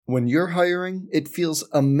When you're hiring, it feels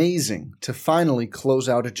amazing to finally close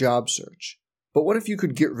out a job search. But what if you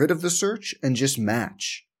could get rid of the search and just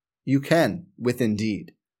match? You can with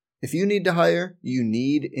Indeed. If you need to hire, you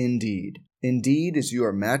need Indeed. Indeed is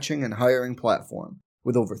your matching and hiring platform.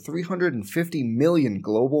 With over 350 million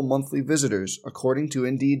global monthly visitors, according to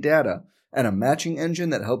Indeed data, and a matching engine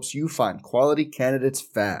that helps you find quality candidates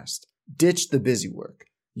fast. Ditch the busy work.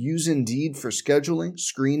 Use Indeed for scheduling,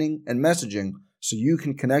 screening, and messaging so you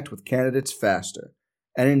can connect with candidates faster.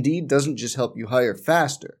 And Indeed doesn't just help you hire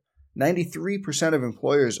faster. 93% of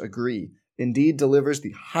employers agree Indeed delivers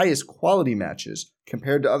the highest quality matches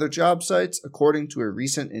compared to other job sites, according to a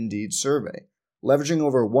recent Indeed survey. Leveraging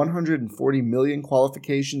over 140 million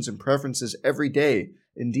qualifications and preferences every day,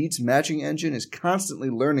 Indeed's matching engine is constantly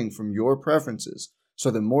learning from your preferences, so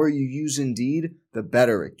the more you use Indeed, the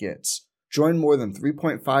better it gets. Join more than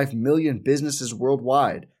 3.5 million businesses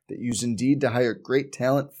worldwide that use Indeed to hire great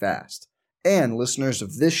talent fast. And listeners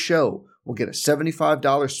of this show will get a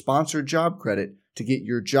 $75 sponsored job credit to get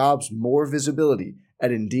your jobs more visibility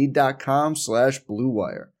at Indeed.com/Blue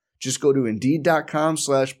Wire. Just go to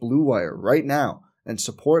Indeed.com/Blue Wire right now and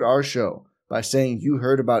support our show by saying you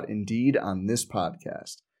heard about Indeed on this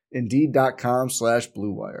podcast.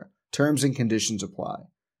 Indeed.com/Blue Wire. Terms and conditions apply.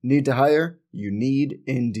 Need to hire? You need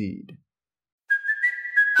Indeed.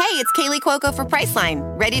 Hey, it's Kaylee Cuoco for Priceline.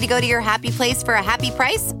 Ready to go to your happy place for a happy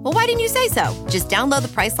price? Well, why didn't you say so? Just download the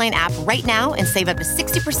Priceline app right now and save up to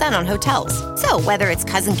 60% on hotels. So whether it's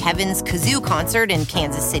Cousin Kevin's Kazoo Concert in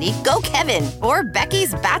Kansas City, go Kevin, or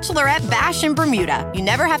Becky's Bachelorette Bash in Bermuda, you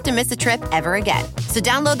never have to miss a trip ever again. So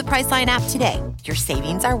download the Priceline app today. Your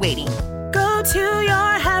savings are waiting. Go to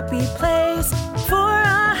your happy place for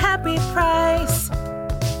a happy price.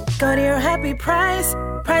 Go to your happy price,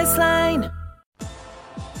 Priceline.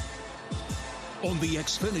 On the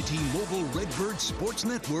Xfinity Mobile Redbirds Sports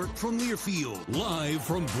Network from Learfield, live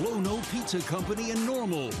from Blono Pizza Company in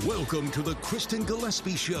Normal. Welcome to the Kristen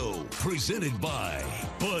Gillespie Show, presented by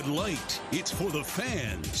Bud Light. It's for the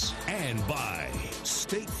fans. And by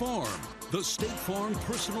State Farm. The State Farm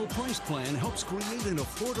Personal Price Plan helps create an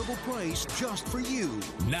affordable price just for you.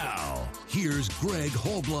 Now, here's Greg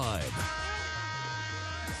Holbleib.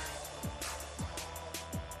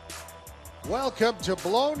 Welcome to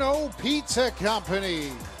Blono Pizza Company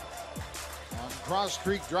on Cross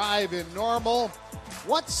Creek Drive in Normal.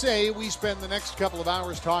 What say we spend the next couple of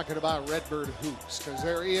hours talking about Redbird hoops, because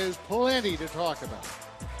there is plenty to talk about.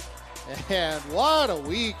 And what a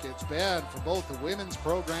week it's been for both the women's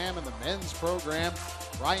program and the men's program.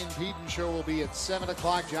 Ryan Peden Show will be at 7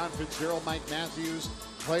 o'clock. John Fitzgerald, Mike Matthews,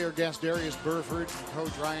 player guest Darius Burford, and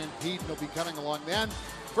Coach Ryan Peden will be coming along then.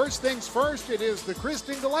 First things first, it is the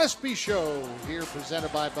Kristen Gillespie Show, here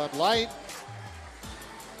presented by Bud Light.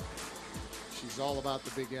 She's all about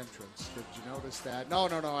the big entrance. Did you notice that? No,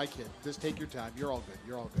 I kid. Just take your time. You're all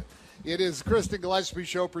good. It is Kristen Gillespie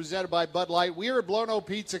Show, presented by Bud Light. We are at Blono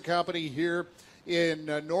Pizza Company here in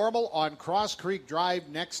Normal on Cross Creek Drive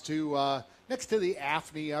next to the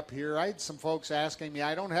AFNI up here. I had some folks asking me,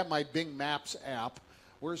 I don't have my Bing Maps app.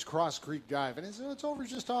 Where's Cross Creek Drive? And it's over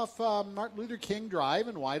just off Martin Luther King Drive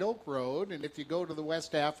and White Oak Road. And if you go to the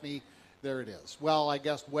West AFNI, there it is. Well, I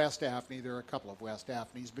guess West AFNI, there are a couple of West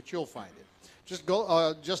AFNIs, but you'll find it. Just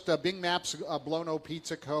go, Bing Maps, Blono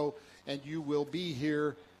Pizza Co., and you will be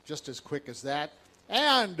here just as quick as that.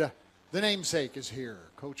 And the namesake is here,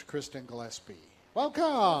 Coach Kristen Gillespie.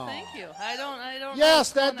 Welcome. Thank you. I don't.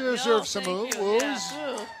 Yes, that deserves some woos.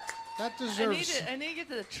 Yeah. That deserves. I need to get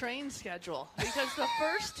to the train schedule, because the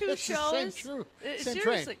first two shows.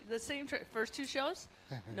 The same train. First two shows,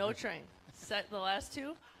 no train. The last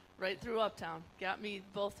two, right through Uptown. Got me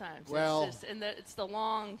both times. Well, it's the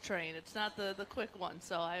long train. It's not the quick one.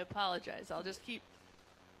 So I apologize. I'll just keep.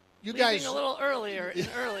 You leaving guys a little earlier.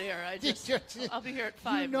 I'll be here at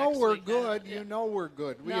 5. You know we're week. good. Yeah. You know we're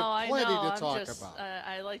good. We no, have plenty I know. to talk about.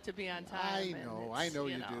 I like to be on time. I know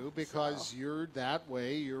you do, because you're that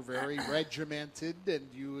way. You're very regimented, and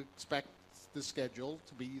you expect the schedule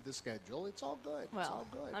to be the schedule. It's all good. Well, it's all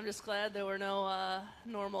good. I'm just glad there were no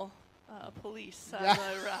normal police on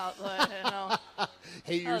the route. But,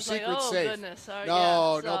 hey, your secret's like, oh, safe. Goodness.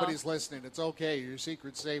 Nobody's listening. It's okay. Your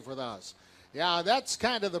secret's safe with us. Yeah, that's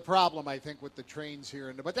kind of the problem, I think, with the trains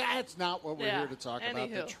here. But that's not what we're here to talk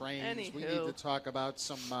about, the trains. We need to talk about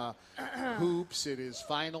some hoops. It is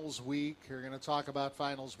finals week. We're going to talk about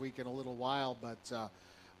finals week in a little while. But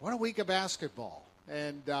what a week of basketball.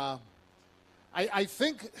 And I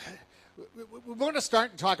think we want to start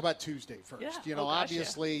and talk about Tuesday first. Yeah.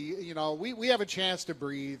 Obviously, we have a chance to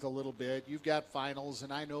breathe a little bit. You've got finals,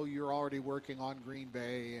 and I know you're already working on Green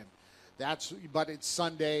Bay, and but it's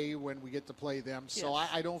Sunday when we get to play them. So Yes.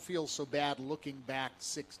 I don't feel so bad looking back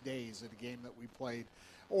 6 days at a game that we played,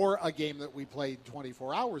 or a game that we played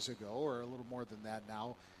 24 hours ago, or a little more than that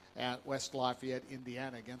now, at West Lafayette,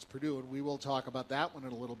 Indiana against Purdue. And we will talk about that one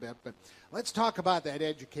in a little bit. But let's talk about that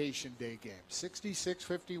Education Day game.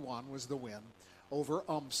 66-51 was the win over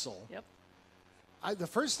UMSL. Yep. The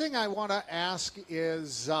first thing I want to ask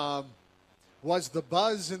is, was the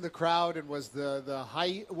buzz in the crowd and was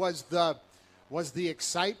the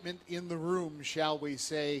excitement in the room, shall we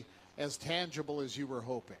say, as tangible as you were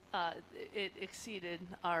hoping? It exceeded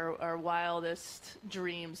our wildest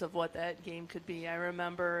dreams of what that game could be. I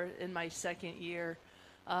remember in my second year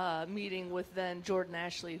meeting with then Jordan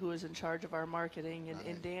Ashley, who was in charge of our marketing,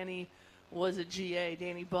 and Danny was a GA,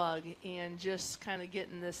 Danny Bug, and just kind of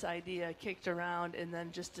getting this idea kicked around, and then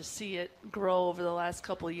just to see it grow over the last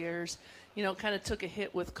couple of years. Kind of took a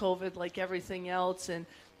hit with COVID like everything else, and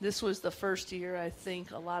this was the first year I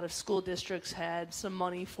think a lot of school districts had some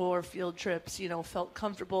money for field trips, felt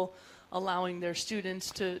comfortable allowing their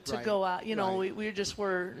students to go out. We just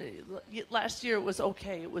were, last year it was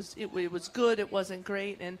okay. It was good. It wasn't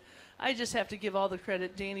great. And I just have to give all the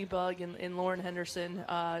credit, Danny Bug and Lauren Henderson,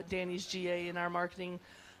 Danny's GA in our marketing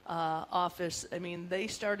office. I mean, they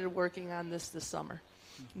started working on this summer.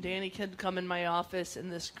 Danny could come in my office in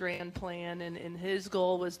this grand plan, and his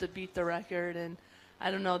goal was to beat the record. And I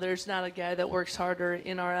don't know, there's not a guy that works harder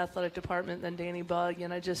in our athletic department than Danny Bug.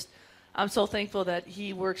 And I'm so thankful that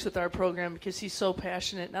he works with our program because he's so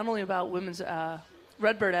passionate, not only about women's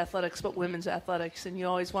Redbird athletics, but women's athletics. And you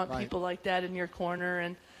always want people like that in your corner.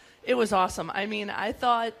 And it was awesome. I mean, I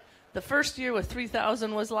thought the first year with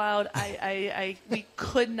 3,000 was loud. We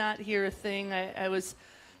could not hear a thing. I was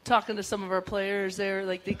talking to some of our players there,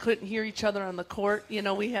 like they couldn't hear each other on the court.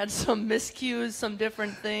 We had some miscues, some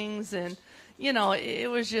different things, and it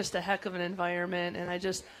was just a heck of an environment.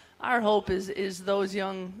 And our hope is those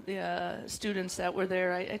young students that were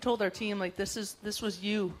there. I told our team, like, this was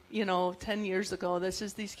you 10 years ago.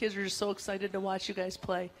 These kids are just so excited to watch you guys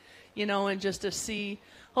play, and just to see.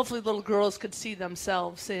 Hopefully little girls could see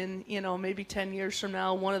themselves in, maybe 10 years from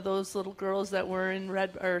now, one of those little girls that were in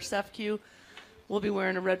SEFQ will be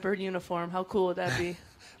wearing a Redbird uniform. How cool would that be?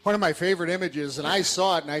 One of my favorite images, and I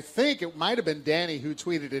saw it, and I think it might have been Danny who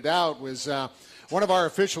tweeted it out, was one of our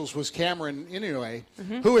officials was Cameron Inoue,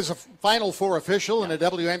 who is a Final Four official and a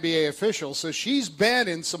WNBA official. So she's been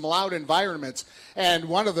in some loud environments. And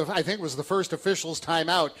one of I think was the first official's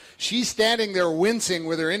timeout. She's standing there wincing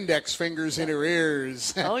with her index fingers in her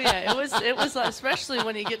ears. Oh yeah, it was especially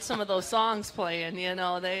when you get some of those songs playing,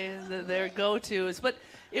 their go-tos. But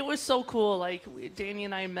it was so cool. Like Danny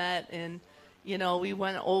and I met, and we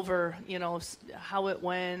went over how it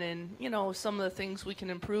went, and some of the things we can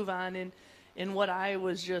improve on. And what I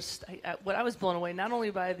was blown away, not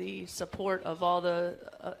only by the support of all the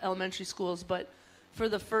elementary schools, but for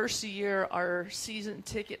the first year, our season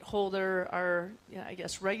ticket holder, our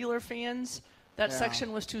regular fans, that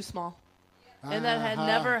section was too small. And that had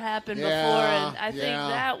never happened before. And I think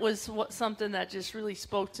that was something that just really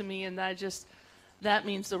spoke to me, and that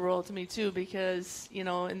means the world to me too, because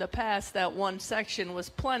in the past that one section was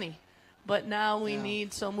plenty. But now we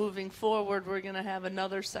need, so moving forward, we're going to have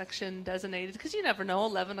another section designated, because you never know,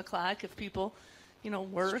 11 o'clock if people,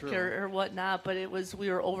 work or whatnot. But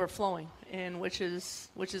we were overflowing, and which is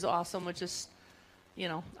awesome, which is,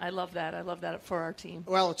 I love that. I love that for our team.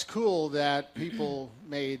 Well, it's cool that people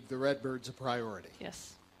made the Redbirds a priority.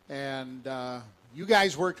 Yes. And you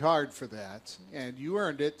guys worked hard for that, and you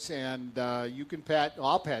earned it, and you can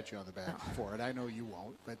I'll pat you on the back for it. I know you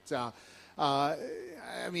won't, but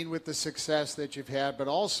with the success that you've had, but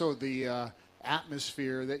also the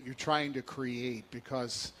atmosphere that you're trying to create,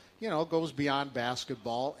 because, it goes beyond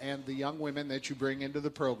basketball and the young women that you bring into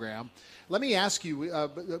the program. Let me ask you,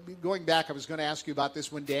 going back, I was going to ask you about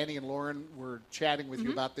this when Danny and Lauren were chatting with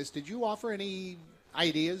you about this. Did you offer any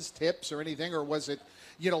ideas, tips, or anything, or was it,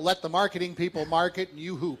 let the marketing people market and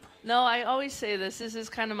you hoop? No, I always say this is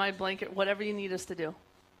kind of my blanket, whatever you need us to do.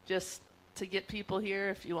 Just to get people here.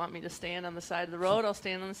 If you want me to stand on the side of the road, I'll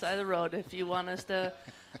stand on the side of the road. If you want us to,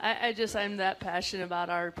 I'm that passionate about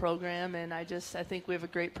our program, and I think we have a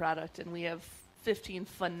great product, and we have 15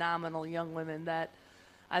 phenomenal young women that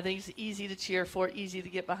I think is easy to cheer for, easy to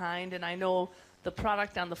get behind, and I know the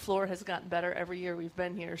product on the floor has gotten better every year we've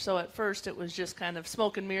been here. So at first it was just kind of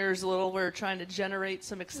smoke and mirrors a little. We're trying to generate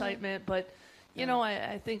some excitement, but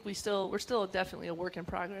I think we're still definitely a work in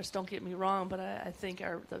progress. Don't get me wrong, but I think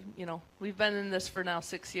we've been in this for now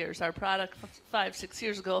 6 years. Our product 5-6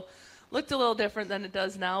 years ago looked a little different than it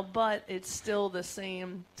does now, but it's still the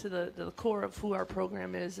same to the core of who our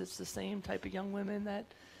program is. It's the same type of young women that,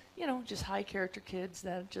 just high character kids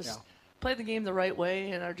that just play the game the right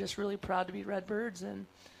way and are just really proud to be Redbirds. And,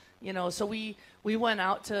 so we went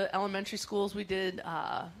out to elementary schools. We did,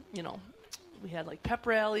 we had like pep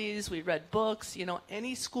rallies. We read books.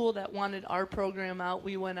 Any school that wanted our program out,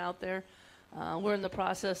 we went out there. We're in the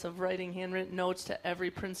process of writing handwritten notes to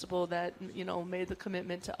every principal that, made the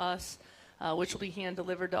commitment to us, which will be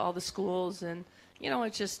hand-delivered to all the schools. And,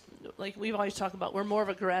 it's just like we've always talked about, we're more of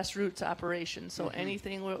a grassroots operation. So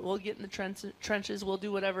anything, we'll get in the trenches, we'll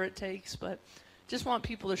do whatever it takes. But just want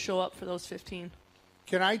people to show up for those 15.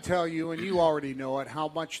 Can I tell you, and you already know it, how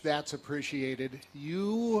much that's appreciated?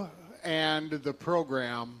 You and the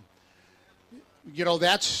program,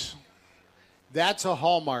 that's a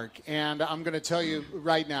hallmark, and I'm going to tell you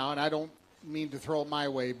right now, and I don't mean to throw it my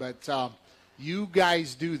way, but you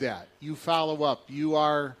guys do that. You follow up. You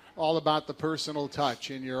are all about the personal touch,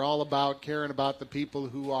 and you're all about caring about the people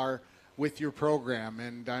who are with your program.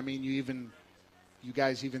 And, I mean, you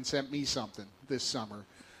guys even sent me something this summer.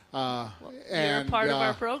 You're a part of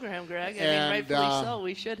our program, Greg. Rightfully so.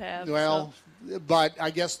 We should have. Well, but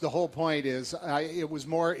I guess the whole point is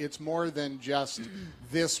it's more than just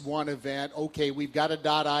this one event. Okay, we've got to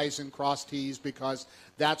dot I's and cross T's because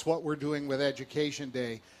that's what we're doing with Education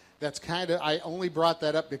Day. That's I only brought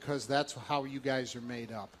that up because that's how you guys are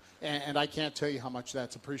made up. And I can't tell you how much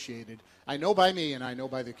that's appreciated. I know by me and I know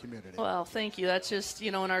by the community. Well, thank you. That's just,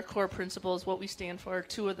 in our core principles, what we stand for.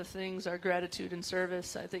 Two of the things are gratitude and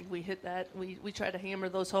service. I think we hit that. We try to hammer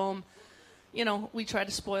those home. We try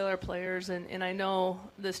to spoil our players. And I know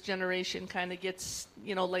this generation kind of gets,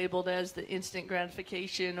 labeled as the instant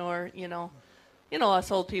gratification or,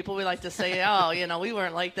 us old people, we like to say, we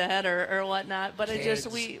weren't like that or whatnot. But it just,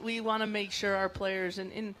 we want to make sure our players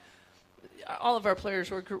and all of our players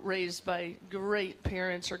were raised by great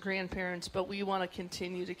parents or grandparents, but we want to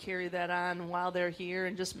continue to carry that on while they're here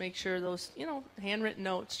and just make sure those, handwritten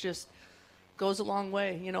notes just goes a long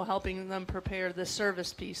way, helping them prepare the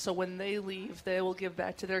service piece. So when they leave, they will give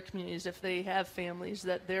back to their communities. If they have families,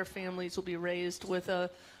 that their families will be raised with a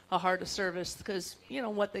heart of service because,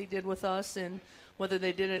 what they did with us and whether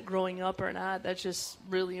they did it growing up or not, that's just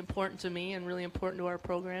really important to me and really important to our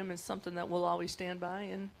program and something that we'll always stand by.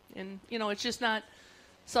 And it's just not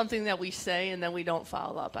something that we say and then we don't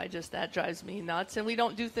follow up. That drives me nuts. And we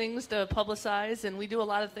don't do things to publicize, and we do a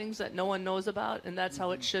lot of things that no one knows about, and that's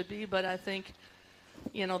how it should be. But I think,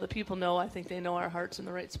 the people know. I think they know our heart's in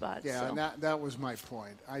the right spot. Yeah, so. And that was my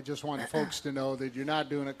point. I just wanted folks to know that you're not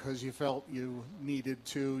doing it because you felt you needed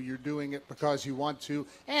to. You're doing it because you want to,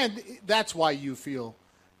 and that's why you feel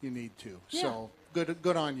you need to. Yeah. So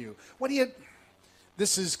good on you.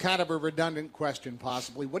 This is kind of a redundant question,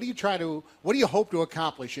 possibly. What do you hope to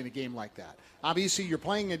accomplish in a game like that? Obviously, you're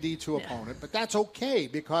playing a D2 opponent, but that's okay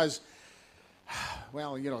because,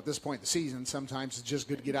 well, at this point in the season, sometimes it's just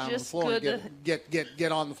good to get out on the floor and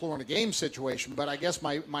get on the floor in a game situation. But I guess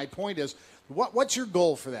my point is, what's your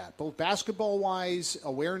goal for that, both basketball-wise,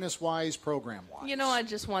 awareness-wise, program-wise? I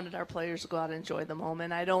just wanted our players to go out and enjoy the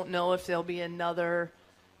moment. I don't know if there'll be another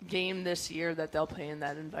game this year that they'll play in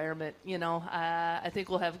that environment. I think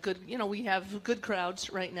we'll have good, we have good crowds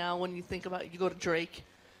right now. When you think about, you go to Drake,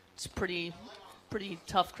 it's pretty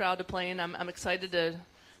tough crowd to play in. I'm excited to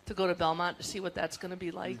go to Belmont to see what that's going to be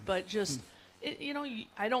like. But just,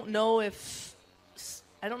 I don't know if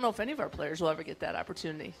any of our players will ever get that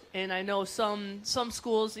opportunity. And I know some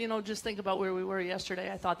schools, just think about where we were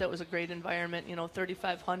yesterday. I thought that was a great environment,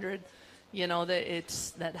 3,500,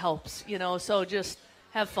 that helps, so just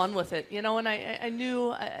have fun with it, and I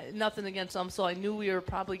knew nothing against them, so I knew we were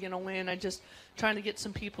probably going to win. I just trying to get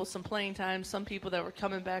some people some playing time, some people that were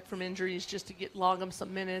coming back from injuries just to log them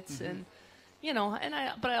some minutes, and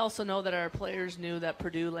but I also know that our players knew that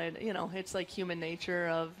Purdue, it's like human nature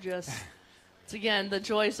of just. It's again the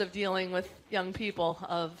joys of dealing with young people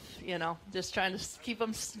of just trying to keep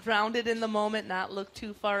them grounded in the moment, not look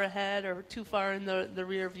too far ahead or too far in the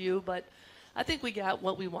rear view, but. I think we got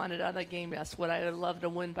what we wanted out of that game. Yes, what I'd love to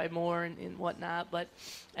win by more and whatnot. But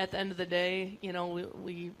at the end of the day,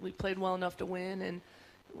 we played well enough to win, and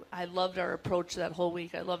I loved our approach that whole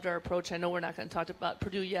week. I loved our approach. I know we're not going to talk about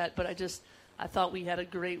Purdue yet, but I thought we had a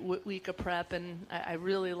great week of prep, and I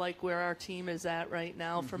really like where our team is at right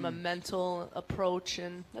now from a mental approach,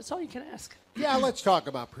 and that's all you can ask. Yeah, let's talk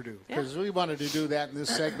about Purdue, because we wanted to do that in this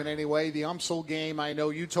segment anyway. The UMSL game, I know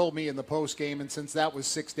you told me in the post game, and since that was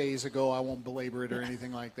 6 days ago, I won't belabor it or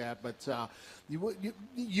anything like that. But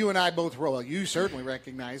you and I both you certainly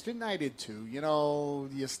recognized it, and I did too. You know,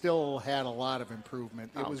 you still had a lot of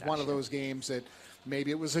improvement. It was one of those games that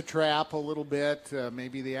maybe it was a trap a little bit,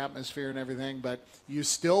 maybe the atmosphere and everything, but you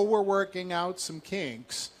still were working out some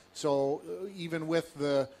kinks. So even with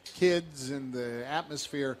the kids and the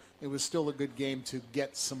atmosphere, it was still a good game to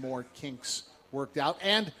get some more kinks worked out.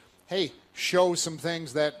 And, hey, show some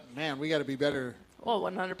things that, man, we got to be better. Oh,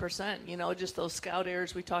 100%. You know, just those scout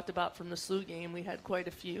errors we talked about from the SLU game, we had quite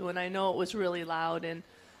a few. And I know it was really loud, and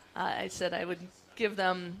I said I would give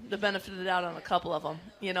them the benefit of the doubt on a couple of them,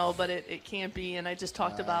 you know, but it can't be. And I just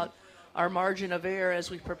talked about our margin of error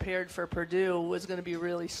as we prepared for Purdue was going to be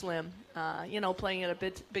really slim. You know, playing at a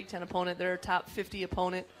Big Ten opponent, they're a top 50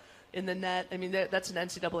 opponent in the net. I mean, that's an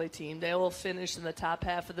NCAA team. They will finish in the top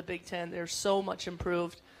half of the Big Ten. They're so much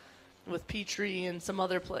improved with Petrie and some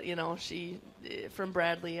other you know, she from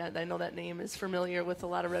Bradley. I know that name is familiar with a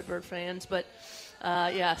lot of Redbird fans, but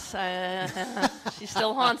yes, she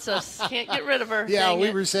still haunts us. Can't get rid of her. Yeah, we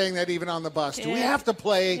were saying that even on the bus. Do we have to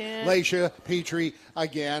play Laisha Petrie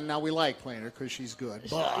again? Now, we like playing her because she's good.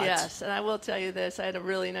 But yes, and I will tell you this. I had a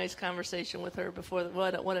really nice conversation with her before.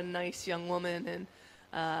 What a nice young woman. And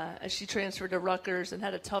as she transferred to Rutgers and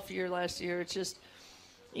had a tough year last year, it's just,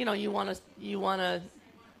 you know, you want to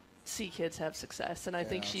see kids have success, and I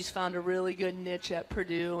think she's found a really good niche at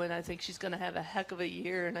Purdue, and I think she's going to have a heck of a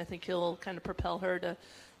year, and I think he'll kind of propel her to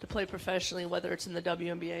play professionally, whether it's in the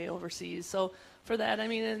WNBA overseas. So for that, I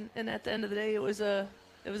mean, and at the end of the day, it was a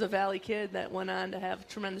Valley kid that went on to have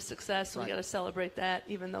tremendous success. Right. We got to celebrate that,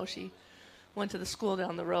 even though she went to the school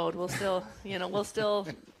down the road. We'll still, you know,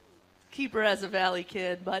 keep her as a Valley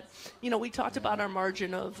kid. But, you know, we talked about our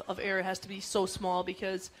margin of error has to be so small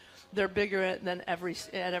because they're bigger at every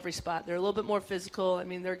spot. They're a little bit more physical. I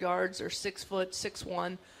mean, their guards are 6 foot,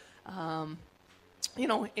 6'1", you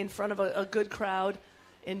know, in front of a good crowd.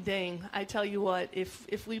 And dang, I tell you what,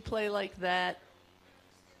 if we play like that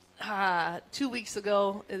 2 weeks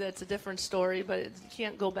ago, that's a different story, but you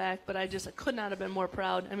can't go back. But I could not have been more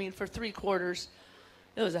proud. I mean, for 3 quarters,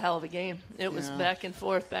 it was a hell of a game. It was back and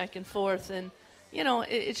forth. And, you know,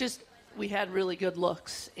 it's just we had really good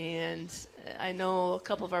looks. And I know a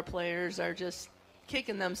couple of our players are just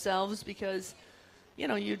kicking themselves because, you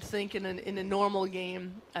know, you'd think in a normal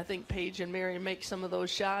game, I think Paige and Mary make some of those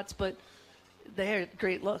shots, but they had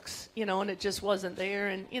great looks, you know, and it just wasn't there.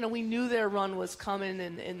 And, you know, we knew their run was coming,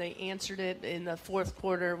 and they answered it in the fourth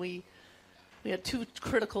quarter. We had 2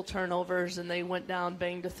 critical turnovers, and they went down,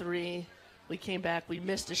 banged a 3. We came back. We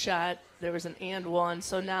missed a shot. There was an and one.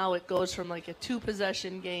 So now it goes from like a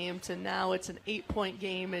 2-possession game to now it's an 8-point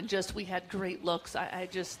game, and just we had great looks.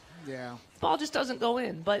 The ball just doesn't go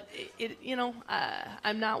in. But it you know,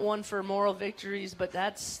 I'm not one for moral victories, but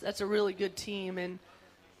that's a really good team, and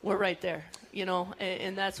we're right there. You know,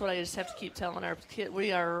 and that's what I just have to keep telling our kid.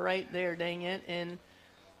 We are right there, dang it. And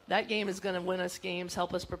that game is going to win us games,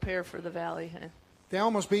 help us prepare for the Valley. They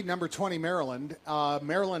almost beat number 20 Maryland.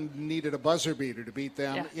 Maryland needed a buzzer beater to beat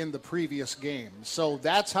them in the previous game. So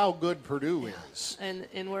that's how good Purdue is.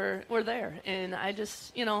 And we're there. And I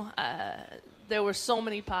just, you know, there were so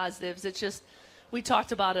many positives. It's just we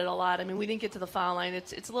talked about it a lot. I mean, we didn't get to the foul line.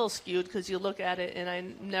 It's a little skewed because you look at it, and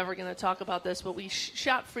I'm never going to talk about this, but we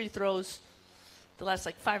shot free throws the last,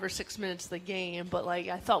 5 or 6 minutes of the game. But,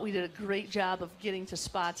 I thought we did a great job of getting to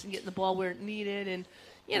spots and getting the ball where it needed. And,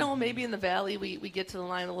 you know, maybe in the Valley we get to the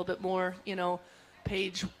line a little bit more. You know,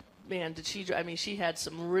 Paige, man, she had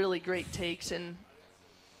some really great takes, and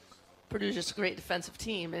Purdue's just a great defensive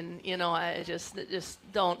team. And, you know, I just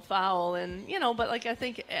don't foul. And, you know, but, I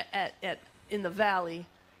think in the Valley,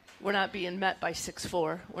 we're not being met by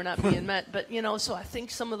 6'4". We're not being met. But, you know, so I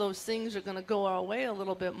think some of those things are going to go our way a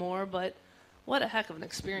little bit more. But what a heck of an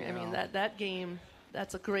experience. Yeah. I mean, that game,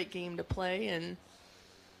 that's a great game to play. And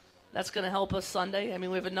that's going to help us Sunday. I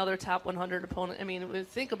mean, we have another top 100 opponent. I mean,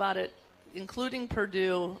 think about it, including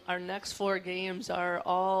Purdue, our next 4 games are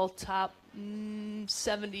all top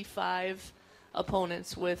 75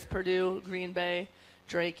 opponents with Purdue, Green Bay,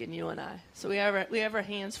 Drake, and UNI. So we have our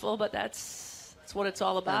hands full, but that's what it's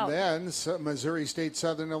all about. And then Missouri State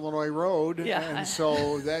Southern Illinois Road. Yeah. And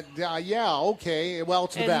so that, okay. Well,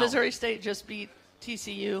 it's the Valley. Missouri State just beat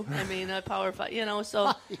TCU. I mean, Power 5, you know, so.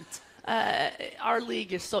 Right. Our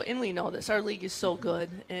league is so, and we know this, our league is so good,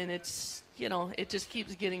 and it's, you know, it just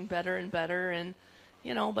keeps getting better and better. And,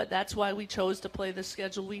 but that's why we chose to play the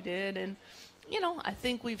schedule we did. And, I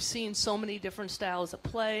think we've seen so many different styles of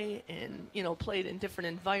play and, played in different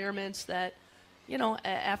environments that,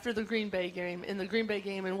 after the Green Bay game,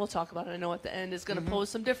 and we'll talk about it, I know at the end, is going to pose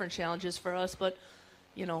some different challenges for us. But,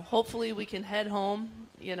 hopefully we can head home,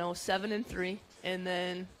 7-3, and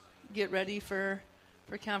then get ready for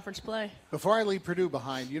conference play. Before I leave Purdue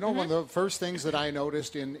behind, one of the first things that I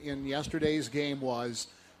noticed in yesterday's game was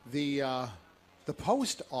the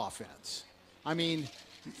post offense. I mean,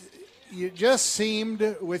 you just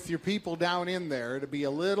seemed with your people down in there to be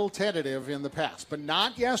a little tentative in the past, but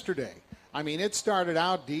not yesterday. I mean, it started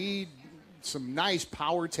out some nice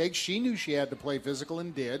power takes. She knew she had to play physical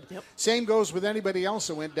and did. Yep. Same goes with anybody else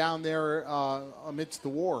that went down there amidst the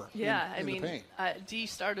war. Yeah, in the paint. Dee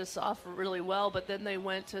started us off really well, but then they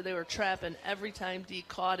were trapping. Every time Dee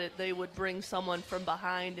caught it, they would bring someone from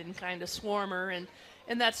behind and kind of swarm her, and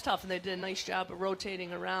that's tough, and they did a nice job of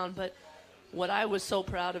rotating around. But what I was so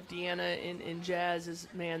proud of Deanna in Jazz is,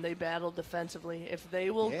 man, they battled defensively. If they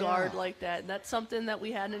will guard like that, that's something that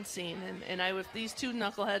we hadn't seen. And if these two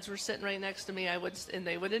knuckleheads were sitting right next to me,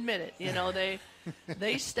 they would admit it.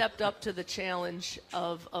 They stepped up to the challenge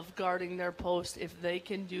of guarding their post. If they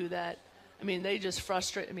can do that, I mean, they just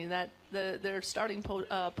frustrate. I mean, their starting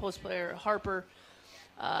post player, Harper,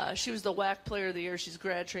 she was the WAC player of the year. She's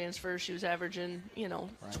grad transfer. She was averaging,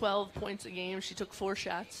 12 points a game. She took 4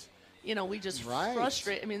 shots. We just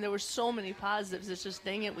frustrate. I mean, there were so many positives. It's just,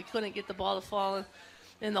 dang it, we couldn't get the ball to fall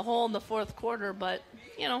in the hole in the fourth quarter. But,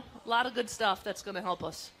 a lot of good stuff that's going to help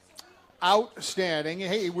us. Outstanding.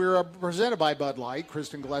 Hey, we're presented by Bud Light.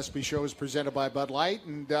 Kristen Gillespie Show is presented by Bud Light.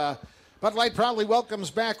 And Bud Light proudly welcomes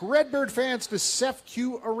back Redbird fans to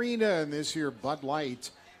SEFQ Arena. And this year, Bud Light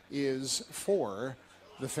is for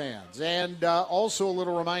the fans. And also a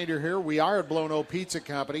little reminder here, we are at Blono Pizza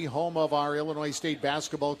Company, home of our Illinois State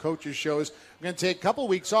basketball coaches shows. We're going to take a couple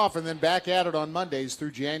weeks off and then back at it on Mondays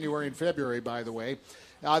through January and February, by the way.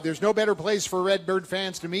 There's no better place for Redbird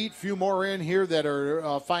fans to meet. Few more in here that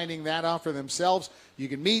are finding that out for themselves. You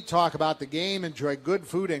can meet, talk about the game, enjoy good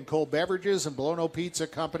food and cold beverages. And Blono Pizza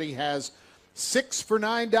Company has 6 for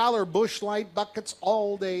 $9 Busch Light buckets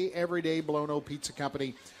all day, every day. Blono Pizza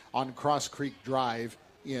Company on Cross Creek Drive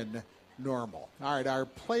in Normal. All right, our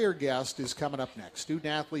player guest is coming up next.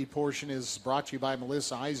 Student-athlete portion is brought to you by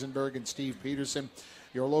Melissa Eisenberg and Steve Peterson,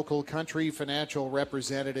 your local country financial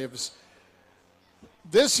representatives.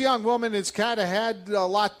 This young woman has kind of had a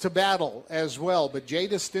lot to battle as well, but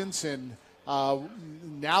Jada Stinson,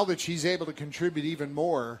 now that she's able to contribute even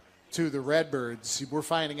more to the Redbirds, we're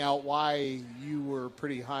finding out why you were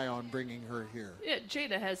pretty high on bringing her here. Yeah,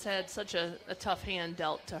 Jada has had such a tough hand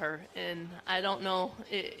dealt to her, and I don't know,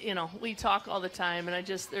 we talk all the time, and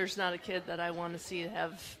there's not a kid that I want to see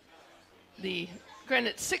have the,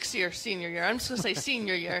 granted, 6-year senior year. I'm just going to say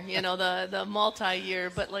senior year, the multi-year,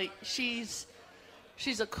 but she's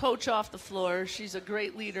a coach off the floor. She's a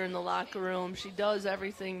great leader in the locker room. She does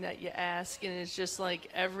everything that you ask, and it's just like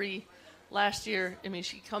last year, I mean,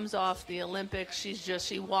 she comes off the Olympics.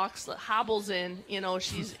 She walks, hobbles in.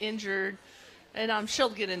 She's injured, and she'll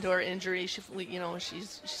get into her injury.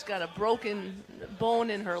 She's got a broken bone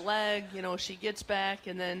in her leg. She gets back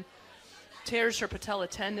and then tears her patella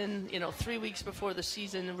tendon. 3 weeks before the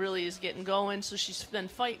season really is getting going. So she's been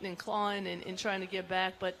fighting and clawing and trying to get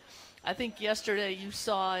back. But I think yesterday you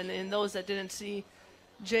saw, and those that didn't see,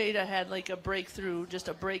 Jada had a breakthrough, just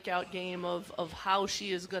a breakout game of how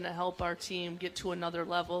she is going to help our team get to another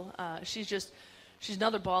level. She's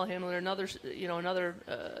another ball handler, another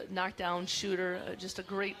knockdown shooter, just a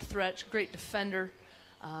great threat, great defender.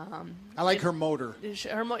 I like her motor. It's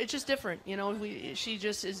just different, she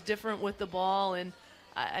just is different with the ball, and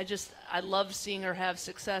I love seeing her have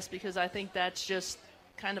success because I think that's just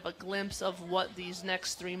kind of a glimpse of what these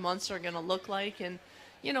next 3 months are going to look like. And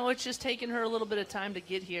it's just taken her a little bit of time to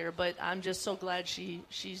get here, but I'm just so glad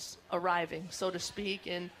she's arriving, so to speak,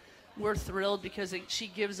 and we're thrilled because she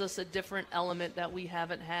gives us a different element that we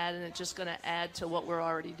haven't had, and it's just going to add to what we're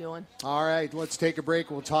already doing. All right, let's take a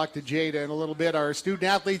break. We'll talk to Jada in a little bit. Our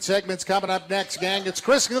student-athlete segment's coming up next, gang. It's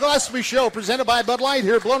Chris Gillespie Show, presented by Bud Light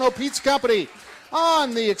here at Blono Pizza Company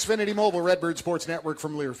on the Xfinity Mobile Redbird Sports Network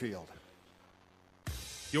from Learfield.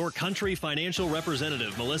 Your country financial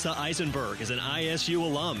representative, Melissa Eisenberg, is an ISU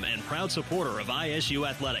alum and proud supporter of ISU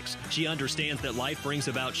athletics. She understands that life brings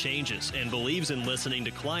about changes and believes in listening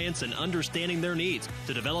to clients and understanding their needs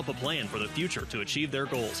to develop a plan for the future to achieve their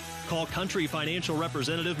goals. Call country financial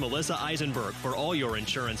representative Melissa Eisenberg for all your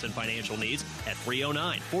insurance and financial needs at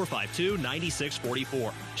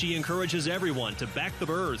 309-452-9644. She encourages everyone to back the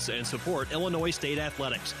Birds and support Illinois State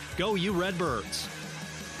athletics. Go you Redbirds!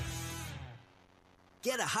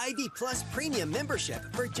 Get a Hy-Vee Plus Premium membership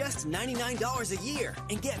for just $99 a year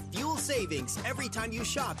and get fuel savings every time you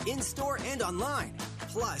shop in-store and online.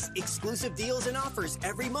 Plus, exclusive deals and offers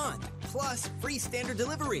every month. Plus, free standard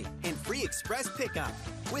delivery and free express pickup.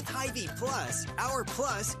 With Hy-Vee Plus, our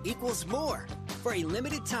plus equals more. For a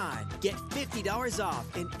limited time, get $50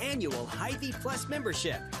 off an annual Hy-Vee Plus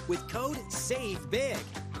membership with code SAVEBIG.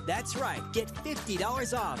 That's right, get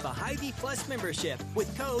 $50 off a Hy-Vee Plus membership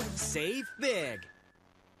with code SAVEBIG.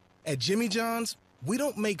 At Jimmy John's, we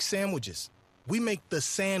don't make sandwiches. We make the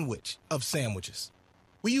sandwich of sandwiches.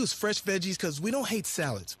 We use fresh veggies because we don't hate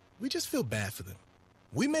salads. We just feel bad for them.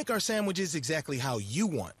 We make our sandwiches exactly how you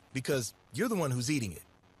want because you're the one who's eating it.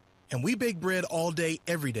 And we bake bread all day,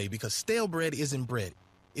 every day because stale bread isn't bread.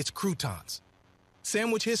 It's croutons.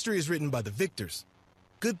 Sandwich history is written by the victors.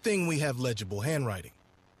 Good thing we have legible handwriting.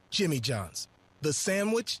 Jimmy John's, the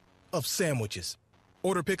sandwich of sandwiches.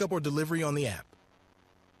 Order pickup or delivery on the app.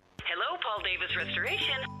 Hello, Paul Davis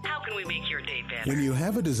Restoration. How can we make your day better? When you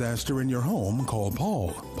have a disaster in your home, call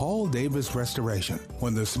Paul Davis Restoration.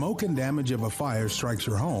 When the smoke and damage of a fire strikes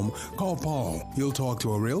your home, call Paul. You'll talk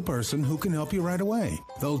to a real person who can help you right away.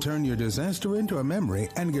 They'll turn your disaster into a memory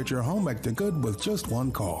and get your home back to good with just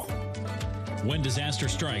one call. When disaster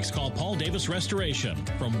strikes, call Paul Davis Restoration.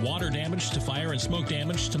 From water damage to fire and smoke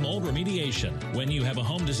damage to mold remediation. When you have a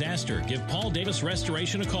home disaster, give Paul Davis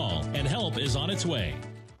Restoration a call, and help is on its way.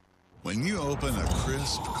 When you open a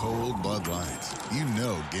crisp, cold Bud Light, you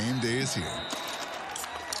know game day is here.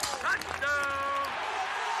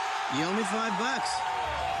 You owe me $5.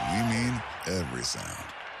 We mean every sound.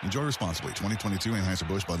 Enjoy responsibly. 2022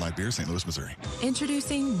 Anheuser-Busch Bud Light Beer, St. Louis, Missouri.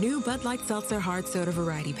 Introducing new Bud Light Seltzer Hard Soda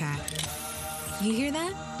Variety Pack. You hear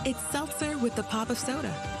that? It's seltzer with the pop of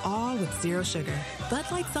soda, all with zero sugar. Bud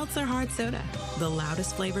Light Seltzer Hard Soda, the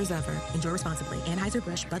loudest flavors ever. Enjoy responsibly.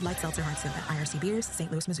 Anheuser-Busch Bud Light Seltzer Hard Soda, IRC Beers,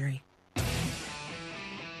 St. Louis, Missouri.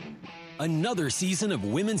 Another season of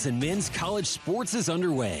women's and men's college sports is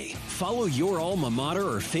underway. Follow your alma mater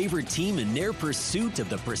or favorite team in their pursuit of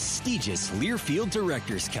the prestigious Learfield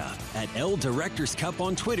Directors Cup at L Directors Cup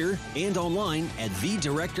on Twitter and online at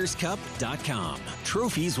thedirectorscup.com.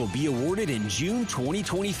 Trophies will be awarded in June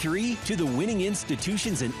 2023 to the winning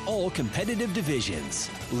institutions in all competitive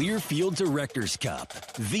divisions. Learfield Directors Cup,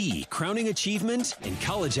 the crowning achievement in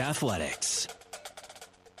college athletics.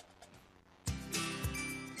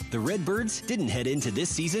 The Redbirds didn't head into this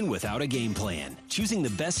season without a game plan. Choosing the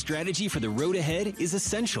best strategy for the road ahead is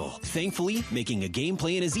essential. Thankfully, making a game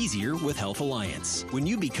plan is easier with Health Alliance. When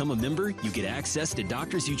you become a member, you get access to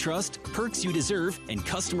doctors you trust, perks you deserve, and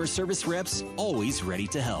customer service reps always ready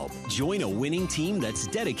to help. Join a winning team that's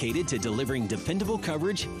dedicated to delivering dependable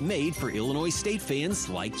coverage made for Illinois State fans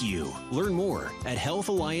like you. Learn more at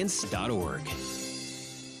healthalliance.org.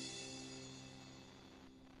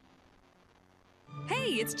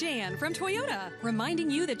 Hey, it's Jan from Toyota, reminding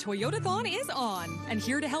you that Toyotathon is on and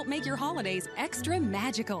here to help make your holidays extra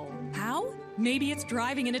magical. How? Maybe it's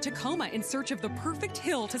driving in a Tacoma in search of the perfect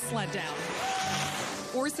hill to sled down.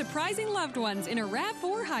 Or surprising loved ones in a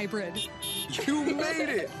RAV4 hybrid. You made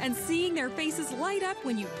it! And seeing their faces light up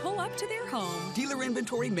when you pull up to their home. Dealer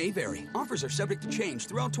inventory may vary. Offers are subject to change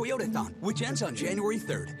throughout Toyotathon, which ends on January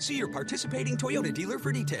 3rd. See your participating Toyota dealer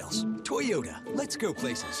for details. Toyota, let's go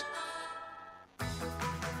places.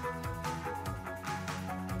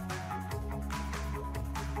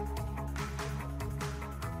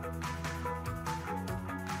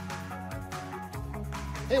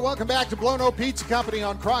 Hey, welcome back to Blow No Pizza Company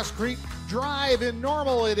on Cross Creek Drive in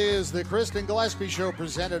Normal. It is the Kristen Gillespie Show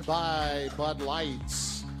presented by Bud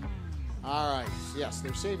Lights. All right. Yes,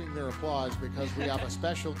 they're saving their applause because we have a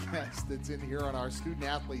special guest that's in here on our Student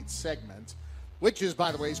Athlete segment, which is,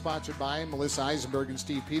 by the way, sponsored by Melissa Eisenberg and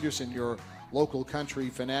Steve Peterson, your local country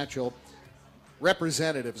financial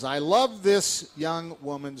representatives. I love this young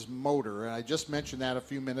woman's motor, and I just mentioned that a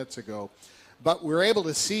few minutes ago. But we're able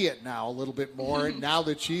to see it now a little bit more now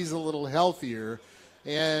that she's a little healthier.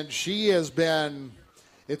 And she has been,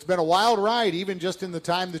 it's been a wild ride, even just in the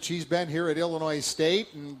time that she's been here at Illinois State,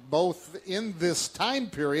 and both in this time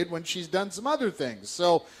period when she's done some other things.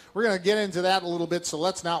 So we're going to get into that a little bit, so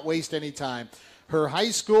let's not waste any time. Her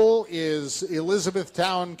high school is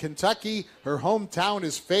Elizabethtown, Kentucky. Her hometown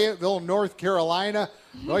is Fayetteville, North Carolina.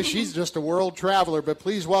 Boy, she's just a world traveler. But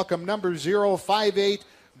please welcome number 058,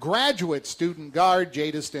 graduate student guard,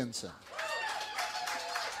 Jada Stinson.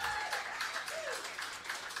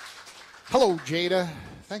 Hello, Jada.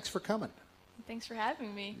 Thanks for coming. Thanks for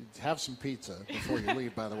having me. Have some pizza before you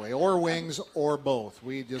leave, by the way, or wings, or both.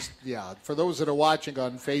 We just, yeah, for those that are watching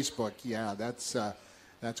on Facebook, yeah, that's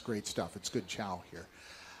great stuff. It's good chow here.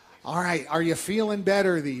 All right, are you feeling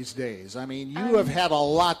better these days? I mean, you have had a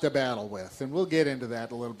lot to battle with, and we'll get into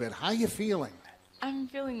that a little bit. How you feeling? I'm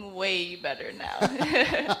feeling way better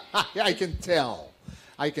now. I can tell.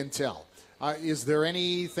 Is there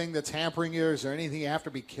anything that's hampering you? Is there anything you have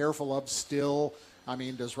to be careful of still? I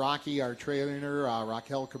mean, does Rocky, our trainer,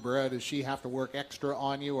 Raquel Cabrera, does she have to work extra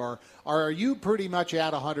on you? Or are you pretty much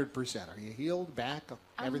at 100%? Are you healed, back,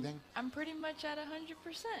 everything? I'm pretty much at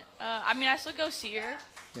 100%. I mean, I still go see her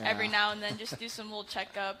every now and then, just do some little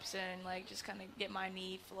checkups and, like, just kind of get my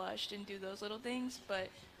knee flushed and do those little things. But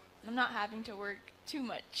I'm not having to work too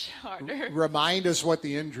much harder. Remind us what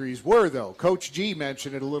the injuries were, though. Coach G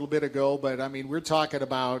mentioned it a little bit ago, but, I mean, we're talking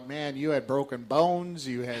about, man, you had broken bones,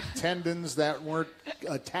 you had tendons that weren't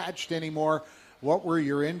attached anymore. What were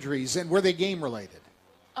your injuries, and were they game-related?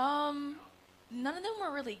 None of them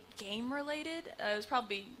were really game-related. It was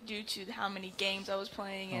probably due to how many games I was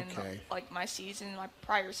playing in, like, my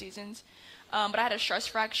prior seasons. But I had a stress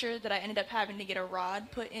fracture that I ended up having to get a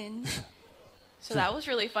rod put in. So that was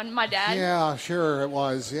really fun. My dad... Yeah, sure it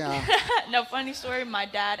was, yeah. No, funny story, my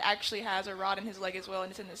dad actually has a rod in his leg as well, and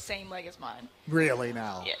it's in the same leg as mine. Really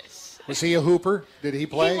now? Yes. Was he a hooper? Did he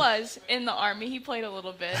play? He was in the Army. He played a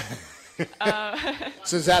little bit.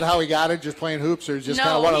 So is that how he got it, just playing hoops, or just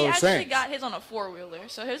kind of one of those things? No, he actually got his on a four-wheeler,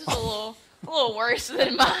 so his was a little worse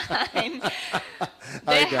than mine.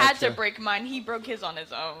 They had to break mine. He broke his on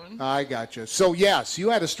his own. I gotcha. So, yes, you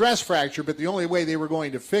had a stress fracture, but the only way they were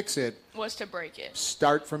going to fix it was to break it.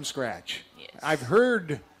 Start from scratch. Yes. I've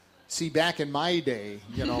heard, back in my day,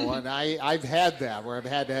 and I've had that, where I've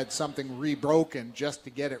had something re-broken just to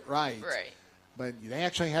get it right. Right. But they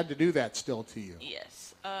actually had to do that still to you.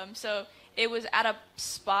 Yes. So it was at a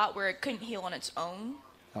spot where it couldn't heal on its own.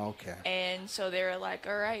 Okay. And so they were like,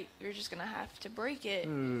 all right, you're just going to have to break it.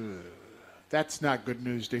 That's not good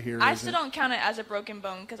news to hear, I still don't count it as a broken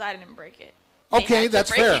bone because I didn't break it. Okay,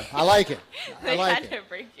 that's fair. I like it. They had to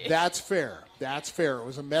break it. That's fair. It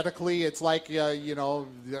was it's like,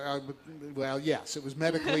 well, yes, it was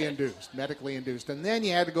medically induced. And then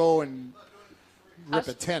you had to go and rip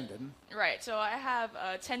a tendon. Right, so I have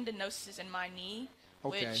tendinosis in my knee,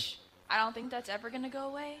 which I don't think that's ever going to go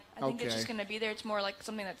away. I think it's just going to be there. It's more like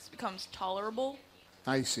something that becomes tolerable.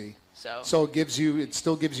 I see. So it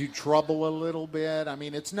still gives you trouble a little bit. I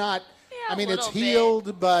mean, it's not. Yeah, I mean, it's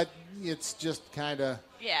healed, but it's just kind of.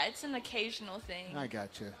 Yeah, it's an occasional thing. I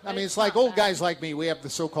got you. I mean, it's like old guys like me. We have the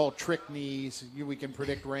so-called trick knees. We can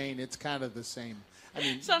predict rain. It's kind of the same. I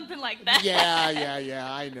mean, something like that.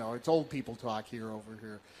 Yeah. I know. It's old people talk over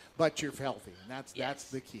here. But you're healthy, and that's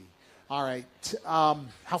the key. All right.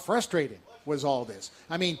 How frustrating was all this?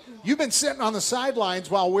 I mean, you've been sitting on the sidelines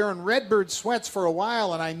while wearing Redbird sweats for a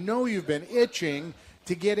while, and I know you've been itching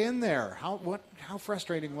to get in there. How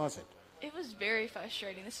frustrating was it? It was very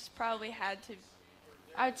frustrating. This has probably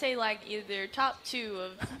I would say, like, either top 2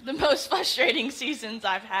 of the most frustrating seasons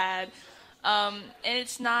I've had. And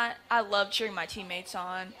it's not, I love cheering my teammates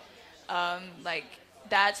on. Like,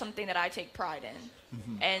 that's something that I take pride in.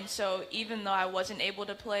 Mm-hmm. And so even though I wasn't able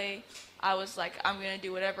to play, I was like, I'm going to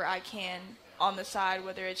do whatever I can on the side,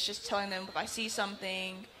 whether it's just telling them if I see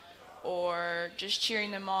something or just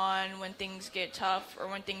cheering them on when things get tough or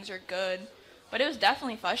when things are good. But it was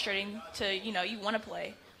definitely frustrating to, you want to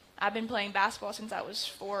play. I've been playing basketball since I was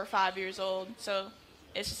 4 or 5 years old, so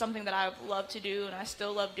it's just something that I love to do, and I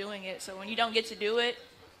still love doing it. So when you don't get to do it,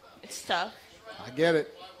 it's tough. I get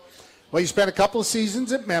it. Well, you spent a couple of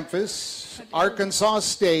seasons at Memphis, Arkansas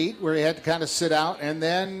State, where you had to kind of sit out, and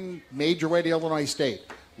then made your way to Illinois State.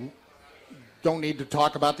 Don't need to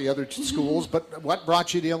talk about the other schools, but what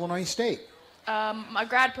brought you to Illinois State? My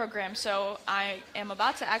grad program. So I am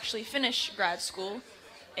about to actually finish grad school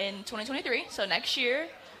in 2023. So next year,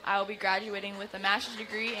 I will be graduating with a master's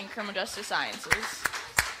degree in criminal justice sciences.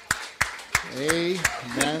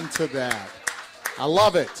 Amen to that. I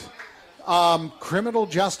love it. Criminal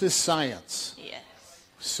justice science. Yes.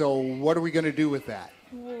 So what are we going to do with that?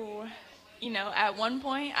 Ooh. At one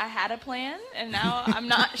point I had a plan, and now I'm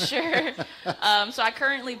not sure. So I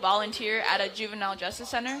currently volunteer at a juvenile justice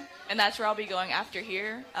center, and that's where I'll be going after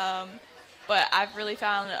here. But I've really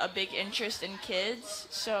found a big interest in kids,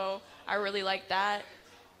 so I really like that.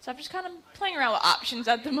 So I'm just kind of playing around with options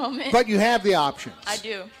at the moment. But you have the options. I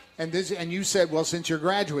do. And you said, well, since you're a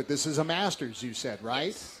graduate, this is a master's, you said, right?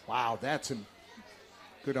 Yes. Wow, that's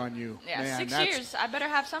good on you. Yeah, Man, 6 years. I better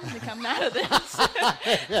have something to come out of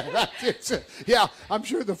this. Yeah, I'm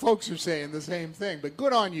sure the folks are saying the same thing. But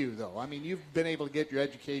good on you, though. I mean, you've been able to get your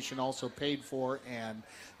education also paid for, and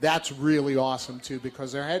that's really awesome, too,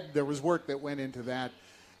 because there was work that went into that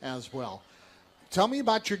as well. Tell me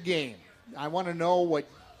about your game. I want to know what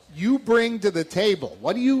you bring to the table?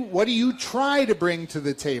 What do you try to bring to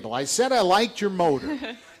the table? I said I liked your motor,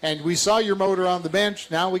 and we saw your motor on the bench.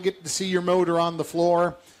 Now we get to see your motor on the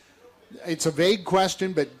floor. It's a vague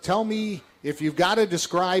question, but tell me, if you've got to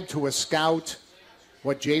describe to a scout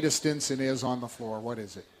what Jada Stinson is on the floor, what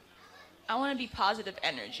is it? I want to be positive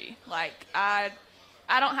energy. Like, I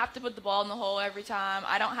don't have to put the ball in the hole every time.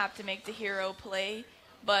 I don't have to make the hero play,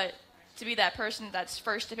 but to be that person that's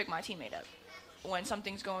first to pick my teammate up when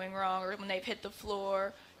something's going wrong or when they've hit the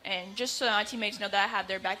floor, and just so my teammates know that I have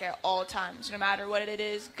their back at all times, no matter what it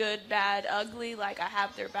is, good, bad, ugly, like I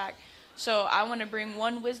have their back. So I want to bring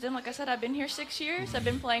one wisdom. Like I said, I've been here 6 years. I've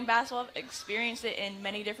been playing basketball. I've experienced it in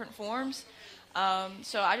many different forms.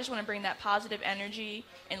 So I just want to bring that positive energy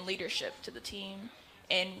and leadership to the team,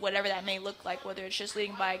 and whatever that may look like, whether it's just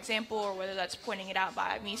leading by example or whether that's pointing it out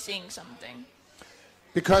by me seeing something.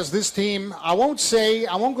 Because this team, I won't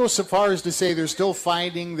go so far as to say they're still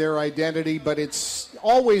finding their identity, but it's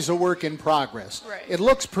always a work in progress. Right. It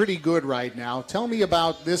looks pretty good right now. Tell me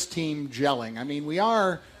about this team gelling. I mean, we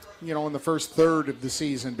are, in the first third of the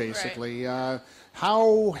season, basically. Right.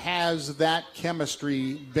 How has that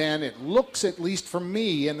chemistry been? It looks, at least from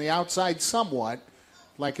me, in the outside somewhat,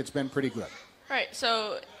 like it's been pretty good. Right,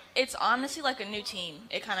 so it's honestly like a new team.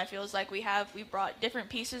 It kind of feels like we brought different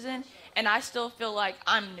pieces in, and I still feel like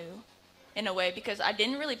I'm new in a way because I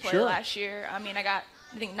didn't really play last year. I mean, I got,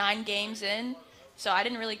 9 games in, so I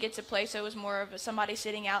didn't really get to play, so it was more of somebody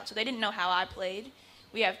sitting out, so they didn't know how I played.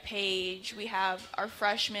 We have Paige, we have our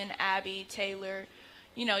freshmen, Abby, Taylor,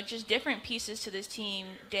 just different pieces to this team.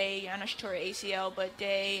 Day, I know she tore her ACL, but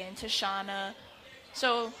Day and Tashana.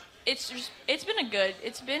 So it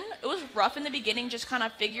was rough in the beginning, just kind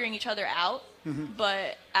of figuring each other out. Mm-hmm.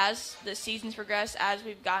 But as the seasons progress, as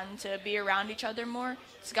we've gotten to be around each other more,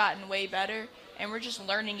 it's gotten way better, and we're just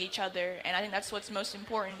learning each other. And I think that's what's most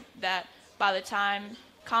important, that by the time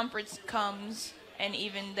conference comes and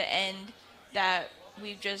even the end, that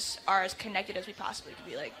we just are as connected as we possibly could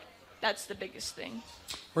be. Like, that's the biggest thing.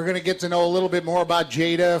 We're going to get to know a little bit more about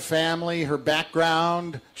Jada, family, her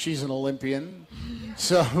background. She's an Olympian.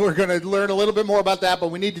 So we're going to learn a little bit more about that, but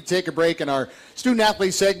we need to take a break. And our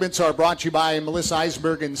student-athlete segments are brought to you by Melissa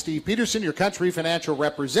Eisenberg and Steve Peterson, your country financial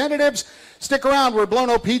representatives. Stick around. We're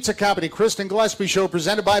Blono Pizza Company, Kristen Gillespie Show,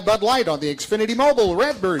 presented by Bud Light on the Xfinity Mobile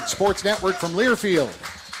Redbirds Sports Network from Learfield.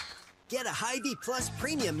 Get a Hy-Vee Plus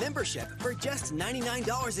premium membership for just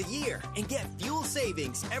 $99 a year and get fuel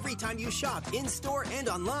savings every time you shop in-store and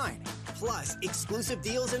online. Plus, exclusive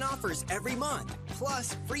deals and offers every month.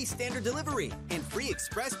 Plus, free standard delivery and free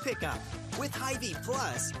express pickup. With Hy-Vee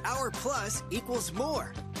Plus, our plus equals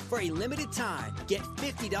more. For a limited time, get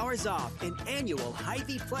 $50 off an annual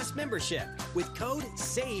Hy-Vee Plus membership with code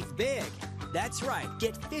SAVEBIG. That's right,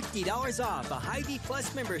 get $50 off a Hy-Vee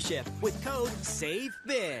Plus membership with code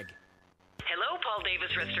SAVEBIG. Hello, Paul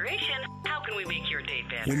Davis Restoration. How can we make your day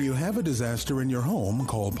better? When you have a disaster in your home,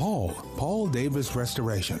 call Paul Davis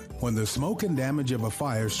Restoration. When the smoke and damage of a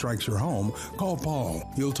fire strikes your home, call Paul.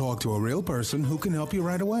 You'll talk to a real person who can help you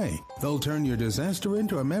right away. They'll turn your disaster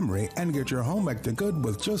into a memory and get your home back to good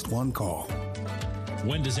with just one call.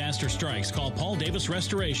 When disaster strikes, call Paul Davis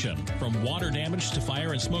Restoration. From water damage to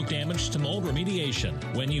fire and smoke damage to mold remediation.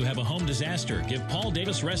 When you have a home disaster, give Paul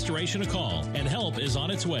Davis Restoration a call, and help is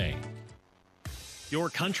on its way. Your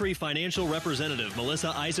country financial representative,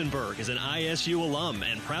 Melissa Eisenberg, is an ISU alum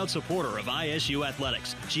and proud supporter of ISU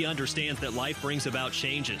athletics. She understands that life brings about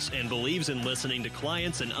changes and believes in listening to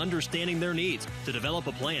clients and understanding their needs to develop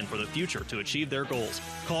a plan for the future to achieve their goals.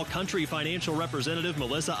 Call country financial representative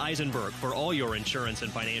Melissa Eisenberg for all your insurance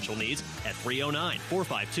and financial needs at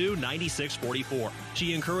 309-452-9644.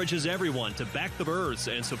 She encourages everyone to back the Birds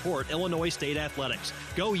and support Illinois State athletics.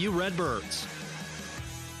 Go you Redbirds!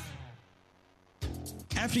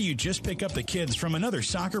 After you just pick up the kids from another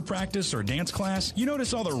soccer practice or dance class, you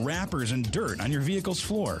notice all the wrappers and dirt on your vehicle's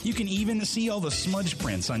floor. You can even see all the smudge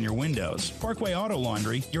prints on your windows. Parkway Auto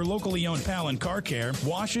Laundry, your locally owned pal in car care,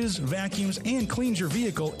 washes, vacuums, and cleans your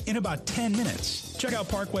vehicle in about 10 minutes. Check out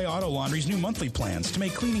Parkway Auto Laundry's new monthly plans to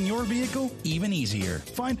make cleaning your vehicle even easier.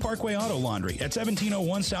 Find Parkway Auto Laundry at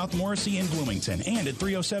 1701 South Morrissey in Bloomington and at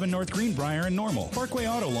 307 North Greenbrier in Normal. Parkway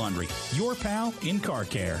Auto Laundry, your pal in car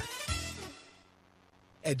care.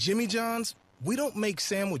 At Jimmy John's, we don't make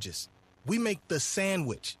sandwiches. We make the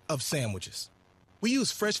sandwich of sandwiches. We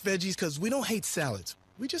use fresh veggies because we don't hate salads.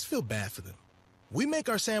 We just feel bad for them. We make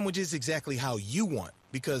our sandwiches exactly how you want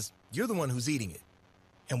because you're the one who's eating it.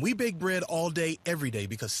 And we bake bread all day, every day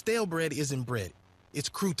because stale bread isn't bread. It's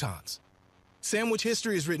croutons. Sandwich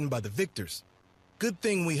history is written by the victors. Good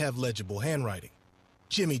thing we have legible handwriting.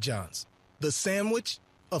 Jimmy John's, the sandwich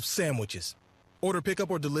of sandwiches. Order pickup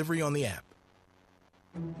or delivery on the app.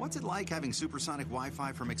 What's it like having supersonic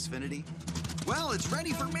Wi-Fi from Xfinity? Well, it's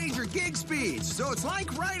ready for major gig speeds, so it's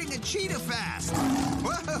like riding a cheetah fast.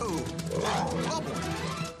 Whoa! Bubble.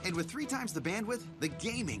 And with 3 times the bandwidth, the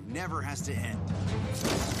gaming never has to end.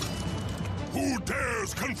 Who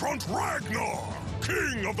dares confront Ragnar,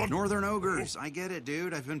 king of the Northern Ogres? I get it,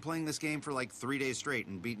 dude. I've been playing this game for like 3 days straight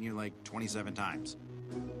and beaten you like 27 times.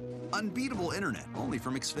 Unbeatable internet, only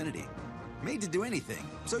from Xfinity. Made to do anything,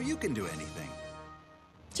 so you can do anything.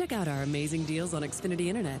 Check out our amazing deals on Xfinity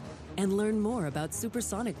Internet and learn more about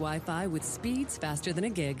supersonic Wi-Fi with speeds faster than a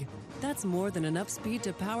gig. That's more than enough speed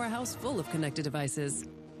to power a house full of connected devices.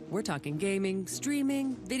 We're talking gaming,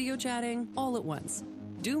 streaming, video chatting, all at once.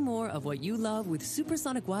 Do more of what you love with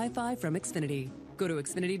supersonic Wi-Fi from Xfinity. Go to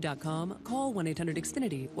Xfinity.com, call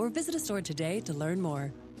 1-800-XFINITY, or visit a store today to learn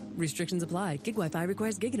more. Restrictions apply. Gig Wi-Fi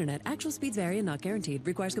requires gig internet. Actual speeds vary and not guaranteed.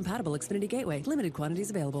 Requires compatible Xfinity gateway. Limited quantities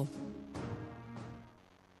available.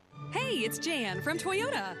 Hey, it's Jan from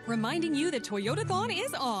Toyota, reminding you that Toyotathon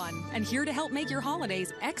is on and here to help make your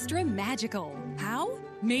holidays extra magical. How?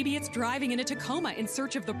 Maybe it's driving into Tacoma in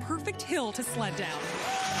search of the perfect hill to sled down.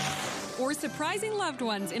 Or surprising loved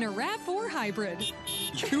ones in a RAV4 hybrid.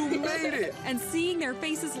 You made it! And seeing their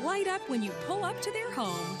faces light up when you pull up to their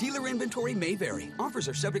home. Dealer inventory may vary. Offers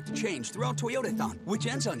are subject to change throughout Toyotathon, which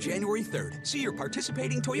ends on January 3rd. See your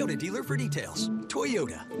participating Toyota dealer for details.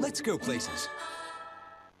 Toyota, let's go places.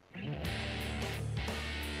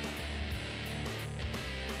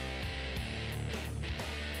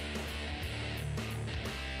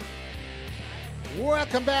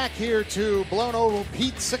 Welcome back here to Blown Over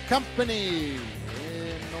Pizza Company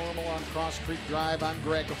in Normal on Cross Creek Drive. I'm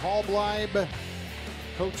Greg Hallbleib.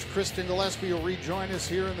 Coach Kristen Gillespie will rejoin us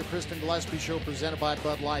here in the Kristen Gillespie Show presented by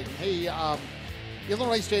Bud Light. And hey,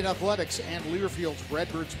 Illinois State Athletics and Learfield's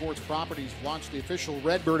Redbird Sports Properties launched the official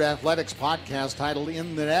Redbird Athletics podcast titled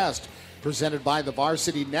In the Nest, presented by the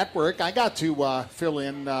Varsity Network. I got to fill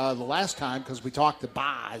in the last time because we talked to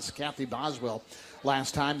Kathy Boswell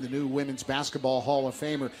last time, the new Women's Basketball Hall of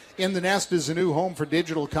Famer. In the Nest is a new home for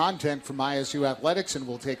digital content from ISU Athletics, and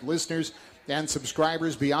will take listeners and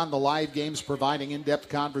subscribers beyond the live games, providing in-depth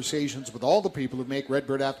conversations with all the people who make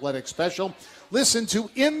Redbird Athletics special. Listen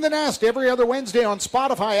to In the Nest every other Wednesday on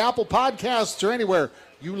Spotify, Apple Podcasts, or anywhere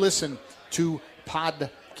you listen to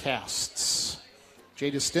podcasts.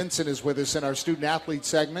 Jada Stinson is with us in our student-athlete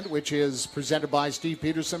segment, which is presented by Steve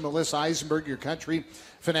Peterson, Melissa Eisenberg, your country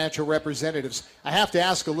financial representatives. I have to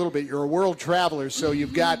ask a little bit. You're a world traveler, so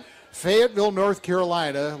you've got Fayetteville, North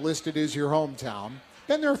Carolina listed as your hometown.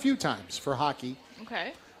 Been there a few times for hockey.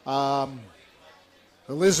 Okay.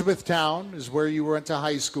 Elizabethtown is where you went to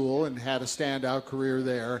high school and had a standout career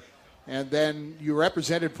there. And then you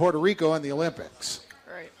represented Puerto Rico in the Olympics.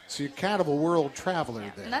 Right. So you're kind of a world traveler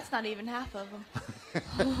there. And that's not even half of them.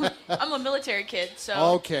 I'm a military kid,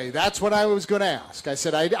 so. Okay, that's what I was going to ask. I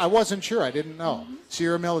said I wasn't sure. I didn't know. Mm-hmm. So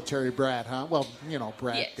you're a military brat, huh? Well, you know,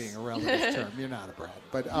 brat yes. being a relative term. You're not a brat.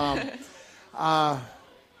 But how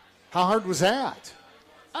hard was that,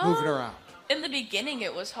 moving around? In the beginning,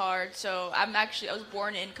 it was hard. So I was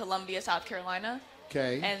born in Columbia, South Carolina.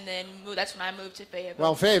 Okay. And then that's when I moved to Fayetteville.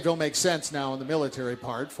 Well, Fayetteville makes sense now in the military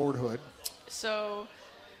part, Fort Hood. So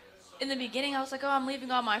in the beginning, I was like, oh, I'm leaving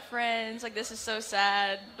all my friends. Like, this is so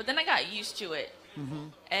sad. But then I got used to it. Mm-hmm.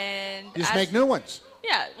 And you just make new ones.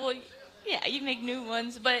 Yeah, well, yeah, you make new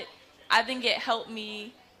ones. But I think it helped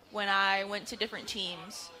me when I went to different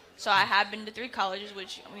teams. So I have been to 3 colleges,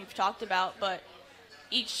 which we've talked about, but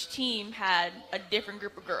each team had a different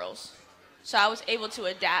group of girls. So I was able to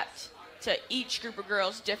adapt to each group of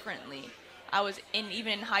girls differently. I was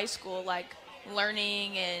even in high school, like,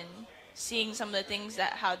 learning and seeing some of the things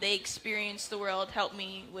that how they experience the world helped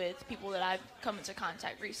me with people that I've come into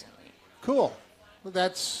contact recently. Cool. Well,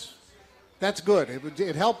 that's good.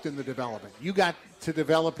 It helped in the development. You got to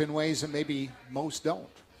develop in ways that maybe most don't.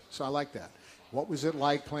 So I like that. What was it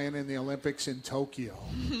like playing in the Olympics in Tokyo?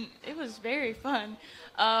 It was very fun.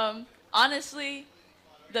 Honestly,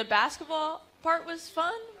 the basketball part was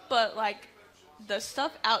fun, but like the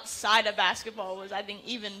stuff outside of basketball was, I think,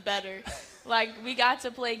 even better. Like, we got to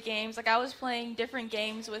play games. Like, I was playing different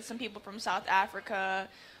games with some people from South Africa,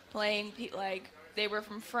 they were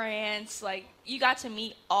from France. Like, you got to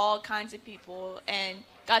meet all kinds of people and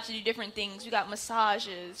got to do different things. We got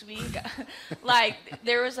massages. We got,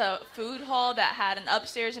 there was a food hall that had an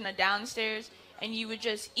upstairs and a downstairs, and you would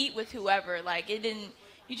just eat with whoever. Like,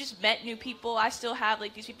 you just met new people. I still have,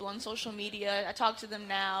 these people on social media. I talk to them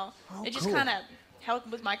now. Oh, it just cool. kind of help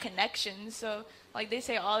with my connections. So, like, they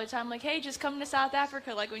say all the time, like, hey, just come to South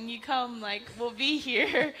Africa. Like, when you come, like, we'll be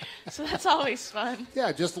here. So that's always fun.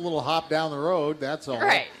 Yeah, just a little hop down the road, that's all.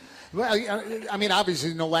 Right. Well, I mean,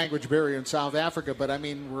 obviously no language barrier in South Africa, but, I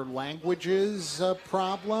mean, were languages a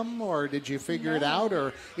problem, or did you figure it out?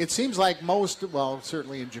 Or it seems like most, well,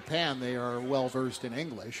 certainly in Japan, they are well-versed in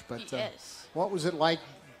English. But yes. What was it like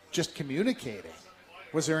just communicating?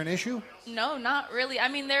 Was there an issue? No, not really. I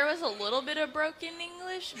mean, there was a little bit of broken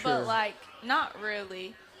English, Sure. but, like, not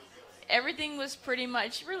really. Everything was pretty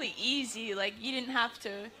much really easy. Like, you didn't have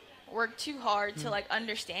to work too hard to, like,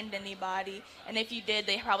 understand anybody. And if you did,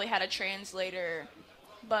 they probably had a translator.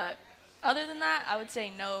 But other than that, I would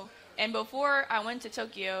say no. And before I went to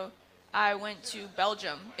Tokyo, I went to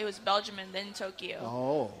Belgium. It was Belgium and then Tokyo.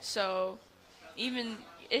 Oh. So even,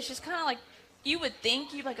 it's just kind of like, you would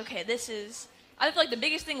think, you'd be like, okay, this is... I feel like the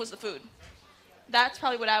biggest thing was the food. That's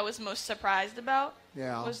probably what I was most surprised about.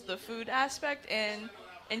 Yeah. Was the food aspect. And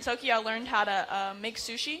in Tokyo, I learned how to make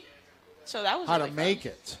sushi. So that was How really to fun. make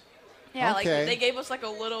it. Yeah, Okay. like they gave us like a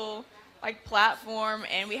little like platform,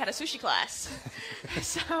 and we had a sushi class.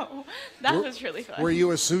 So that was really fun. Were you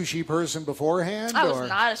a sushi person beforehand? I was or?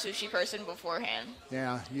 not a sushi person beforehand.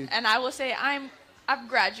 Yeah. And I will say I've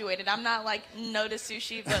graduated. I'm not like no to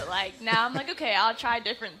sushi, but like now I'm like, okay, I'll try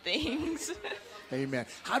different things. Amen.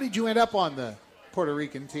 How did you end up on the Puerto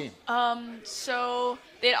Rican team? So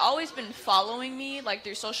they'd always been following me like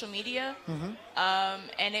through social media. Mm-hmm.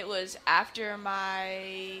 And it was after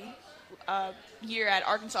my year at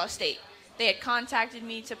Arkansas State. They had contacted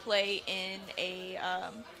me to play in a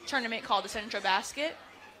tournament called the Central Basket.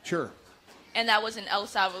 Sure. And that was in El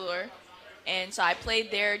Salvador. And so I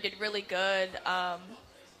played there, did really good. I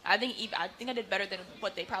think I did better than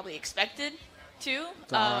what they probably expected to. All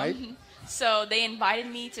right. So they invited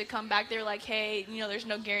me to come back. They were like, hey, there's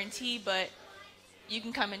no guarantee, but you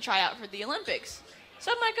can come and try out for the Olympics.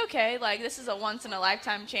 So I'm like, okay, like this is a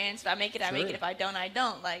once-in-a-lifetime chance. If I make it, I make it. If I don't, I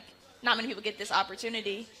don't. Like, not many people get this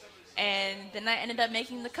opportunity. And then I ended up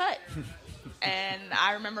making the cut. And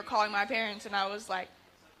I remember calling my parents, and I was like,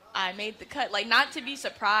 I made the cut. Like, not to be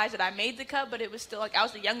surprised that I made the cut, but it was still like I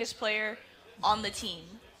was the youngest player on the team.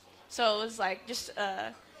 So it was like just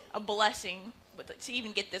a blessing to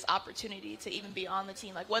even get this opportunity to even be on the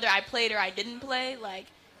team. Like, whether I played or I didn't play, like,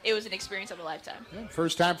 it was an experience of a lifetime. Yeah,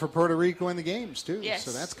 first time for Puerto Rico in the games, too. Yes.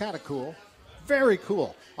 So that's kind of cool. Very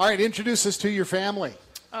cool. All right, introduce us to your family.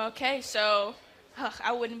 Okay, so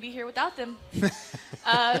I wouldn't be here without them.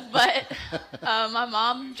 But my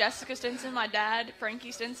mom, Jessica Stinson, my dad,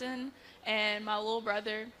 Frankie Stinson, and my little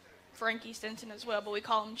brother, Frankie Stinson as well, but we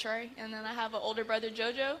call him Trey. And then I have an older brother,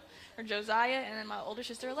 Josiah, and then my older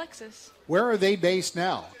sister, Alexis. Where are they based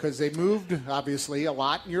now? Because they moved, obviously, a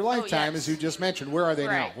lot in your lifetime, as you just mentioned. Where are they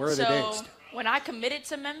now? Where are they based? When I committed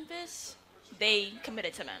to Memphis, they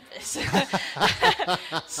committed to Memphis.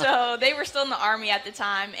 So they were still in the Army at the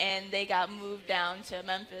time, and they got moved down to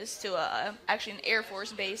Memphis to actually an Air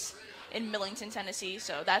Force base in Millington, Tennessee.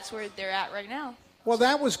 So that's where they're at right now. Well,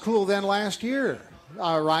 that was cool then last year,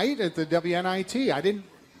 right, at the WNIT.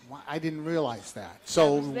 I didn't realize that.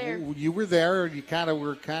 So you were there. You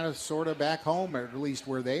were sort of back home, or at least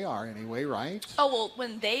where they are anyway, right? Oh, well,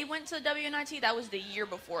 when they went to the WNIT, that was the year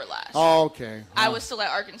before last. Oh, okay. I was still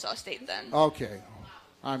at Arkansas State then. Okay.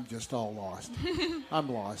 I'm just all lost.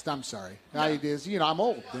 I'm lost. I'm sorry. No. I'm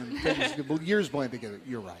old, and years blend together.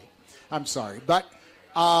 You're right. I'm sorry. But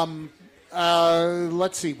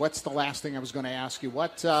let's see. What's the last thing I was going to ask you?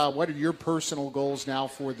 What are your personal goals now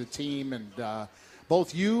for the team, and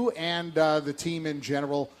both you and the team in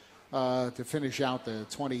general, to finish out the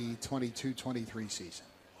 2022-23 season?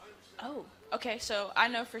 Oh, okay. So I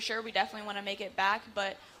know for sure we definitely want to make it back,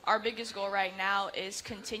 but our biggest goal right now is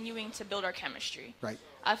continuing to build our chemistry. Right.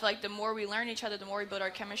 I feel like the more we learn each other, the more we build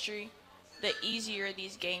our chemistry, the easier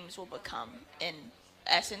these games will become in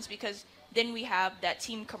essence, because then we have that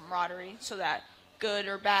team camaraderie, so that good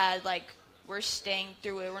or bad, like, we're staying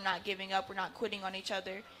through it. We're not giving up. We're not quitting on each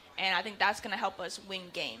other. And I think that's going to help us win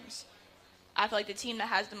games. I feel like the team that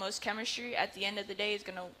has the most chemistry at the end of the day is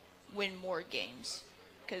going to win more games.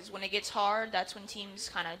 Because when it gets hard, that's when teams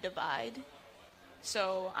kind of divide.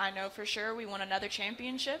 So I know for sure we want another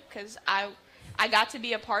championship, because I got to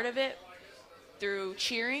be a part of it through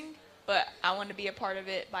cheering, but I want to be a part of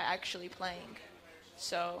it by actually playing.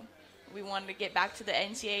 So we wanted to get back to the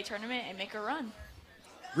NCAA tournament and make a run.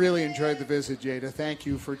 Really enjoyed the visit, Jada. Thank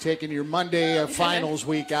you for taking your Monday finals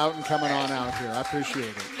week out and coming on out here. I appreciate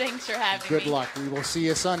it. Thanks for having me. Good luck. We will see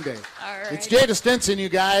you Sunday. All right. It's Jada Stinson, you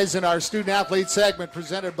guys, in our student-athlete segment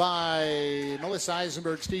presented by Melissa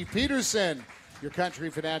Eisenberg, Steve Peterson. your country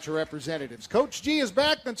financial representatives. Coach G is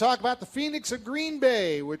back to talk about the Phoenix of Green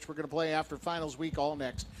Bay, which we're going to play after finals week all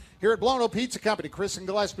next. Here at Blono Pizza Company, Chris and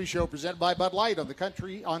Gillespie Show, presented by Bud Light on the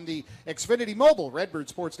Xfinity Mobile, Redbird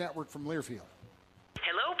Sports Network from Learfield.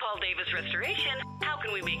 Hello, Paul Davis Restoration. How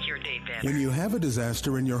can we make your day better? When you have a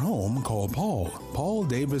disaster in your home, call Paul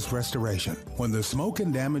Davis Restoration. When the smoke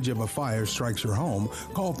and damage of a fire strikes your home,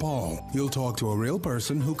 call Paul. You'll talk to a real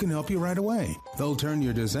person who can help you right away. They'll turn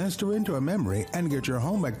your disaster into a memory and get your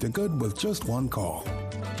home back to good with just one call.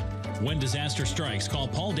 When disaster strikes, call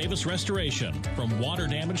Paul Davis Restoration. From water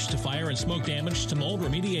damage to fire and smoke damage to mold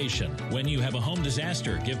remediation. When you have a home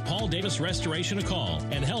disaster, give Paul Davis Restoration a call,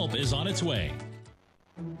 and help is on its way.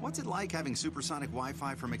 What's it like having supersonic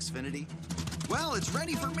Wi-Fi from Xfinity? Well, it's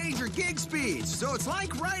ready for major gig speeds, so it's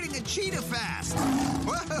like riding a cheetah fast.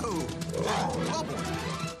 Whoa!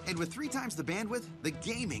 Bubble. And with 3 times the bandwidth, the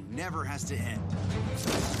gaming never has to end.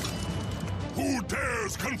 Who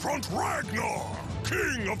dares confront Ragnar,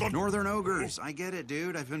 king of the Northern Ogres? I get it,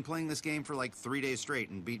 dude. I've been playing this game for like 3 days straight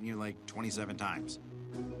and beaten you like 27 times.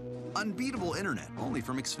 Unbeatable internet, only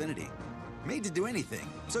from Xfinity. Made to do anything,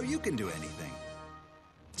 so you can do anything.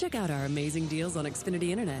 Check out our amazing deals on Xfinity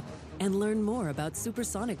Internet and learn more about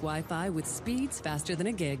supersonic Wi-Fi with speeds faster than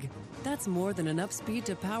a gig. That's more than enough speed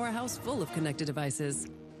to power a house full of connected devices.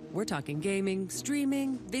 We're talking gaming,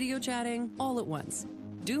 streaming, video chatting, all at once.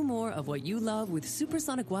 Do more of what you love with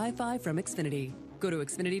supersonic Wi-Fi from Xfinity. Go to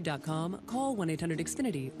Xfinity.com, call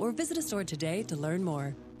 1-800-XFINITY, or visit a store today to learn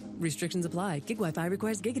more. Restrictions apply. Gig Wi-Fi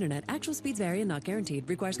requires gig internet. Actual speeds vary and not guaranteed.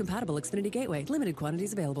 Requires compatible Xfinity gateway. Limited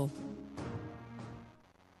quantities available.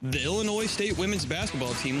 The Illinois State women's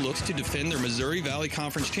basketball team looks to defend their Missouri Valley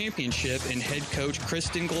Conference championship in head coach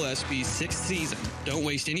Kristen Gillespie's 6th season. Don't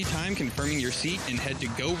waste any time confirming your seat and head to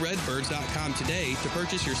GoRedbirds.com today to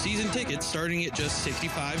purchase your season tickets starting at just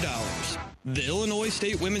 $65. The Illinois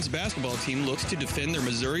State women's basketball team looks to defend their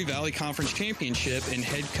Missouri Valley Conference championship in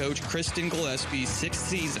head coach Kristen Gillespie's 6th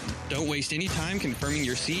season. Don't waste any time confirming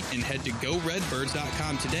your seat and head to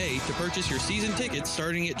GoRedbirds.com today to purchase your season tickets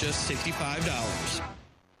starting at just $65.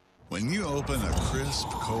 When you open a crisp,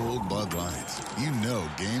 cold Bud Light, you know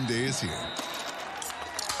game day is here.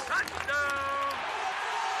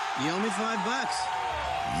 You owe me $5.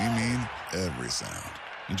 We mean every sound.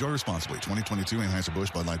 Enjoy responsibly. 2022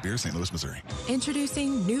 Anheuser-Busch Bud Light Beer, St. Louis, Missouri.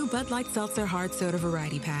 Introducing new Bud Light Seltzer Hard Soda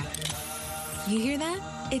Variety Pack. You hear that?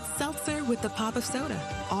 It's seltzer with the pop of soda,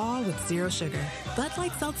 all with zero sugar. Bud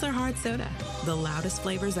Light Seltzer Hard Soda, the loudest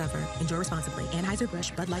flavors ever. Enjoy responsibly.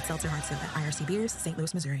 Anheuser-Busch Bud Light Seltzer Hard Soda, IRC Beers, St.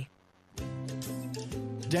 Louis, Missouri.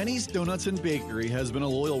 Denny's Donuts and Bakery has been a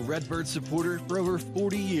loyal Redbird supporter for over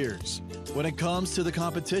 40 years. When it comes to the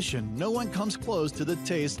competition, no one comes close to the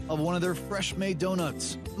taste of one of their fresh-made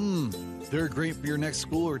donuts. They're great for your next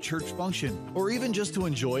school or church function, or even just to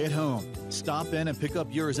enjoy at home. Stop in and pick up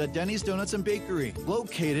yours at Denny's Donuts and Bakery,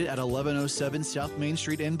 located at 1107 South Main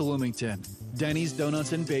Street in Bloomington. Denny's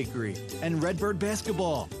Donuts and Bakery and Redbird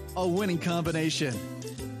Basketball, a winning combination.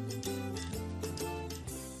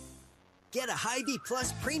 Get a Hy-Vee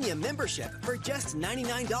Plus Premium membership for just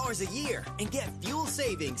 $99 a year and get fuel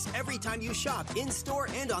savings every time you shop in-store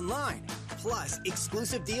and online. Plus,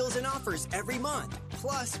 exclusive deals and offers every month.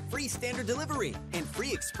 Plus, free standard delivery and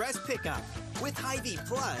free express pickup. With Hy-Vee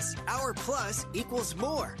Plus, our plus equals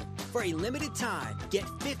more. For a limited time, get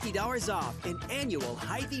 $50 off an annual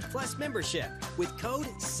Hy-Vee Plus membership with code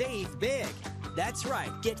SAVEBIG. That's right,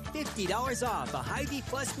 get $50 off a Hy-Vee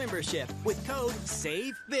Plus membership with code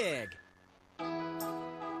SAVEBIG.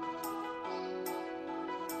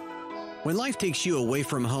 When life takes you away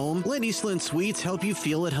from home, let Eastland Suites help you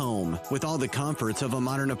feel at home. With all the comforts of a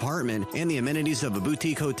modern apartment and the amenities of a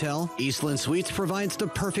boutique hotel, Eastland Suites provides the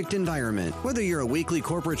perfect environment. Whether you're a weekly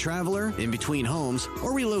corporate traveler, in between homes,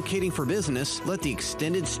 or relocating for business, let the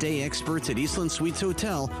extended stay experts at Eastland Suites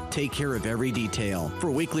Hotel take care of every detail.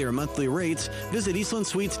 For weekly or monthly rates, visit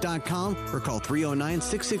eastlandsuites.com or call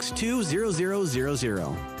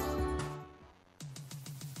 309-662-0000.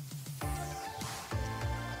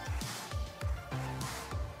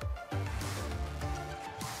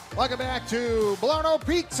 Welcome back to Blono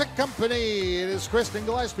Pizza Company. It is Kristen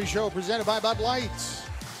Gillespie Show presented by Bud Light.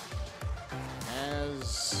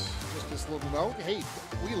 As just this little note, hey,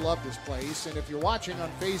 we love this place. And if you're watching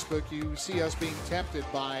on Facebook, you see us being tempted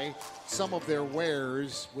by some of their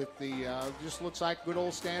wares with the, just looks like good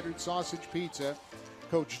old standard sausage pizza.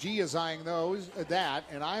 Coach G is eyeing that,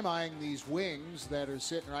 and I'm eyeing these wings that are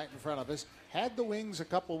sitting right in front of us. Had the wings a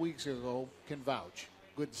couple weeks ago, can vouch.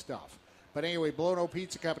 Good stuff. But anyway, Blono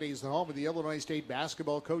Pizza Company is the home of the Illinois State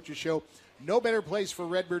Basketball Coaches Show. No better place for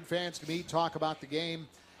Redbird fans to meet, talk about the game,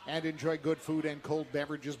 and enjoy good food and cold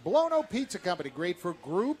beverages. Blono Pizza Company, great for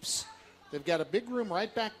groups. They've got a big room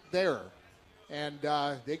right back there, and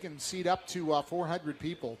they can seat up to 400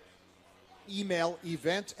 people. Email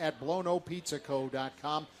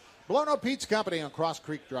event@blonopizzaco.com. Blono Pizza Company on Cross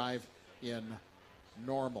Creek Drive in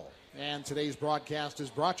Normal. And today's broadcast is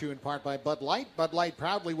brought to you in part by Bud Light. Bud Light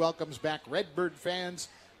proudly welcomes back Redbird fans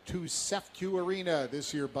to CEFCU Arena.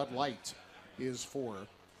 This year, Bud Light is for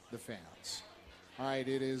the fans. All right,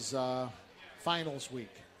 it is finals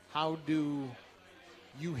week. How do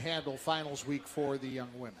you handle finals week for the young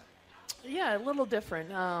women? Yeah, a little different.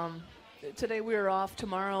 Today we were off.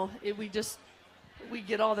 Tomorrow we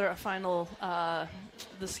get all their final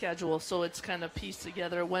the schedule, so it's kind of pieced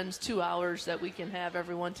together. When's 2 hours that we can have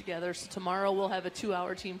everyone together? So tomorrow we'll have a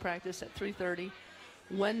 2-hour team practice at 3:30.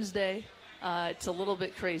 Wednesday, it's a little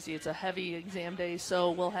bit crazy. It's a heavy exam day,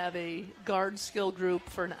 so we'll have a guard skill group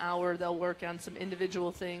for an hour. They'll work on some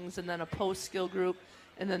individual things, and then a post skill group,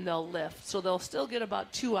 and then they'll lift. So they'll still get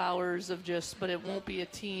about 2 hours of but it won't be a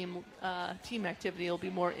team activity. It'll be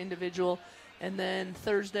more individual. And then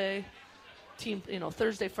Thursday,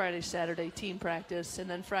 Thursday, Friday, Saturday, team practice. And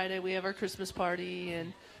then Friday we have our Christmas party,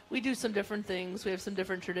 and we do some different things. We have some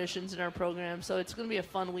different traditions in our program. So it's going to be a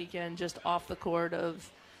fun weekend just off the court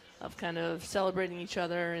of kind of celebrating each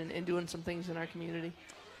other and doing some things in our community.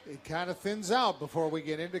 It kind of thins out before we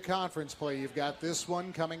get into conference play. You've got this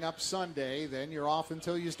one coming up Sunday. Then you're off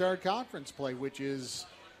until you start conference play, which is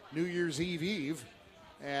New Year's Eve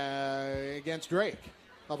against Drake,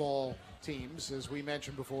 of all teams, as we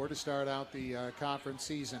mentioned before, to start out the conference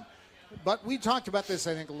season. But we talked about this,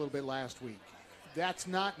 I think, a little bit last week. That's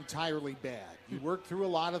not entirely bad. You work through a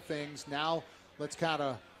lot of things. Now let's kind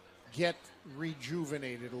of get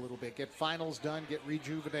rejuvenated a little bit, get finals done, get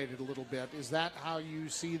rejuvenated a little bit. Is that how you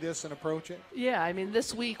see this and approach it? Yeah, I mean,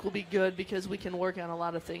 this week will be good because we can work on a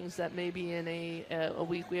lot of things that maybe in a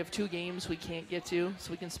week we have 2 games we can't get to,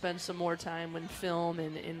 so we can spend some more time in film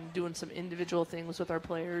and doing some individual things with our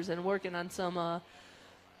players and working on some,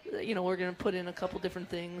 we're going to put in a couple different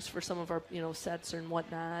things for some of our, sets and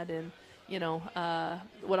whatnot. And,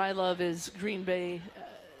 what I love is Green Bay,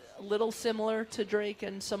 little similar to Drake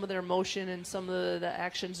and some of their motion and some of the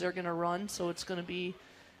actions they're going to run, so it's going to be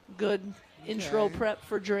good intro prep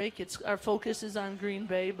for Drake. Our focus is on Green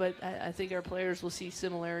Bay, but I think our players will see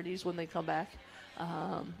similarities when they come back,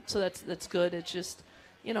 so that's good. It's just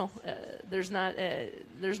there's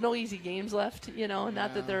no easy games left,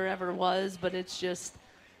 not that there ever was, but it's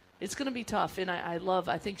going to be tough, and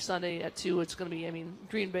I think Sunday at 2, it's going to be,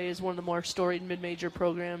 Green Bay is one of the more storied mid-major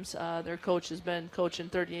programs. Their coach has been coaching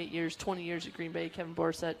 38 years, 20 years at Green Bay, Kevin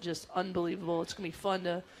Borsett, just unbelievable. It's going to be fun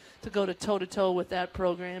to go to toe-to-toe with that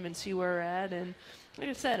program and see where we're at. And like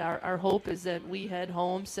I said, our hope is that we head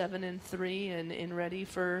home 7-3 and ready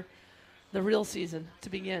for the real season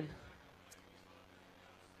to begin.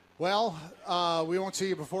 Well, we won't see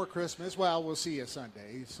you before Christmas. Well, we'll see you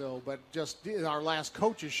Sunday. But just our last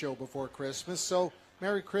coaches show before Christmas. So,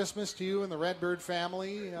 Merry Christmas to you and the Redbird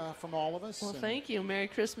family from all of us. Well, thank you. Merry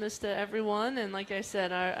Christmas to everyone. And like I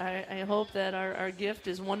said, I hope that our gift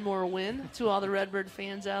is one more win to all the Redbird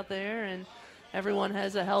fans out there, and everyone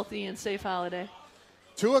has a healthy and safe holiday.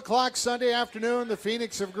 2 o'clock Sunday afternoon, the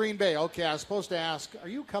Phoenix of Green Bay. Okay, I was supposed to ask, are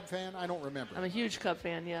you a Cub fan? I don't remember. I'm a huge Cub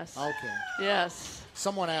fan, yes. Okay. Yes.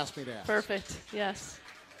 Someone asked me to ask. Perfect, yes.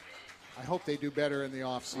 I hope they do better in the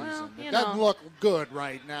offseason. Well, it doesn't look good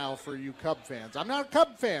right now for you Cub fans. I'm not a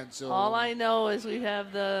Cub fan, so. All I know is we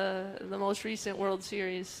have the most recent World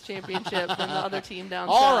Series championship from the other team down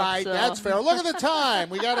south. All right, that's fair. Look at the time.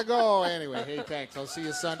 We got to go. Anyway, hey, thanks. I'll see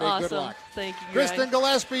you Sunday. Awesome. Good luck. Thank you, Greg. Kristen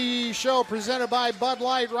Gillespie Show presented by Bud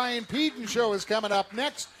Light. Ryan Peden Show is coming up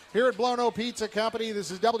next here at Blono Pizza Company.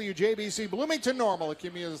 This is WJBC Bloomington Normal, a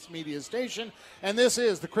Cumulus Media station. And this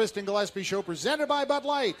is the Kristen Gillespie Show presented by Bud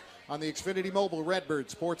Light on the Xfinity Mobile Redbird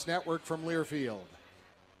Sports Network from Learfield.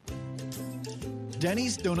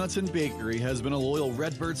 Denny's Donuts and Bakery has been a loyal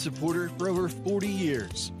Redbird supporter for over 40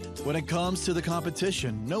 years. When it comes to the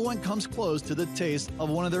competition, no one comes close to the taste of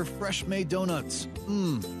one of their fresh-made donuts.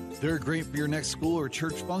 They're great for your next school or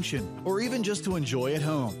church function, or even just to enjoy at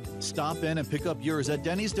home. Stop in and pick up yours at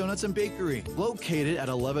Denny's Donuts and Bakery, located at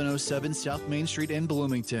 1107 South Main Street in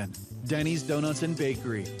Bloomington. Denny's Donuts and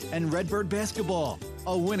Bakery and Redbird Basketball,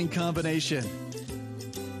 a winning combination.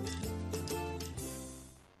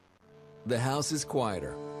 The house is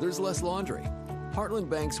quieter. There's less laundry. Heartland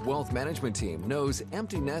Bank's wealth management team knows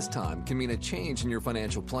empty nest time can mean a change in your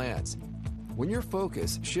financial plans. When your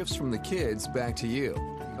focus shifts from the kids back to you,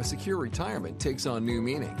 a secure retirement takes on new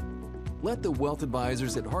meaning. Let the wealth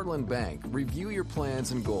advisors at Heartland Bank review your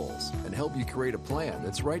plans and goals and help you create a plan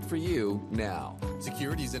that's right for you now.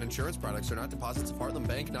 Securities and insurance products are not deposits of Heartland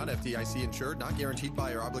Bank, not FDIC insured, not guaranteed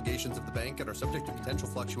by or obligations of the bank, and are subject to potential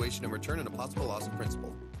fluctuation in return and a possible loss of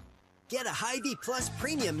principal. Get a Hy-Vee Plus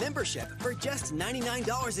premium membership for just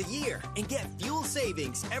 $99 a year and get fuel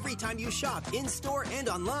savings every time you shop in-store and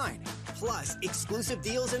online. Plus, exclusive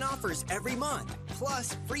deals and offers every month.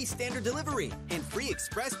 Plus, free standard delivery and free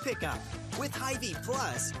express pickup. With Hy-Vee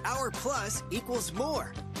Plus, our plus equals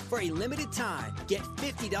more. For a limited time, get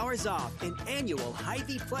 $50 off an annual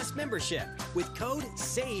Hy-Vee Plus membership with code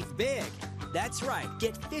SAVEBIG. That's right,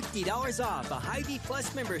 get $50 off a Hy-Vee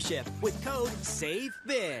Plus membership with code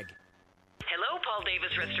SAVEBIG. Hello, Paul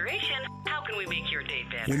Davis Restoration. How can we make your day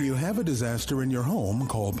better? When you have a disaster in your home,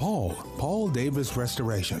 call Paul. Paul Davis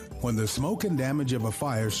Restoration. When the smoke and damage of a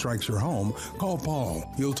fire strikes your home, call Paul.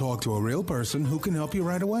 You'll talk to a real person who can help you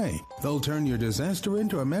right away. They'll turn your disaster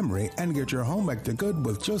into a memory and get your home back to good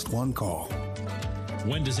with just one call.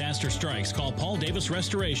 When disaster strikes, call Paul Davis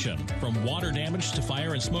Restoration. From water damage to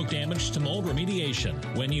fire and smoke damage to mold remediation.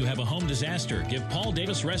 When you have a home disaster, give Paul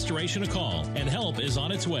Davis Restoration a call, and help is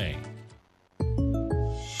on its way.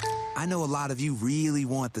 I know a lot of you really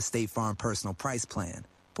want the State Farm personal price plan,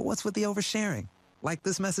 but what's with the oversharing? Like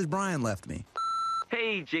this message Brian left me.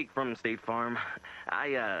 Hey, Jake from State Farm.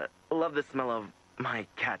 I love the smell of my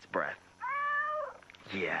cat's breath.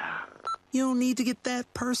 Yeah. You don't need to get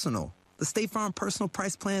that personal. The State Farm personal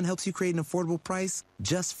price plan helps you create an affordable price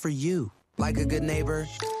just for you. Like a good neighbor,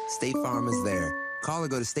 State Farm is there. Call or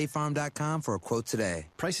go to statefarm.com for a quote today.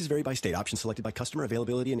 Prices vary by state. Options selected by customer.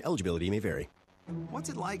 Availability and eligibility may vary. What's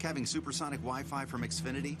it like having supersonic Wi-Fi from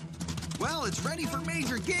Xfinity? Well, it's ready for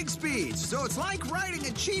major gig speeds, so it's like riding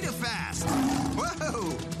a cheetah fast.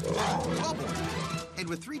 Whoa! Bubble. And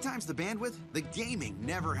with 3 times the bandwidth, the gaming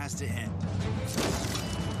never has to end.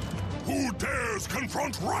 Who dares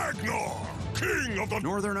confront Ragnar, king of the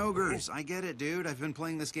Northern Ogres? I get it, dude. I've been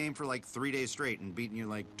playing this game for like 3 days straight and beaten you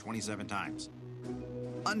like 27 times.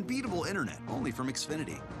 Unbeatable internet, only from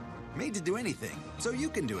Xfinity. Made to do anything, so you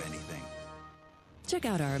can do anything. Check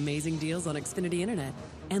out our amazing deals on Xfinity Internet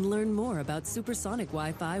and learn more about supersonic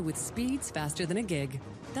Wi-Fi with speeds faster than a gig.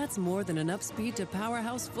 That's more than enough speed to power a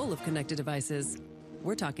house full of connected devices.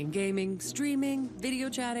 We're talking gaming, streaming, video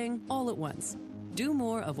chatting, all at once. Do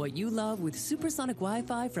more of what you love with supersonic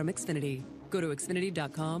Wi-Fi from Xfinity. Go to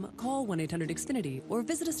Xfinity.com, call 1-800-XFINITY, or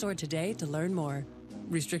visit a store today to learn more.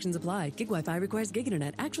 Restrictions apply. Gig Wi-Fi requires gig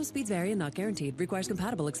internet. Actual speeds vary and not guaranteed. Requires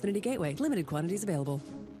compatible Xfinity gateway. Limited quantities available.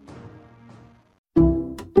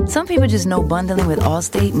 Some people just know bundling with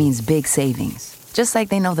Allstate means big savings. Just like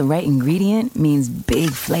they know the right ingredient means big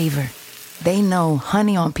flavor. They know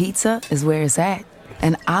honey on pizza is where it's at.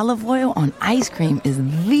 And olive oil on ice cream is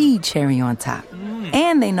the cherry on top.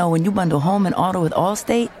 And they know when you bundle home and auto with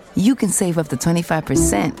Allstate, you can save up to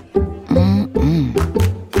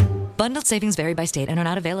 25%. Bundled savings vary by state and are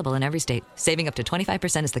not available in every state. Saving up to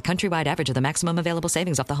 25% is the countrywide average of the maximum available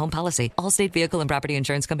savings off the home policy. Allstate Vehicle and Property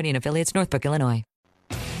Insurance Company and affiliates, Northbrook, Illinois.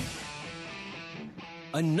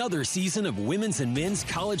 Another season of women's and men's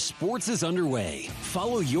college sports is underway.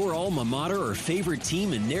 Follow your alma mater or favorite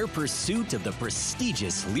team in their pursuit of the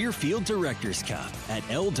prestigious Learfield Directors Cup at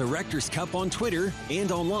L Directors Cup on Twitter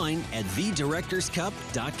and online at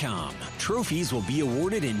thedirectorscup.com. Trophies will be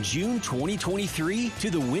awarded in June 2023 to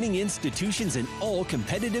the winning institutions in all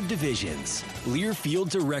competitive divisions. Learfield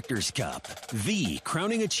Directors Cup, the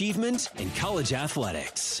crowning achievement in college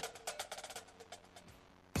athletics.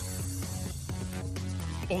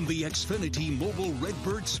 On the Xfinity Mobile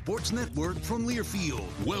Redbirds Sports Network from Learfield,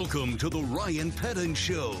 welcome to the Ryan Pettin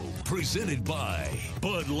Show, presented by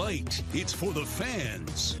Bud Light. It's for the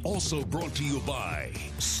fans. Also brought to you by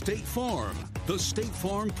State Farm. The State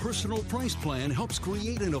Farm Personal Price Plan helps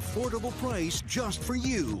create an affordable price just for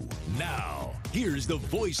you. Now, here's the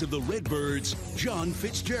voice of the Redbirds, John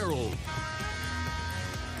Fitzgerald.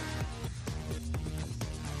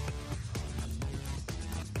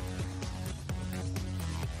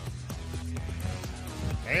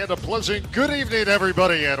 And a pleasant good evening,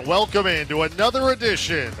 everybody, and welcome into another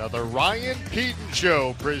edition of the Ryan Pettin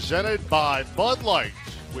Show, presented by Bud Light.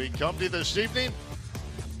 We come to you this evening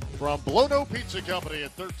from Blono Pizza Company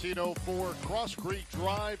at 1304 Cross Creek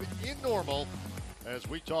Drive in Normal as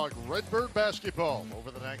we talk Redbird basketball. Over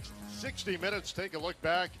the next 60 minutes, take a look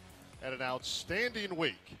back at an outstanding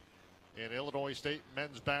week in Illinois State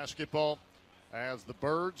men's basketball as the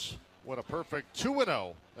Birds went a perfect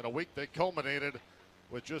 2-0 in a week that culminated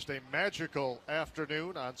with just a magical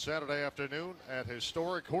afternoon on Saturday afternoon at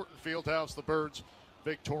historic Horton Fieldhouse. The Birds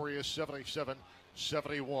victorious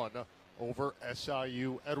 77-71 over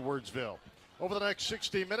SIU Edwardsville. Over the next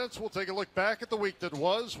 60 minutes, we'll take a look back at the week that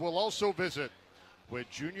was. We'll also visit with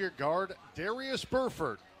junior guard Darius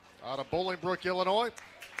Burford out of Bolingbrook, Illinois.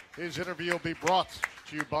 His interview will be brought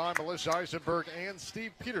to you by Melissa Eisenberg and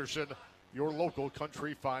Steve Peterson, your local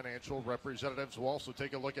Country Financial representatives. We'll also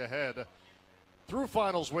take a look ahead through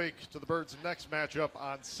finals week to the Birds' next matchup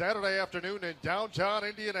on Saturday afternoon in downtown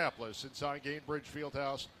Indianapolis inside Gainbridge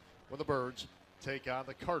Fieldhouse when the Birds take on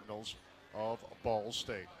the Cardinals of Ball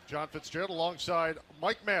State. John Fitzgerald alongside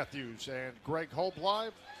Mike Matthews and Greg Holbly.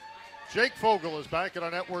 Jake Fogel is back at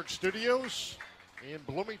our network studios in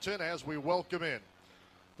Bloomington as we welcome in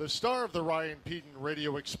the star of the Ryan Peden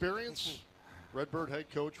radio experience, Redbird head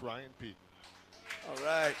coach Ryan Peden.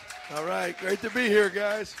 All right. Great to be here,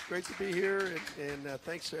 guys. Great to be here, and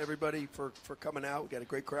thanks to everybody for coming out. We got a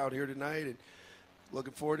great crowd here tonight, and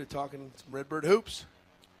looking forward to talking some Redbird hoops.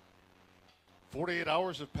 48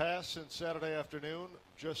 hours have passed since Saturday afternoon.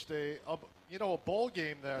 Just a ball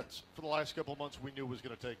game that for the last couple of months we knew was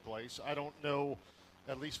going to take place. I don't know,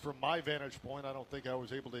 at least from my vantage point, I don't think I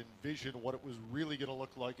was able to envision what it was really going to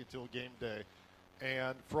look like until game day.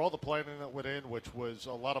 And for all the planning that went in, which was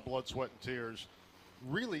a lot of blood, sweat, and tears,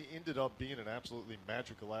 really ended up being an absolutely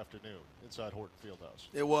magical afternoon inside Horton Fieldhouse.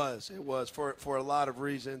 It was for a lot of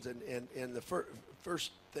reasons. And the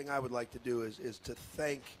first thing I would like to do is to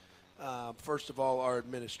thank, first of all, our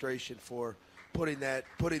administration for putting that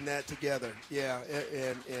together. Yeah,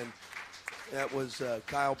 and that was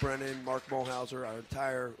Kyle Brennan, Mark Mulhauser, our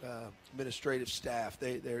entire administrative staff.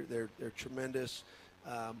 They're tremendous.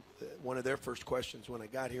 One of their first questions when I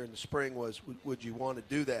got here in the spring was, would you want to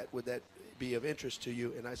do that? Would that be of interest to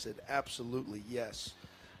you? And I said, absolutely, yes.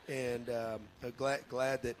 And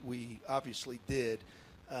glad that we obviously did.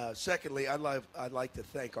 Secondly, I'd like to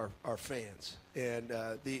thank our fans and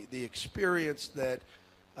the experience that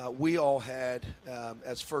we all had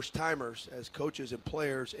as first-timers, as coaches and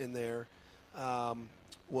players in there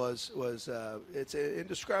was it's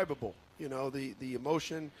indescribable. You know, the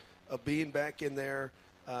emotion of being back in there,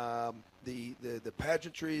 the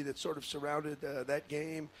pageantry that sort of surrounded that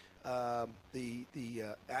game, the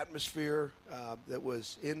atmosphere that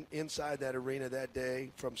was inside that arena that day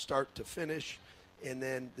from start to finish, and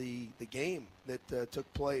then the game that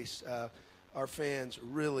took place. Our fans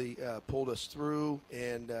really pulled us through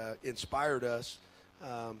and inspired us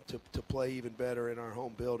to play even better in our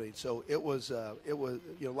home building. So it was a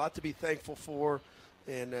lot to be thankful for,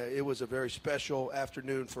 and it was a very special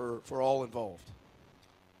afternoon for all involved.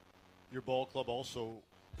 Your ball club also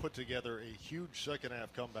put together a huge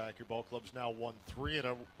second-half comeback. Your ball club's now won 3 in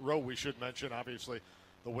a row. We should mention, obviously,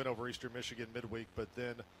 the win over Eastern Michigan midweek, but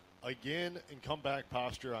then again in comeback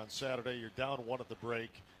posture on Saturday. You're down 1 at the break,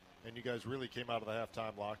 and you guys really came out of the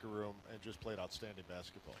halftime locker room and just played outstanding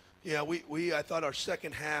basketball. Yeah, I thought our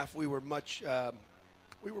second half we were much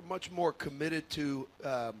more committed to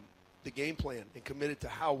the game plan and committed to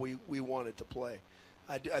how we wanted to play.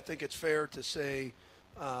 I think it's fair to say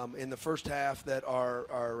in the first half that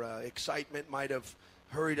our excitement might have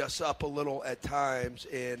hurried us up a little at times,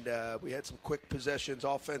 and we had some quick possessions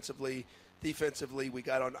offensively. Defensively, we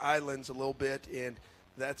got on islands a little bit, and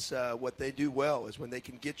that's what they do well, is when they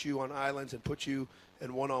can get you on islands and put you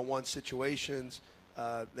in one-on-one situations.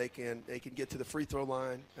 They can get to the free throw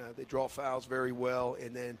line. They draw fouls very well,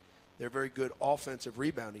 and then they're a very good offensive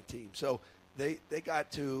rebounding team. So they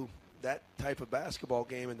got to that type of basketball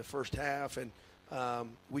game in the first half, and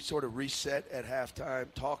we sort of reset at halftime,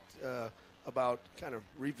 talked about, kind of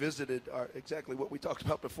revisited exactly what we talked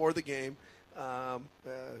about before the game. I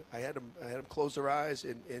had them close their eyes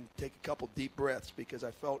and take a couple deep breaths, because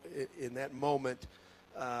I felt in that moment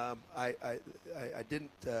I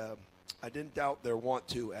didn't doubt their want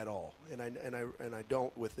to at all, and I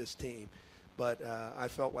don't with this team, but I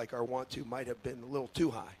felt like our want to might have been a little too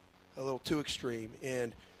high, a little too extreme,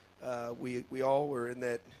 and we all were in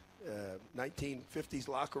that 1950s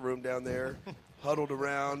locker room down there, huddled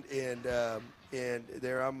around, and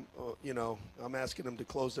there I'm asking them to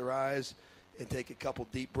close their eyes and take a couple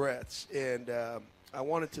deep breaths, and I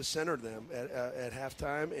wanted to center them at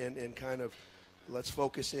halftime and kind of let's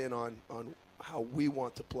focus in on how we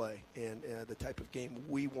want to play and the type of game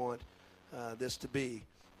we want this to be.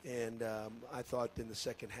 And I thought in the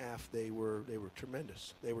second half they were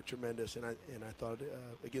tremendous. They were tremendous, and I thought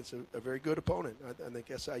against a very good opponent. I think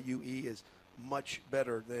SIUE is much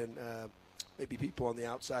better than maybe people on the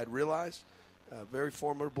outside realize. Very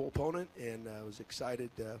formidable opponent, and I was excited,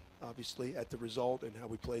 obviously, at the result and how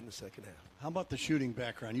we played in the second half. How about the shooting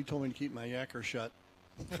background? You told me to keep my yacker shut.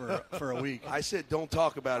 for a week. I said, don't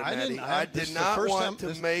talk about it, Matty. I did not want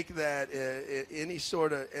to make that any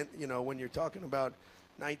sort of, when you're talking about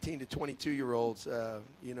 19 to 22-year-olds, I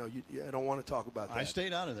don't want to talk about that. I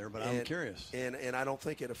stayed out of there, but I'm curious. And I don't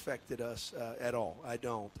think it affected us at all. I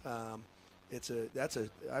don't.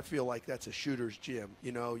 I feel like that's a shooter's gym.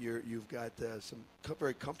 You've got some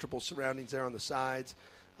very comfortable surroundings there on the sides,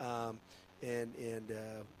 and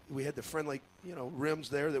we had the friendly, rims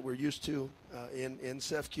there that we're used to in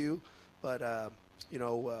CEFQ. But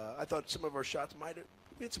I thought some of our shots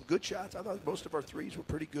we had some good shots. I thought most of our threes were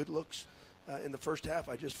pretty good looks in the first half.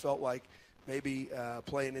 I just felt like maybe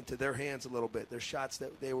playing into their hands a little bit. Their shots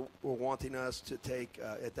that they were wanting us to take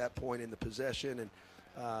at that point in the possession, and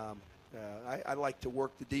I like to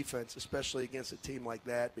work the defense, especially against a team like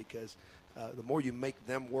that, because the more you make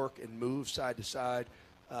them work and move side to side,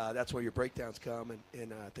 that's where your breakdowns come.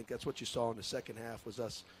 And I think that's what you saw in the second half was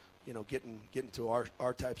us, getting to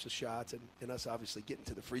our types of shots, and us obviously getting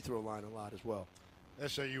to the free throw line a lot as well.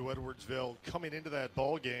 SIU Edwardsville coming into that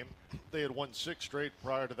ball game, they had won 6 straight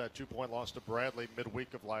prior to that 2-point loss to Bradley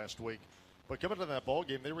midweek of last week. But coming into that ball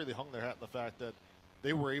game, they really hung their hat in the fact that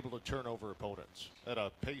they were able to turn over opponents at a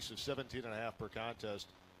pace of 17.5 per contest.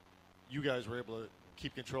 You guys were able to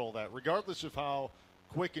keep control of that. Regardless of how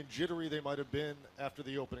quick and jittery they might have been after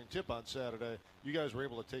the opening tip on Saturday, you guys were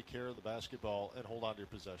able to take care of the basketball and hold on to your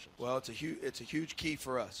possessions. Well, it's a huge key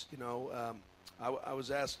for us. I was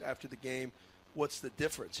asked after the game, what's the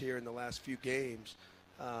difference here in the last few games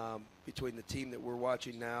between the team that we're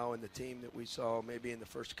watching now and the team that we saw maybe in the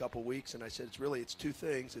first couple weeks? And I said it's two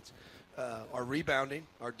things. It's our rebounding,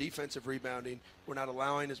 our defensive rebounding. We're not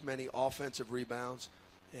allowing as many offensive rebounds,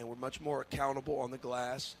 and we're much more accountable on the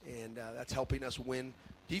glass, and that's helping us win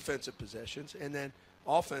defensive possessions. And then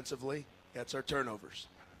offensively, that's our turnovers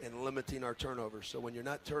and limiting our turnovers. So when you're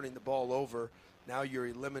not turning the ball over, now you're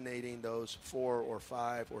eliminating those 4 or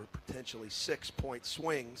 5 or potentially 6-point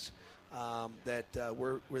swings that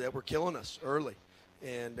were killing us early.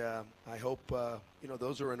 And I hope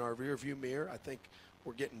those are in our rearview mirror. I think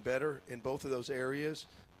we're getting better in both of those areas,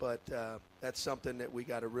 but that's something that we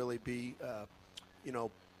got to really be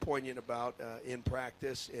poignant about in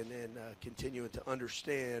practice, and then continuing to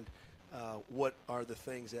understand what are the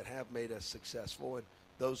things that have made us successful. And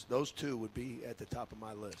those two would be at the top of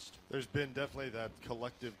my list. There's been definitely that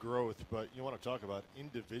collective growth, but you want to talk about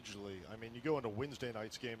individually. I mean, you go into Wednesday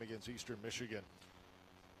night's game against Eastern Michigan,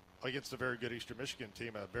 against a very good Eastern Michigan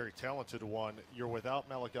team, a very talented one. You're without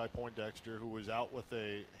Malachi Poindexter, who was out with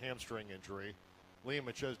a hamstring injury. Liam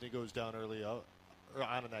McChesney goes down early on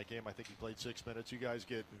in that game. I think he played 6 minutes. You guys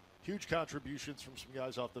get huge contributions from some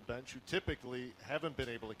guys off the bench who typically haven't been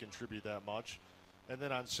able to contribute that much. And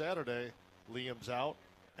then on Saturday, Liam's out,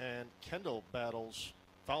 and Kendall battles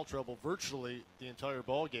foul trouble virtually the entire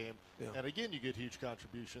ball game. Yeah. And again, you get huge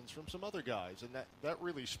contributions from some other guys, and that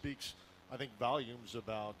really speaks, I think, volumes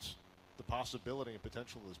about the possibility and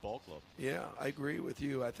potential of this ball club. Yeah, I agree with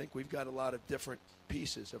you. I think we've got a lot of different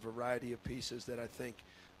pieces, a variety of pieces that I think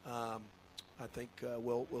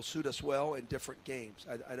will suit us well in different games.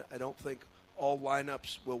 I don't think all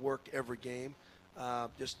lineups will work every game.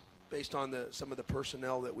 Just based on some of the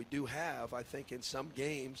personnel that we do have, I think in some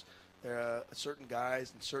games, certain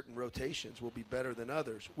guys and certain rotations will be better than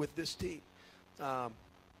others with this team.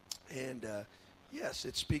 Yes,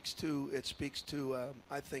 it speaks to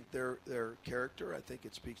I think their character. I think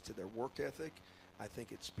it speaks to their work ethic. I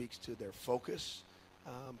think it speaks to their focus.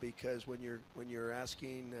 Because when you're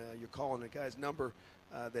asking, you're calling a guy's number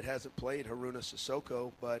that hasn't played, Haruna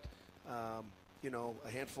Sissoko, but a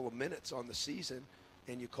handful of minutes on the season,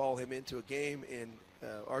 and you call him into a game in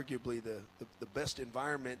arguably the best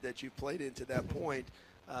environment that you've played in to that point,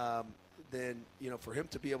 then for him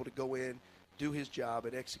to be able to go in, do his job,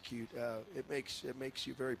 and execute, it makes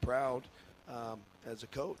you very proud as a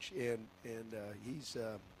coach. And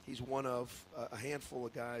he's one of a handful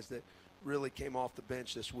of guys that really came off the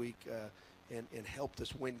bench this week and helped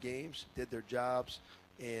us win games, did their jobs,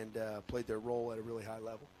 and played their role at a really high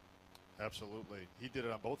level. Absolutely. He did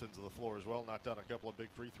it on both ends of the floor as well, knocked down a couple of big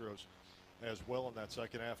free throws as well in that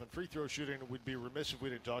second half. And free throw shooting, we'd be remiss if we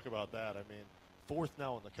didn't talk about that. I mean, 4th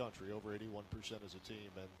now in the country, over 81% as a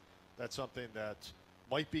team, and that's something that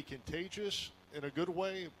might be contagious in a good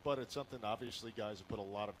way, but it's something obviously guys have put a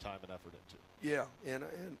lot of time and effort into. Yeah,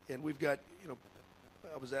 and we've got,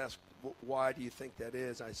 I was asked, why do you think that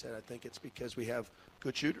is? I said, I think it's because we have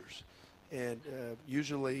good shooters. And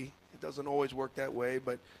usually it doesn't always work that way,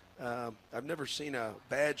 but I've never seen a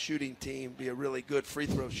bad shooting team be a really good free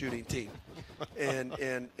throw shooting team. and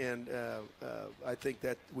I think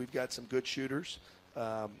that we've got some good shooters.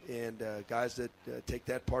 and guys that take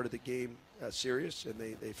that part of the game serious, and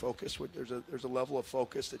they focus. There's a level of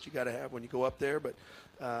focus that you got to have when you go up there. But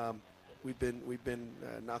we've been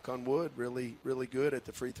knock on wood, really good at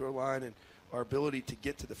the free throw line, and our ability to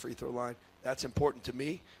get to the free throw line. That's important to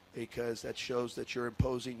me because that shows that you're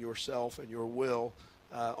imposing yourself and your will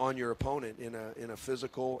on your opponent in a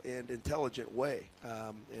physical and intelligent way,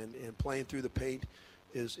 and playing through the paint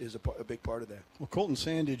is a big part of that. Well, Colton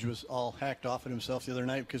Sandage was all hacked off at himself the other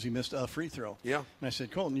night because he missed a free throw. Yeah. And I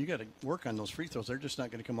said, Colton, you got to work on those free throws. They're just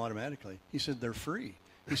not going to come automatically. He said, they're free.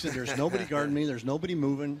 He said, there's nobody guarding me. There's nobody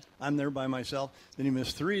moving. I'm there by myself. Then he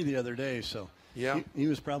missed 3 the other day, so yeah, he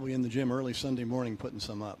was probably in the gym early Sunday morning putting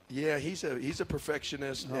some up. Yeah, he's a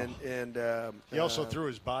perfectionist, and he also threw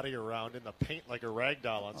his body around in the paint like a rag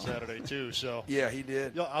doll on Saturday too. So yeah, he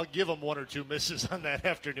did. I'll give him 1 or 2 misses on that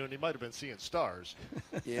afternoon. He might have been seeing stars.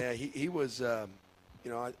 Yeah, he was. I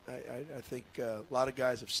think a lot of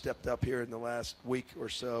guys have stepped up here in the last week or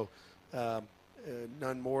so.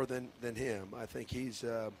 None more than him. I think he's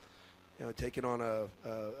taking on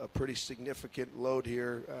a pretty significant load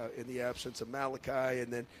here in the absence of Malachi,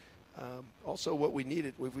 and then also what we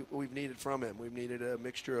needed. We've needed from him. We've needed a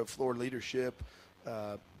mixture of floor leadership,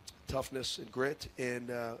 toughness and grit,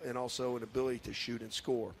 and also an ability to shoot and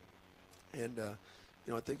score. And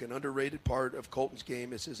I think an underrated part of Colton's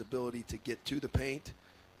game is his ability to get to the paint.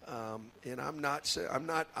 And I'm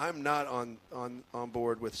not on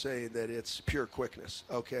board with saying that it's pure quickness.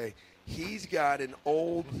 Okay, he's got an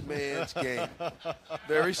old man's game,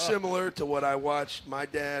 very similar to what I watched my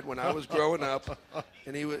dad when I was growing up,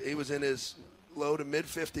 and he was in his low to mid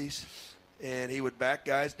 50s, and he would back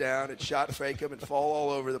guys down and shot fake them and fall all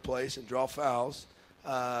over the place and draw fouls.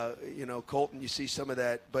 Colton, you see some of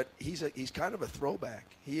that, but he's kind of a throwback.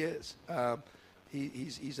 He is.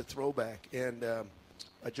 He's a throwback, and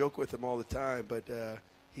I joke with him all the time, but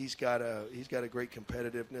he's got a great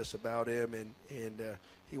competitiveness about him, and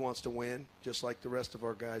he wants to win just like the rest of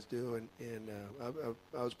our guys do. And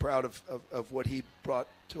I was proud of what he brought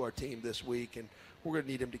to our team this week, and we're going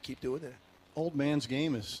to need him to keep doing that. Old man's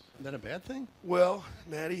game, is that a bad thing? Well,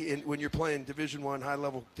 Matty, when you're playing Division I,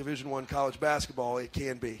 high-level Division I college basketball, it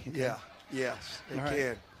can be. Okay. Yeah, yes, it all can.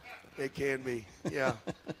 Right. It can be, yeah.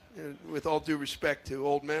 And with all due respect to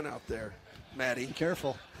old men out there, Matty. Be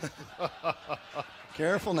careful.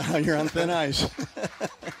 Careful now, you're on thin ice.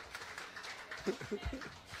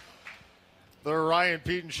 The Ryan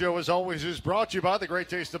Peton Show, as always, is brought to you by the great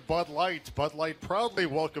taste of Bud Light. Bud Light proudly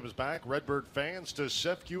welcomes back Redbird fans to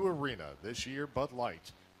Sefcu Arena. This year, Bud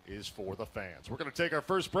Light is for the fans. We're going to take our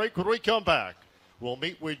first break. When we come back, we'll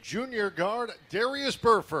meet with junior guard Darius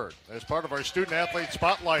Burford as part of our Student Athlete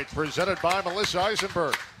Spotlight presented by Melissa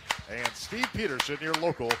Eisenberg and Steve Peterson, your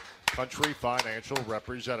local Country Financial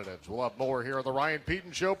representatives. We'll have more here on the Ryan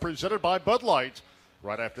Peton Show presented by Bud Light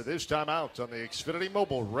right after this time out on the Xfinity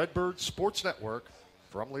Mobile Redbirds Sports Network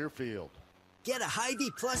from Learfield. Get a Hy-Vee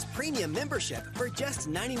Plus premium membership for just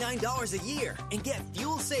 $99 a year and get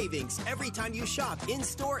fuel savings every time you shop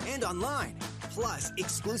in-store and online. Plus,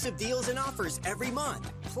 exclusive deals and offers every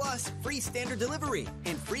month. Plus, free standard delivery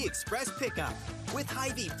and free express pickup. With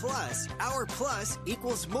Hy-Vee Plus, our plus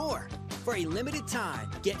equals more. For a limited time,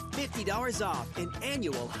 get $50 off an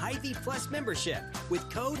annual Hy-Vee Plus membership with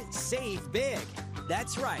code SAVEBIG.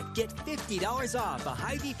 That's right, get $50 off a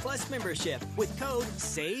Hy-Vee Plus membership with code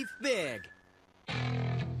SAVEBIG.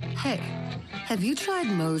 Hey, have you tried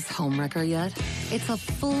Moe's Homewrecker yet? It's a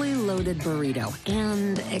fully loaded burrito,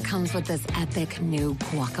 and it comes with this epic new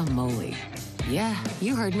guacamole. Yeah,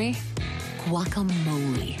 you heard me.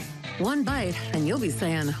 Guacamole. One bite, and you'll be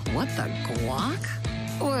saying, what the guac?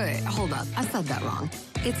 Wait, hold up, I said that wrong.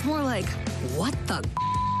 It's more like, what the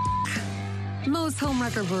Moe's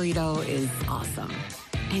Homewrecker burrito is awesome.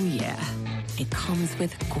 And yeah, it comes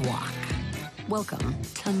with guac. Welcome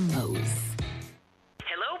to Moe's.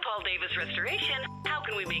 Hello, Paul Davis Restoration. How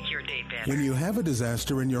can we make your day better? When you have a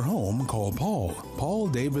disaster in your home, call Paul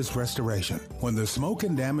Davis Restoration. When the smoke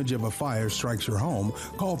and damage of a fire strikes your home,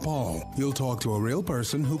 call Paul. You'll talk to a real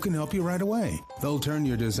person who can help you right away. They'll turn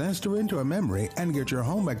your disaster into a memory and get your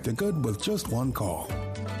home back to good with just one call.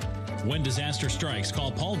 When disaster strikes,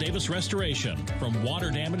 call Paul Davis Restoration. From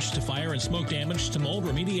water damage to fire and smoke damage to mold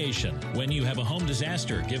remediation. When you have a home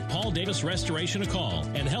disaster, give Paul Davis Restoration a call,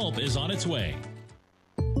 and help is on its way.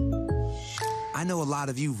 I know a lot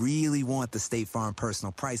of you really want the State Farm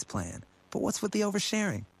personal price plan, but what's with the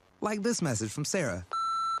oversharing? Like this message from Sarah.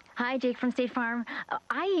 Hi, Jake from State Farm.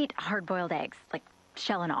 I eat hard-boiled eggs, like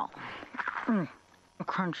shell and all. The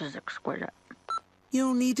crunch is exquisite. You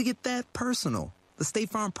don't need to get that personal. The State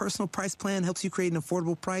Farm personal price plan helps you create an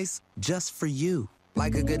affordable price just for you.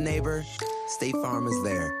 Like a good neighbor, State Farm is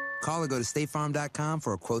there. Call or go to statefarm.com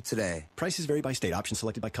for a quote today. Prices vary by state. Options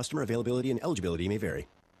selected by customer. Availability and eligibility may vary.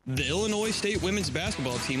 The Illinois State women's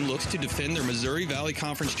basketball team looks to defend their Missouri Valley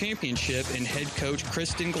Conference championship in head coach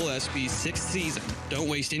Kristen Gillespie's 6th season. Don't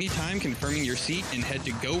waste any time confirming your seat and head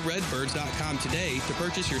to GoRedbirds.com today to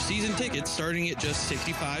purchase your season tickets starting at just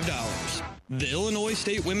 $65. The Illinois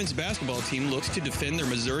State women's basketball team looks to defend their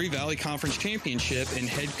Missouri Valley Conference championship in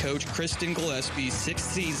head coach Kristen Gillespie's 6th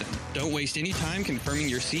season. Don't waste any time confirming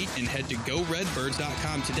your seat and head to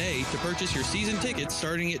GoRedbirds.com today to purchase your season tickets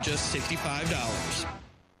starting at just $65.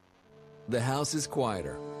 The house is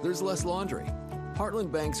quieter. There's less laundry.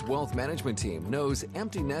 Heartland Bank's wealth management team knows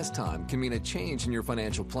empty nest time can mean a change in your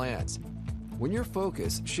financial plans. When your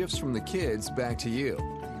focus shifts from the kids back to you,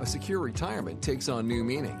 a secure retirement takes on new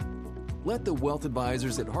meaning. Let the wealth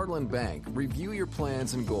advisors at Heartland Bank review your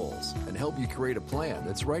plans and goals and help you create a plan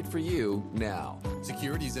that's right for you now.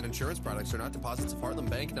 Securities and insurance products are not deposits of Heartland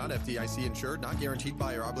Bank, not FDIC insured, not guaranteed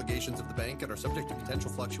by or obligations of the bank, and are subject to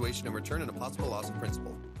potential fluctuation in return and a possible loss of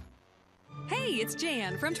principal. Hey, it's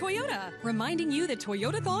Jan from Toyota, reminding you that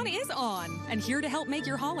Toyotathon is on and here to help make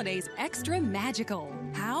your holidays extra magical.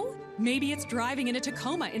 How? Maybe it's driving in a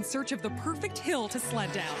Tacoma in search of the perfect hill to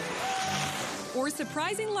sled down. Or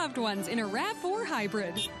surprising loved ones in a RAV4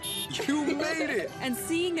 hybrid. You made it! And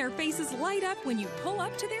seeing their faces light up when you pull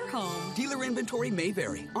up to their home. Dealer inventory may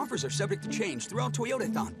vary. Offers are subject to change throughout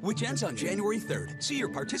Toyotathon, which ends on January 3rd. See your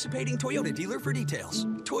participating Toyota dealer for details.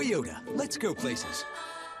 Toyota, let's go places.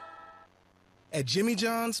 At Jimmy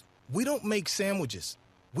John's, we don't make sandwiches.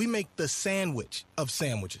 We make the sandwich of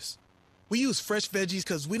sandwiches. We use fresh veggies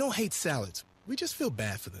because we don't hate salads. We just feel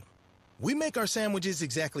bad for them. We make our sandwiches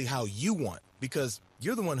exactly how you want because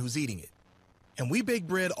you're the one who's eating it. And we bake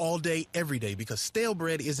bread all day, every day because stale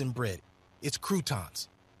bread isn't bread. It's croutons.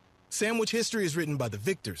 Sandwich history is written by the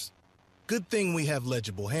victors. Good thing we have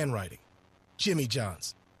legible handwriting. Jimmy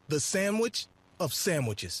John's, the sandwich of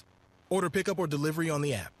sandwiches. Order pickup or delivery on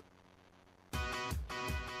the app.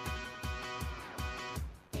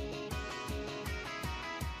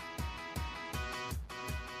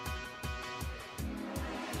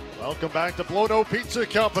 Welcome back to Blono Pizza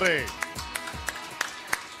Company.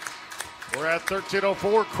 We're at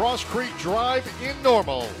 1304 Cross Creek Drive in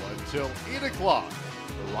Normal until 8 o'clock.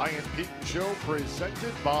 The Ryan Peaton Show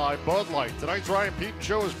presented by Bud Light. Tonight's Ryan Peaton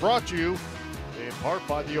Show is brought to you in part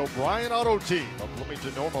by the O'Brien Auto Team of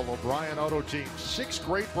Bloomington Normal. O'Brien Auto Team, 6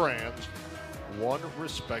 great brands, 1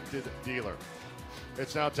 respected dealer.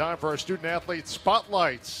 It's now time for our Student Athlete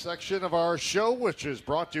Spotlight section of our show, which is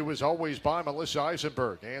brought to you as always by Melissa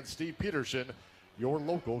Eisenberg and Steve Peterson, your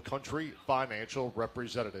local country financial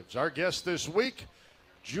representatives. Our guest this week,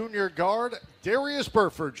 junior guard Darius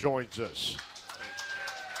Burford joins us.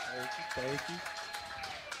 Thank you.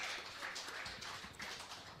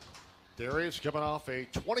 Darius coming off a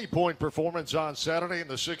 20-point performance on Saturday in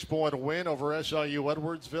the 6-point win over SIU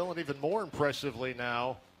Edwardsville, and even more impressively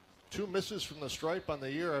now, 2 misses from the stripe on the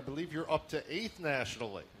year. I believe you're up to 8th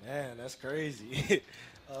nationally. Man, that's crazy.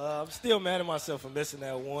 I'm still mad at myself for missing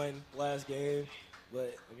that one last game,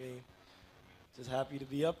 but, I mean, just happy to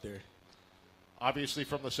be up there. Obviously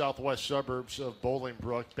from the southwest suburbs of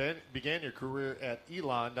Bolingbrook. Began your career at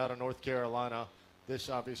Elon down in North Carolina. This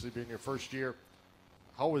obviously being your first year.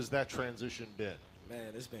 How has that transition been?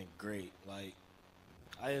 Man, it's been great. Like,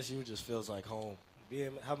 ISU just feels like home.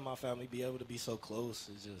 Having my family be able to be so close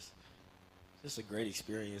is just a great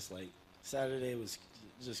experience. Like, Saturday was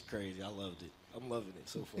just crazy. I loved it. I'm loving it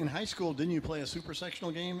so far. In high school, didn't you play a super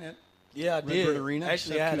sectional game at I Redbird did. Arena?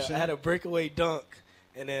 Actually, I had a breakaway dunk,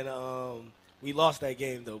 and then we lost that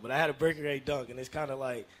game, though. But I had a breakaway dunk, and it's kind of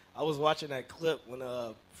like I was watching that clip when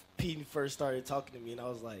Pete first started talking to me, and I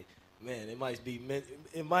was like, man, it might be meant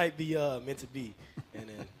to be. And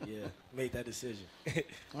then, made that decision.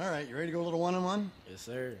 All right, you ready to go a little one-on-one? Yes,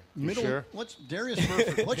 sir. Sure? What's Darius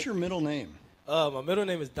Burford? What's your middle name? My middle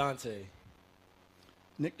name is Dante.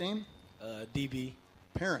 Nickname? DB.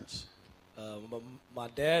 Parents? My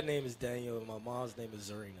dad's name is Daniel, and my mom's name is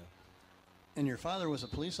Zarina. And your father was a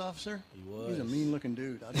police officer? He was. He's a mean-looking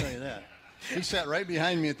dude, I'll tell you that. He sat right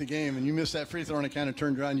behind me at the game, and you missed that free throw, and I kind of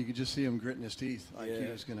turned around, and you could just see him gritting his teeth. Like he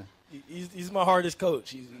was going to. He's my hardest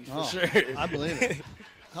coach, for sure. I believe it.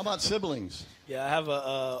 How about siblings? Yeah, I have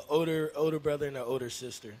a older brother and an older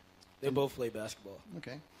sister. They both play basketball.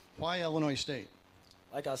 Okay. Why Illinois State?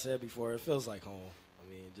 Like I said before, it feels like home. I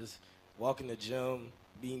mean, just walking the gym,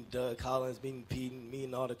 meeting Doug Collins,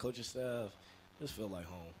 meeting all the coaching staff, just feel like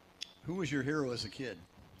home. Who was your hero as a kid?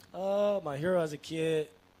 My hero as a kid,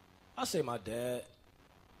 I'll say my dad.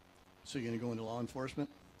 So you're going to go into law enforcement?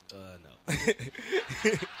 No.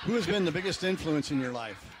 Who has been the biggest influence in your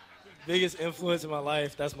life? Biggest influence in my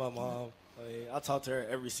life, that's my mom. I talk to her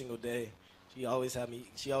every single day. She always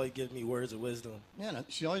gives me words of wisdom. Yeah,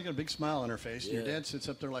 she always got a big smile on her face. Yeah. Your dad sits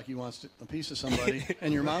up there like he wants a piece of somebody,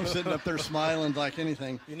 and your mom's sitting up there smiling like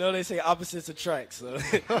anything. You know they say opposites attract, so.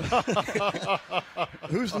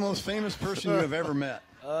 Who's the most famous person you have ever met?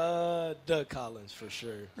 Doug Collins, for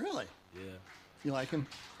sure. Really? Yeah. You like him?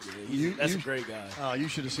 Yeah, that's a great guy. Oh, you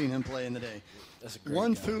should have seen him play in the day. That's a great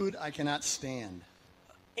One guy. food I cannot stand.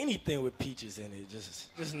 Anything with peaches in it,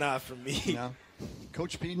 just not for me. No?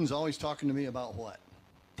 Coach Peden's always talking to me about what?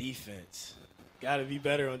 Defense. Got to be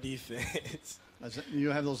better on defense. You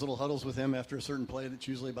have those little huddles with him after a certain play that's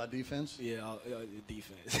usually about defense? Yeah,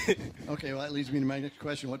 defense. Okay, well, that leads me to my next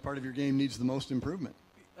question. What part of your game needs the most improvement?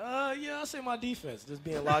 Yeah, I'll say my defense. Just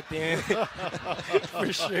being locked in.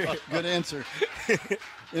 For sure. Good answer.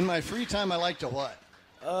 In my free time, I like to what?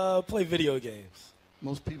 Play video games.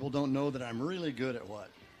 Most people don't know that I'm really good at what?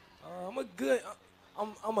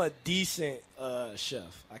 I'm a decent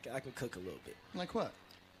chef. I can cook a little bit. Like what?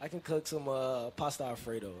 I can cook some pasta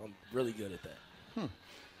Alfredo. I'm really good at that.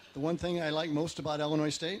 The one thing I like most about Illinois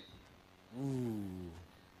State? Ooh.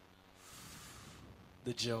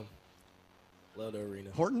 The gym. Love the arena.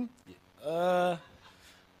 Horton?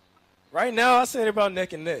 Right now, I say it about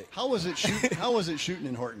neck and neck. How was it shooting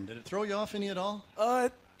in Horton? Did it throw you off any at all?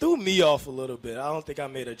 It threw me off a little bit. I don't think I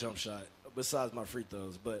made a jump shot besides my free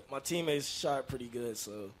throws, but my teammates shot pretty good.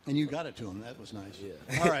 So. And you got it to them. That was nice.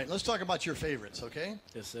 Yeah. All right, let's talk about your favorites, okay?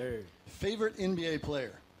 Yes, sir. Favorite NBA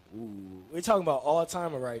player? Ooh, we're talking about all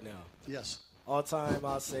time or right now? Yes. All time,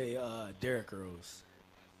 I'll say Derrick Rose.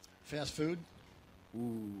 Fast food?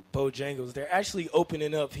 Ooh, Bojangles. They're actually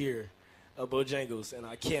opening up here, Bojangles, and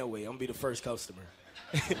I can't wait. I'm going to be the first customer.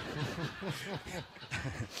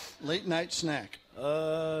 Late night snack?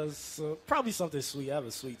 So probably something sweet. I have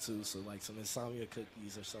a sweet tooth, so like some insomnia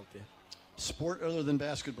cookies or something. Sport other than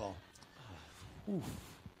basketball?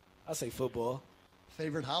 I say football.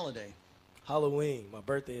 Favorite holiday? Halloween. My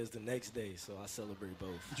birthday is the next day, so I celebrate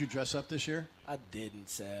both. Did you dress up this year? I didn't,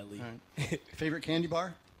 sadly. All right. Favorite candy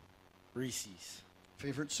bar? Reese's.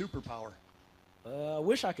 Favorite superpower? I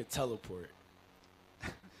wish I could teleport.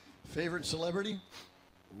 Favorite celebrity?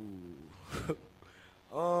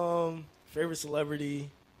 Ooh. Favorite celebrity?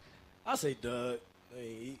 I'll say Doug. I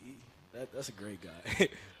mean, that's a great guy.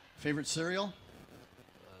 Favorite cereal?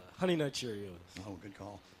 Honey Nut Cheerios. Oh, good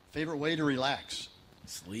call. Favorite way to relax?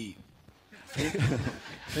 Sleep.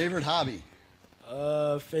 Favorite hobby?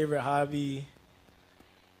 Favorite hobby?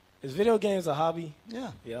 Is video games a hobby?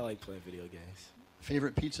 Yeah. Yeah, I like playing video games.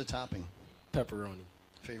 Favorite pizza topping? Pepperoni.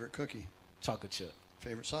 Favorite cookie? Chocolate chip.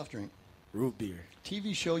 Favorite soft drink? Root beer.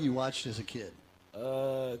 TV show you watched as a kid?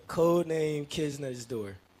 Code name Kids Next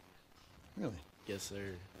Door. Really? Yes,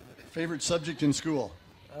 sir. Favorite subject in school?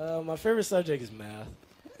 My favorite subject is math.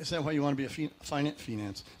 Is that why you want to be a finance?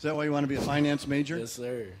 Is that why you want to be a finance major? Yes,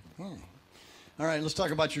 sir. All right, let's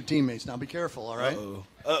talk about your teammates. Now, be careful, all right?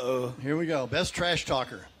 Uh-oh. Here we go. Best trash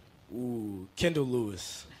talker? Ooh, Kendall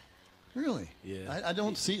Lewis. Really? Yeah. I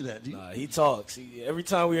don't see that. Nah, he talks. Every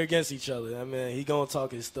time we're against each other, I mean, he gonna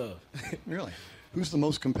talk his stuff. Really? Who's the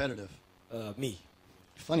most competitive? Me.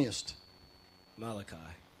 Funniest? Malachi.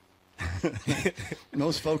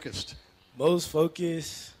 Most focused? Most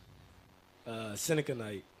focused? Seneca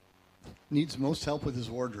Knight. Needs most help with his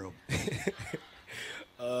wardrobe?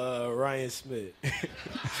 Ryan Smith.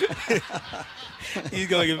 He's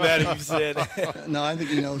going to get mad if you said that. No, I think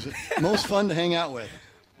he knows it. Most fun to hang out with?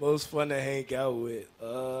 Most fun to hang out with?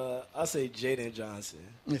 I'll say Jaden Johnson.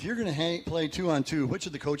 If you're going to play 2-on-2, which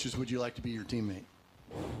of the coaches would you like to be your teammate?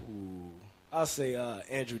 Ooh, I'll say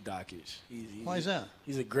Andrew Dockage. Why is that?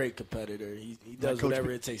 He's a great competitor. He does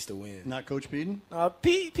whatever it takes to win. Not Coach Peden?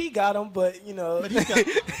 Pete got him, but, you know.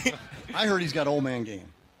 But I heard he's got old man game.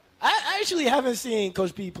 I actually haven't seen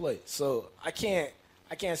Coach P play, so I can't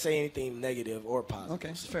say anything negative or positive. Okay,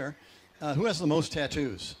 that's fair. Who has the most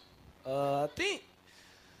tattoos? I think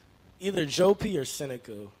either Joe P or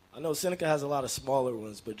Seneca. I know Seneca has a lot of smaller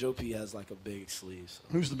ones, but Joe P has like a big sleeve. So.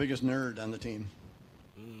 Who's the biggest nerd on the team?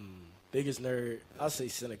 Biggest nerd? I'll say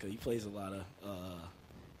Seneca. He plays a lot of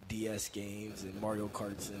DS games and Mario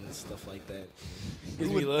Karts and stuff like that.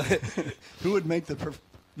 Who would make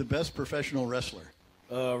the best professional wrestler?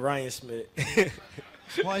 Ryan Smith.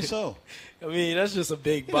 Why so? I mean, that's just a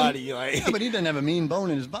big body. Like, yeah, but he doesn't have a mean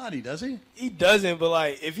bone in his body, does he? He doesn't, but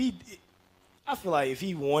like I feel like if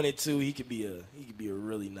he wanted to, he could be a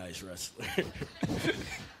really nice wrestler.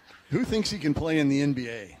 Who thinks he can play in the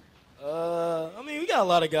NBA? I mean, we got a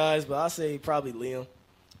lot of guys, but I say probably Liam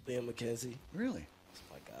McKenzie. Really? That's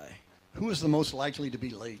my guy. Who is the most likely to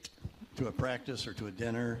be late to a practice or to a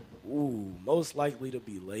dinner? Ooh, most likely to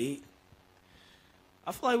be late.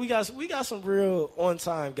 I feel like we got some real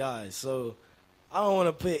on-time guys, so I don't want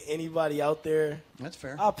to put anybody out there. That's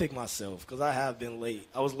fair. I'll pick myself because I have been late.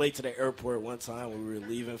 I was late to the airport one time when we were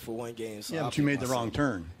leaving for one game. So Yeah, I'll but you pick made the myself. wrong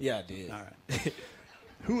turn. Yeah, I did. All right.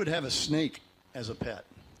 Who would have a snake as a pet?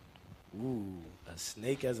 Ooh, a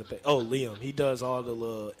snake as a pet. Oh, Liam. He does all the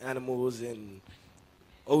little animals and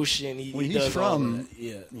ocean. When he he's does all from, that.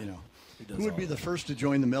 Yeah. you know, He does who would all be the that. first to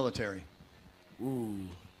join the military? Ooh,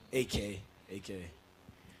 AK.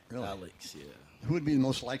 Really? Alex, yeah. Who would be the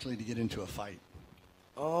most likely to get into a fight?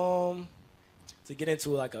 To get into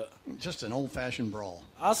like just an old-fashioned brawl.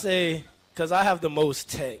 I'll say, because I have the most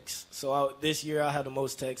texts. So this year I have the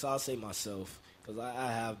most texts. I'll say myself, because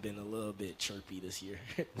I have been a little bit chirpy this year.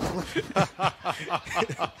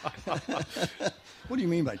 What do you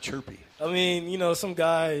mean by chirpy? I mean, you know, some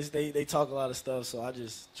guys, they talk a lot of stuff, so I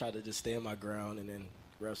just try to just stand my ground, and then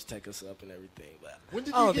refs take us up and everything. But When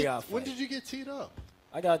did I don't you think get? I'll fight. When did you get teed up?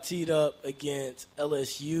 I got teed up against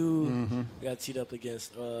LSU. Mhm. I got teed up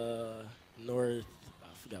against North. I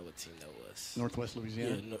forgot what team that was. Northwest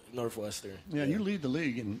Louisiana? Yeah, Northwestern. Yeah, you lead the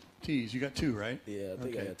league in tees. You got 2, right? Yeah, I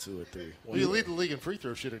think I Okay. got 2 or 3. Well, you lead the league in free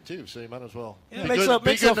throw shooting too, so you might as well. Yeah, be makes good, up- be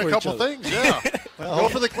makes good up in a for each couple other. things. Yeah, go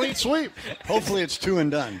for the clean sweep. Hopefully it's 2 and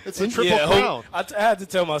done. It's a triple crown. I had to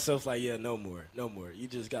tell myself, like, yeah, no more. You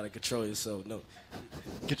just got to control yourself. No.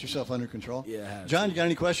 Get yourself under control. Yeah, I have John, you got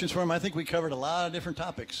any questions for him? I think we covered a lot of different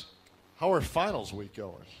topics. How are finals week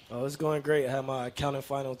going? Oh, it's going great. I had my accounting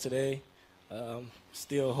final today.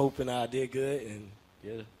 Still hoping I did good, and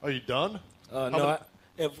yeah. Are you done? No,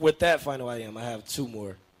 with that final I am. I have 2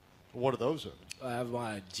 more. What are those in? I have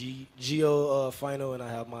my Geo final, and I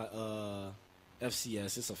have my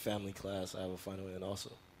FCS. It's a family class. I have a final in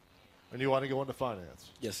also. And you want to go into finance?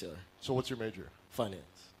 Yes, sir. So what's your major? Finance.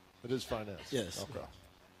 It is finance. Yes. Okay.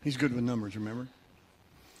 He's good with numbers, remember?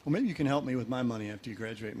 Well, maybe you can help me with my money after you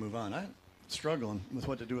graduate and move on. I'm struggling with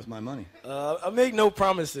what to do with my money. I make no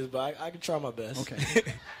promises, but I can try my best. Okay.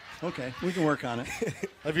 Okay, we can work on it.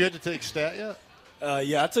 Have you had to take stat yet?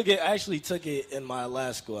 Yeah, I took it. I actually took it in my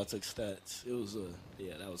last school. I took stats. It was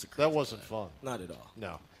that was a crazy That wasn't fun. Not at all.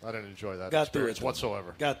 No, I didn't enjoy that Got through experience it, though.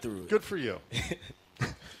 whatsoever. Got through it. Good for you.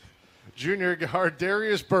 Junior guard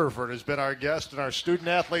Darius Burford has been our guest in our Student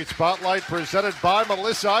Athlete Spotlight presented by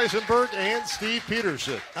Melissa Eisenberg and Steve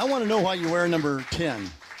Peterson. I want to know why you wear number 10.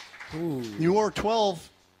 Ooh. You wore 12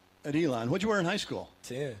 at Elon. What'd you wear in high school?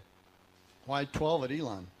 10. Why 12 at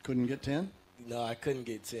Elon? Couldn't get 10? No, I couldn't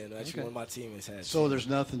get 10. Actually, Okay. one of my teammates had 10. So there's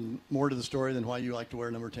nothing more to the story than why you like to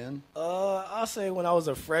wear number 10? I'll say when I was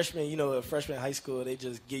a freshman, a freshman in high school, they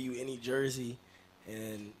just give you any jersey,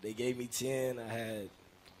 and they gave me 10. I had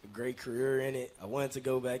a great career in it. I wanted to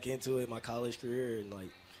go back into it, my college career, and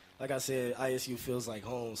like I said, ISU feels like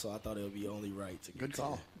home, so I thought it would be only right to get Good 10.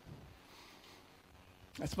 call.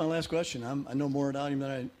 That's my last question. I know more about him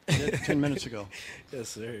than I did 10 minutes ago. Yes,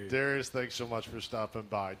 sir. Darius, thanks so much for stopping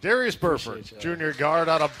by. Darius Burford, Appreciate y'all. junior guard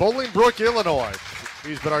out of Bolingbrook, Illinois.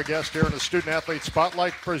 He's been our guest here in the Student Athlete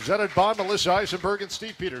Spotlight presented by Melissa Eisenberg and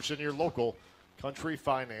Steve Peterson, your local country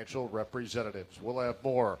financial representatives. We'll have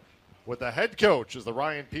more with the head coach as the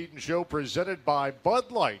Ryan Peden Show presented by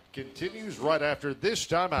Bud Light continues right after this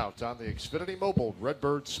timeout on the Xfinity Mobile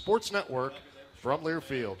Redbirds Sports Network from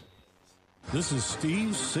Learfield. This is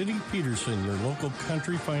Steve City Peterson, your local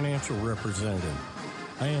country financial representative.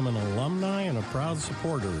 I am an alumni and a proud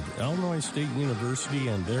supporter of Illinois State University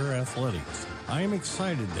and their athletics. I am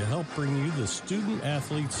excited to help bring you the student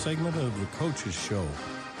athlete segment of the Coaches Show.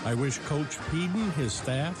 I wish Coach Peden, his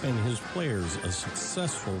staff, and his players a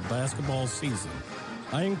successful basketball season.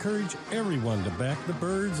 I encourage everyone to back the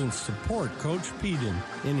Birds and support Coach Peden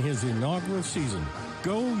in his inaugural season.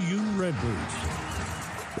 Go you Redbirds!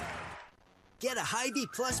 Get a Hy-Vee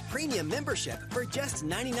Plus Premium membership for just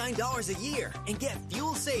 $99 a year and get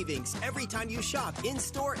fuel savings every time you shop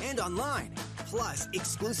in-store and online. Plus,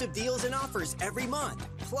 exclusive deals and offers every month.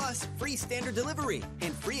 Plus, free standard delivery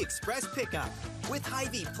and free express pickup. With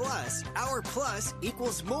Hy-Vee Plus, our plus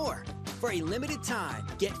equals more. For a limited time,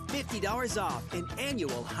 get $50 off an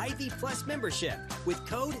annual Hy-Vee Plus membership with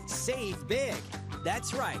code SAVEBIG.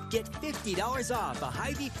 That's right, get $50 off a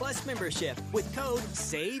Hy-Vee Plus membership with code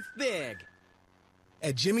SAVEBIG.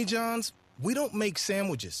 At Jimmy John's, we don't make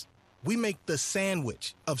sandwiches. We make the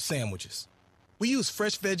sandwich of sandwiches. We use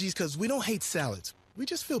fresh veggies because we don't hate salads. We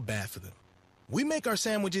just feel bad for them. We make our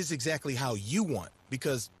sandwiches exactly how you want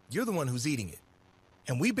because you're the one who's eating it.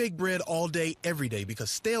 And we bake bread all day, every day because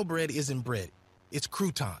stale bread isn't bread. It's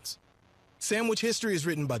croutons. Sandwich history is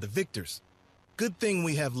written by the victors. Good thing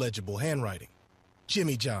we have legible handwriting.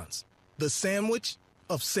 Jimmy John's, the sandwich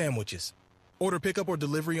of sandwiches. Order pickup or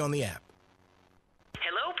delivery on the app.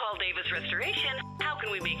 Hello, Paul Davis Restoration. How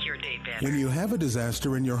can we make your day better? When you have a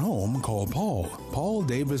disaster in your home, call Paul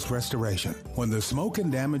Davis Restoration. When the smoke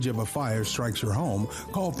and damage of a fire strikes your home,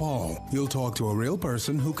 call Paul. You'll talk to a real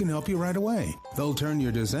person who can help you right away. They'll turn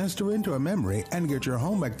your disaster into a memory and get your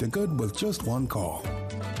home back to good with just one call.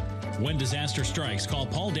 When disaster strikes, call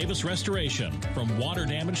Paul Davis Restoration. From water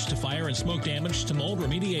damage to fire and smoke damage to mold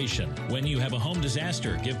remediation. When you have a home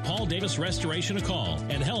disaster, give Paul Davis Restoration a call,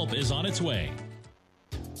 and help is on its way.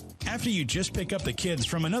 After you just pick up the kids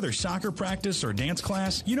from another soccer practice or dance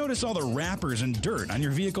class, you notice all the wrappers and dirt on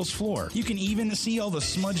your vehicle's floor. You can even see all the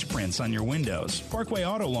smudge prints on your windows. Parkway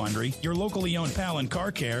Auto Laundry, your locally owned pal in car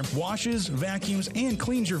care, washes, vacuums, and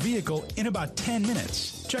cleans your vehicle in about 10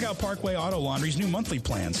 minutes. Check out Parkway Auto Laundry's new monthly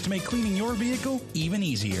plans to make cleaning your vehicle even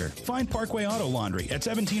easier. Find Parkway Auto Laundry at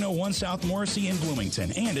 1701 South Morrissey in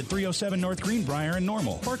Bloomington and at 307 North Greenbrier in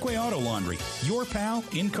Normal. Parkway Auto Laundry, your pal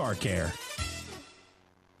in car care.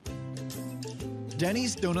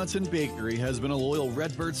 Denny's Donuts and Bakery has been a loyal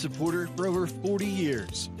Redbirds supporter for over 40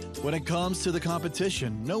 years. When it comes to the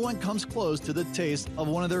competition, no one comes close to the taste of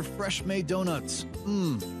one of their fresh-made donuts.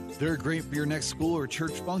 They're great for your next school or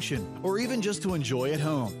church function, or even just to enjoy at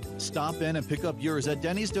home. Stop in and pick up yours at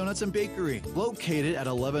Denny's Donuts and Bakery, located at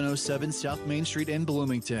 1107 South Main Street in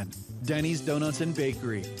Bloomington. Denny's Donuts and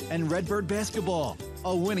Bakery and Redbird Basketball,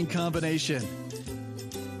 a winning combination.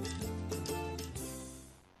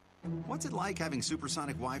 What's it like having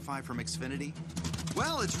supersonic Wi-Fi from Xfinity?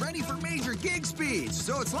 Well, it's ready for major gig speeds,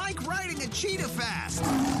 so it's like riding a cheetah fast.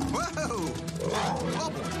 Whoa!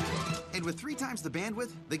 Oh, and with 3 times the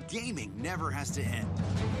bandwidth, the gaming never has to end.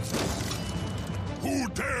 Who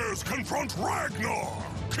dares confront Ragnar,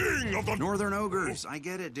 king of the Northern Ogres? I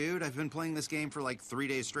get it, dude. I've been playing this game for like 3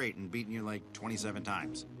 days straight and beaten you like 27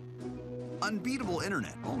 times. Unbeatable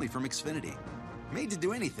internet, only from Xfinity. Made to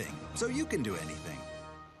do anything, so you can do anything.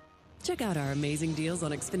 Check out our amazing deals on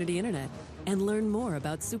Xfinity Internet and learn more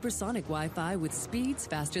about supersonic Wi-Fi with speeds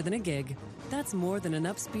faster than a gig. That's more than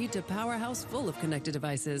enough speed to power a house full of connected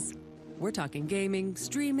devices. We're talking gaming,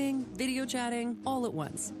 streaming, video chatting, all at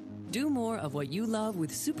once. Do more of what you love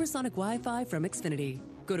with supersonic Wi-Fi from Xfinity.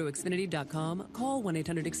 Go to Xfinity.com, call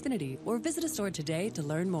 1-800-XFINITY, or visit a store today to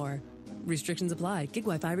learn more. Restrictions apply. Gig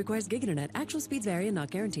Wi-Fi requires gig internet. Actual speeds vary and not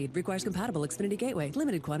guaranteed. Requires compatible Xfinity gateway.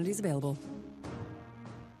 Limited quantities available.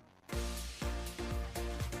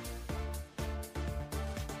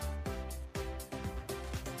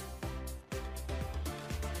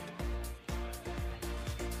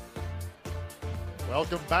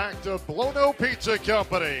 Welcome back to Blono Pizza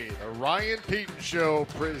Company, the Ryan Peaton Show,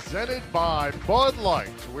 presented by Bud Light.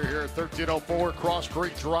 We're here at 1304 Cross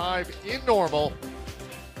Creek Drive in Normal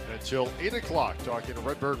until 8 o'clock, talking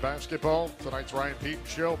Redbird basketball. Tonight's Ryan Peaton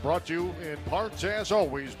Show brought to you in part, as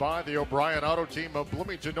always, by the O'Brien Auto Team of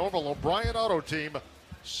Bloomington Normal. O'Brien Auto Team,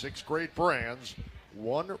 6 great brands,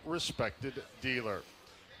 1 respected dealer.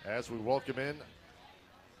 As we welcome in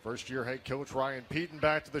first-year head coach Ryan Peaton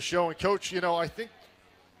back to the show. And, Coach, I think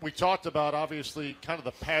we talked about, obviously, kind of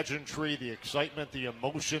the pageantry, the excitement, the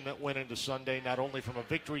emotion that went into Sunday, not only from a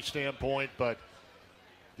victory standpoint, but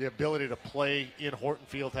the ability to play in Horton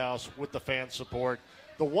Fieldhouse with the fan support.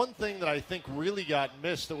 The one thing that I think really got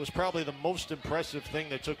missed, that was probably the most impressive thing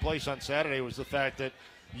that took place on Saturday, was the fact that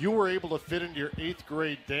you were able to fit into your 8th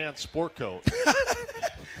grade dance sport coat.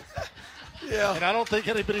 Yeah. And I don't think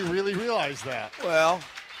anybody really realized that. Well,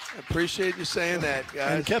 I appreciate you saying that,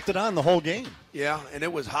 guys. And kept it on the whole game. Yeah, and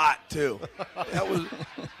it was hot too. That was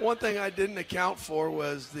one thing I didn't account for,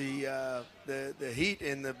 was the heat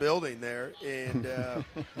in the building there, and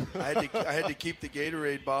I had to keep the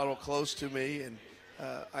Gatorade bottle close to me, and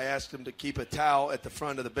I asked him to keep a towel at the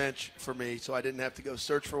front of the bench for me, so I didn't have to go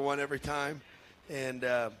search for one every time. And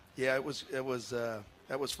it was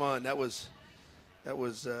fun. That was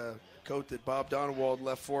coat that Bob Donewald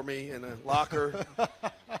left for me in a locker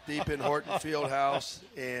deep in Horton Fieldhouse,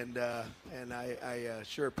 and I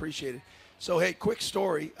sure appreciate it. So, hey, quick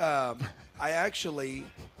story. I actually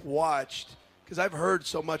watched, because I've heard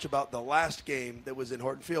so much about the last game that was in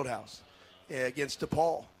Horton Fieldhouse against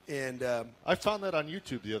DePaul. And I found that on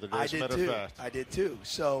YouTube the other day, as a matter of fact. I did too.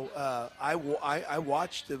 So I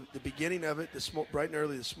watched the beginning of it bright and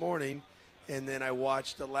early this morning, and then I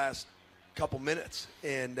watched the last couple minutes,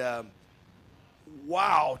 and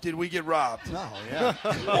wow, did we get robbed? Oh, yeah.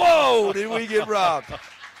 Whoa, did we get robbed?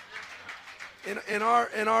 In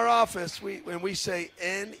our office, when we say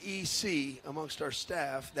NEC amongst our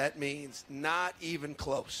staff, that means not even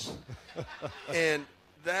close. And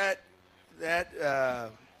that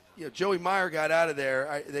Joey Meyer got out of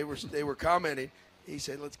there. They were commenting. He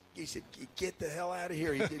said, get the hell out of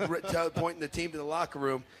here. He did pointing the team to the locker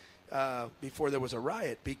room before there was a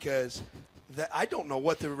riot, because I don't know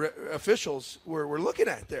what the officials were looking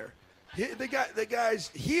at there. The guy's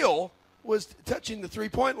heel was touching the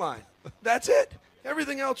 3-point line. That's it.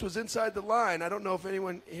 Everything else was inside the line. I don't know if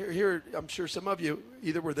anyone here, I'm sure some of you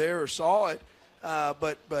either were there or saw it,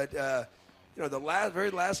 but the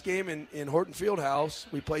very last game in Horton Fieldhouse,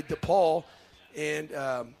 we played DePaul, and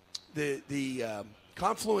the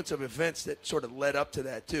confluence of events that sort of led up to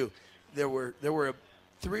that too. There were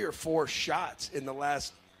 3 or 4 shots in the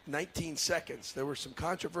last 19 seconds. There were some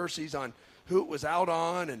controversies on who it was out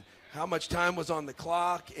on and how much time was on the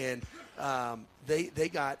clock, and they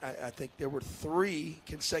got, I think there were 3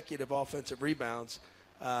 consecutive offensive rebounds,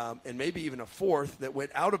 and maybe even a 4th that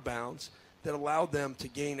went out of bounds that allowed them to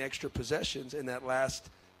gain extra possessions in that last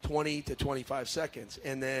 20 to 25 seconds.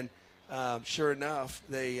 And then, sure enough,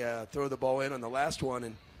 they throw the ball in on the last one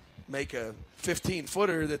and make a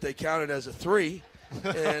 15-footer that they counted as a 3.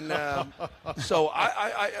 And so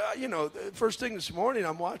I first thing this morning,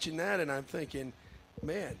 I'm watching that and I'm thinking,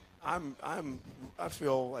 man, I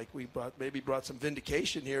feel like we brought some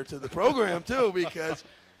vindication here to the program too, because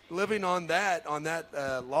living on that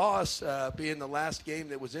loss, being the last game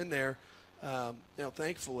that was in there,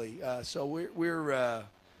 thankfully. So it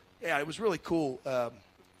was really cool,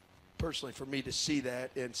 personally, for me to see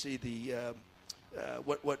that and see the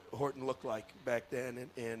what Horton looked like back then,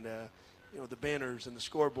 and the banners and the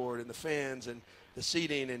scoreboard and the fans and the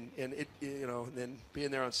seating and it, and then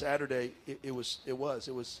being there on Saturday, it was.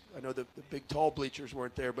 I know the big tall bleachers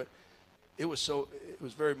weren't there, but it was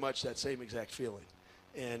very much that same exact feeling.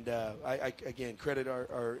 And I again credit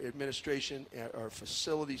our administration, our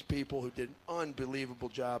facilities people who did an unbelievable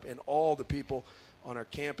job, and all the people on our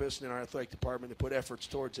campus and in our athletic department that put efforts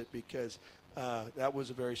towards it, because that was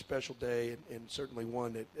a very special day, and certainly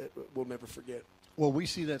one that we'll never forget. Will we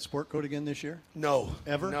see that sport coat again this year? No.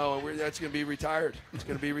 Ever? No, that's going to be retired. It's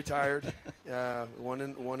going to be retired. 1-0,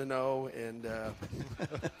 and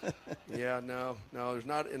no, there's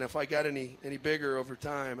not. And if I got any bigger over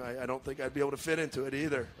time, I don't think I'd be able to fit into it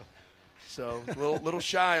either. So a little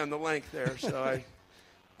shy on the length there, so I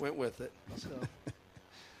went with it. So.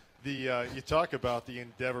 You talk about the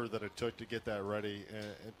endeavor that it took to get that ready,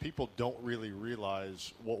 and people don't really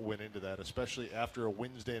realize what went into that, especially after a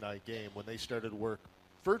Wednesday night game when they started work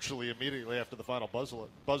virtually immediately after the final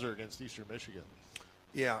buzzer against Eastern Michigan.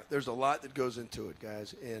 Yeah, there's a lot that goes into it,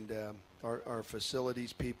 guys, and our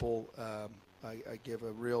facilities people, I give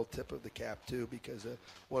a real tip of the cap to, because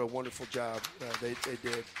what a wonderful job they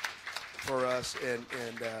did for us, and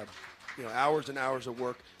hours and hours of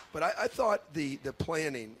work. But I thought the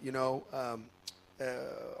planning, on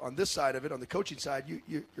this side of it, on the coaching side,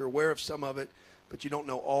 you're aware of some of it, but you don't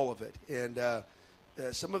know all of it. And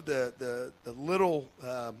some of the little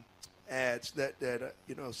ads that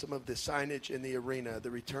some of the signage in the arena,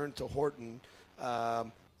 the return to Horton,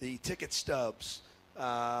 the ticket stubs,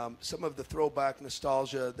 some of the throwback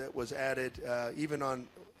nostalgia that was added, even on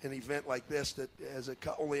an event like this that has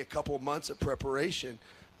only a couple of months of preparation.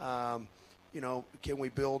 Can we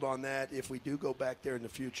build on that if we do go back there in the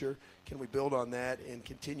future? Can we build on that and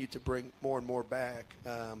continue to bring more and more back?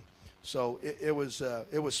 So it was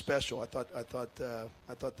special. I thought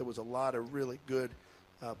there was a lot of really good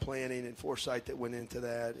planning and foresight that went into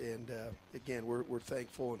that. And again, we're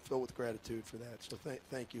thankful and filled with gratitude for that. So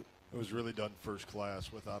thank you. It was really done first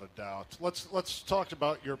class, without a doubt. Let's talk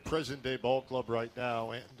about your present day ball club right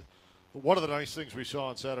now. And one of the nice things we saw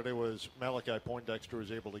on Saturday was Malachi Poindexter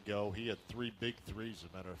was able to go. He had 3 big threes, as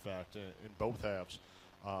a matter of fact, in both halves.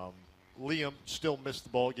 Liam still missed the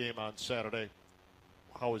ball game on Saturday.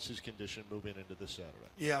 How is his condition moving into this Saturday?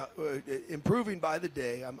 Yeah, improving by the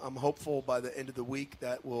day. I'm hopeful by the end of the week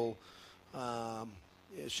that will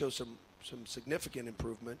show some significant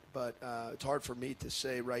improvement, but it's hard for me to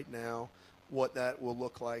say right now what that will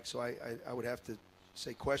look like. So I would have to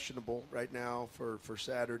say questionable right now for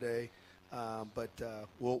Saturday, but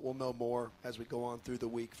we'll know more as we go on through the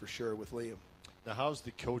week for sure with Liam. Now, how's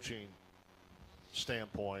the coaching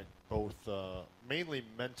standpoint, both mainly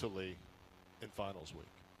mentally in finals week?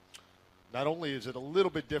 Not only is it a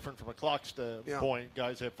little bit different from a clock standpoint,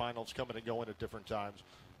 guys have finals coming and going at different times,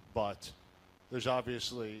 but there's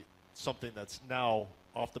obviously something that's now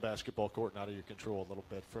off the basketball court and out of your control a little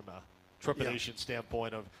bit from a trepidation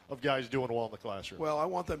standpoint of guys doing well in the classroom. Well, I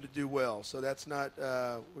want them to do well, so that's not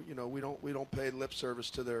we don't pay lip service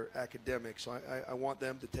to their academics. So I want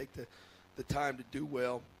them to take the time to do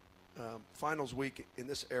well. Finals week in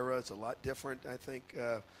this era is a lot different. I think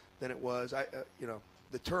than it was.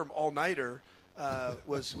 The term all-nighter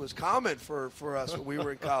was common for us when we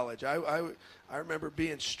were in college. I remember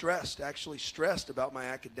being stressed about my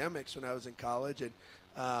academics when I was in college. And,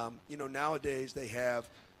 nowadays they have,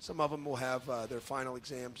 some of them will have their final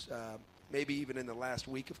exams maybe even in the last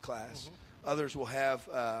week of class. Others will have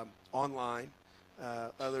online.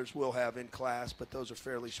 Others will have in class, but those are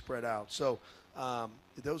fairly spread out. So our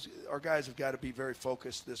guys have got to be very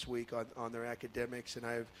focused this week on their academics, and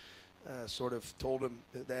I've sort of told them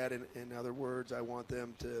that. In other words, I want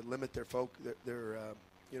them to limit their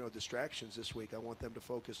distractions this week. I want them to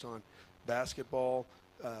focus on basketball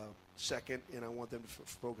second, and I want them to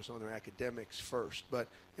focus on their academics first. But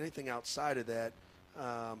anything outside of that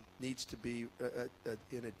needs to be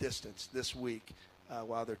in a distance this week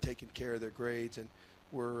while they're taking care of their grades. And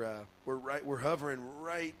we're hovering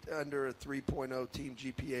right under a 3.0 team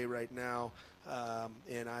GPA right now,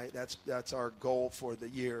 and that's our goal for the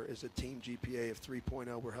year, is a team GPA of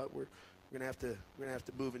 3.0. We're gonna have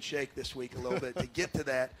to move and shake this week a little bit to get to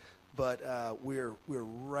that, but we're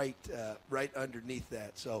right underneath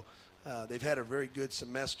that. So they've had a very good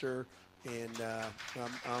semester, and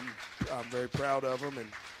I'm very proud of them, and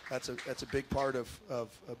that's a big part of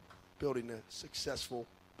building a successful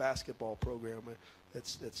basketball program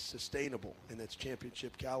that's sustainable and that's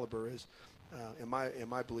championship caliber. Is in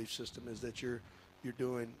my belief system is that you're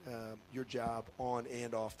doing your job on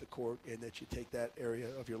and off the court, and that you take that area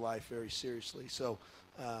of your life very seriously. So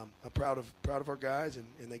I'm proud of our guys,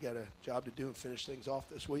 and they got a job to do and finish things off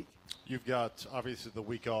this week. You've got obviously the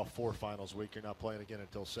week off for finals week. You're not playing again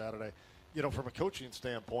until Saturday. From a coaching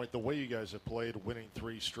standpoint, the way you guys have played, winning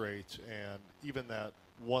 3 straight, and even that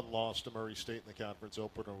one loss to Murray State in the conference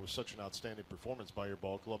opener was such an outstanding performance by your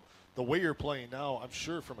ball club. The way you're playing now, I'm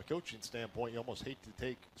sure from a coaching standpoint, you almost hate to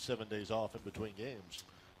take 7 days off in between games.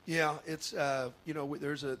 Yeah, it's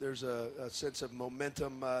there's a sense of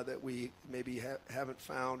momentum that we maybe haven't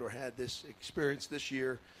found or had this experience this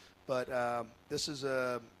year, but this is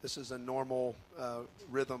a normal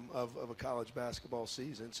rhythm of a college basketball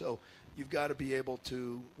season. So you've got to be able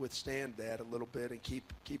to withstand that a little bit and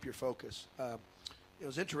keep your focus. It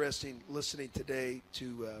was interesting listening today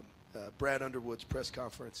to Brad Underwood's press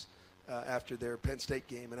conference after their Penn State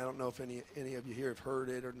game, and I don't know if any of you here have heard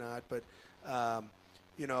it or not, but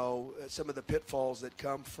some of the pitfalls that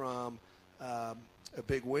come from a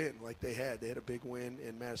big win like they had. They had a big win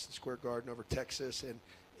in Madison Square Garden over Texas,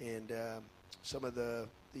 and some of the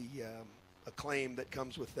acclaim that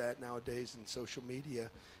comes with that nowadays in social media,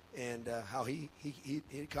 and how he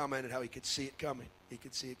commented how he could see it coming. He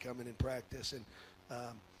could see it coming in practice, and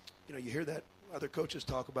you hear that other coaches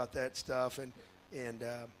talk about that stuff, and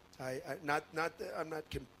I'm not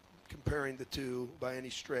comparing the two by any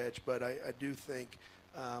stretch, but I do think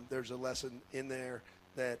there's a lesson in there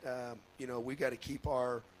that we got to keep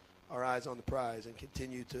our eyes on the prize and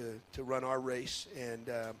continue to run our race, and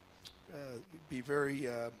be very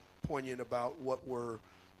poignant about what we're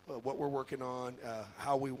working on,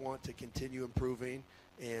 how we want to continue improving,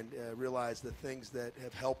 and realize the things that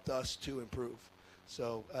have helped us to improve.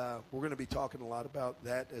 So we're going to be talking a lot about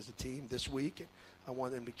that as a team this week. I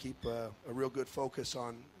want them to keep a real good focus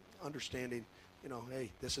on understanding, hey,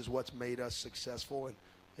 this is what's made us successful. And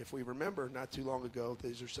if we remember, not too long ago,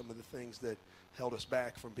 these are some of the things that held us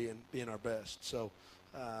back from being our best. So,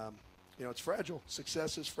 it's fragile.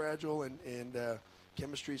 Success is fragile, and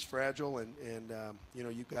chemistry is fragile, and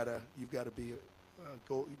you've got to be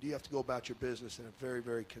you have to go about your business in a very,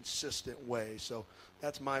 very consistent way. So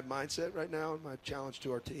that's my mindset right now, and my challenge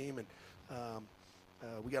to our team. And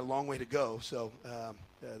we got a long way to go. So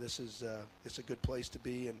it's a good place to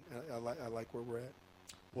be, and I like where we're at.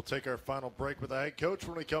 We'll take our final break with the head coach.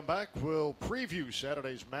 When we come back, we'll preview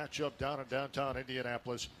Saturday's matchup down in downtown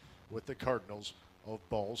Indianapolis with the Cardinals of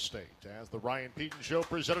Ball State, as the Ryan Peden Show,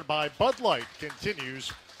 presented by Bud Light,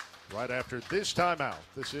 continues right after this timeout.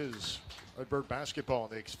 This is Redbird basketball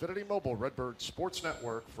on the Xfinity Mobile Redbird Sports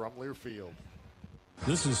Network from Learfield.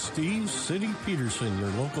 This is Steve City Peterson, your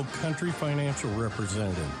local country financial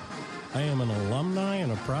representative. I am an alumni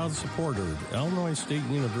and a proud supporter of Illinois State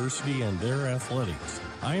University and their athletics.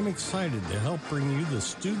 I am excited to help bring you the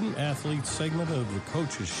student athlete segment of the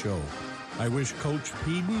Coaches Show. I wish Coach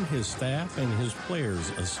Peden, his staff, and his players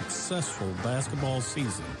a successful basketball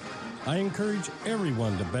season. I encourage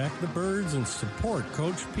everyone to back the Birds and support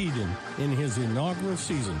Coach Peden in his inaugural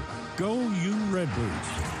season. Go you Redbirds!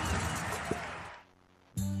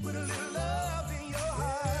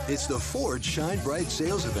 It's the Ford Shine Bright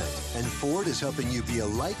sales event, and Ford is helping you be a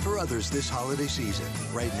light for others this holiday season.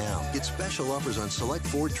 Right now, get special offers on select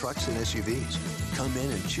Ford trucks and SUVs. Come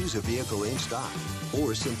in and choose a vehicle in stock.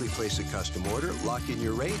 Or simply place a custom order, lock in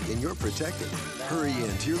your rate, and you're protected. Hurry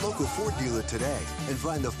in to your local Ford dealer today and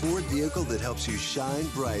find the Ford vehicle that helps you shine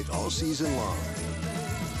bright all season long.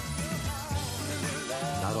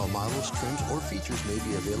 Not all models, trims, or features may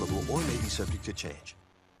be available or may be subject to change.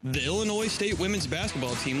 The Illinois State women's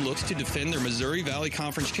basketball team looks to defend their Missouri Valley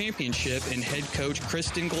Conference championship in head coach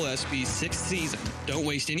Kristen Gillespie's 6th season. Don't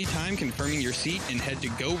waste any time confirming your seat and head to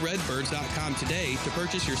GoRedbirds.com today to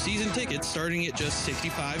purchase your season tickets starting at just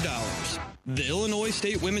 $65. The Illinois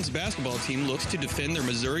State women's basketball team looks to defend their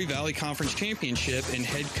Missouri Valley Conference championship in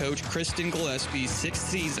head coach Kristen Gillespie's 6th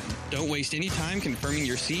season. Don't waste any time confirming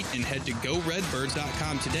your seat and head to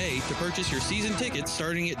GoRedbirds.com today to purchase your season tickets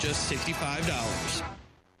starting at just $65.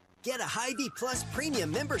 Get a Hy-Vee Plus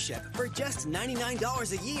Premium membership for just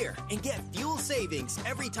 $99 a year and get fuel savings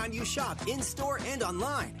every time you shop in-store and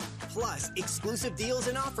online. Plus, exclusive deals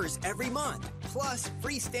and offers every month. Plus,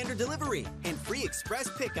 free standard delivery and free express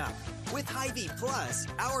pickup. With Hy-Vee Plus,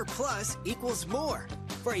 our plus equals more.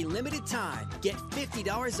 For a limited time, get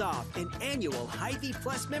 $50 off an annual Hy-Vee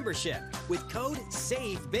Plus membership with code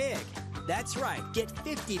SAVEBIG. That's right, get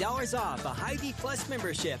 $50 off a Hy-Vee Plus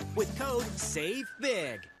membership with code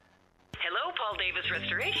SAVEBIG. Hello, Paul Davis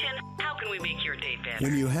Restoration. How can we make your day better?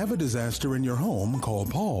 When you have a disaster in your home, call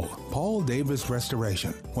Paul Davis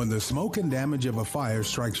Restoration. When the smoke and damage of a fire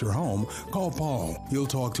strikes your home, call Paul. You'll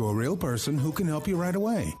talk to a real person who can help you right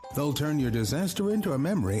away. They'll turn your disaster into a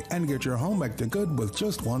memory and get your home back to good with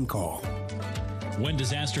just one call. When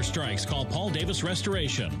disaster strikes, call Paul Davis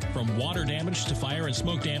Restoration. From water damage to fire and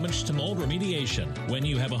smoke damage to mold remediation. When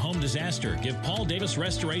you have a home disaster, give Paul Davis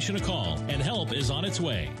Restoration a call, and help is on its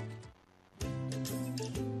way.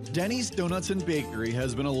 Denny's Donuts and Bakery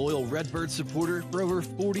has been a loyal Redbirds supporter for over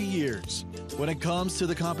 40 years. When it comes to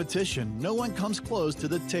the competition, no one comes close to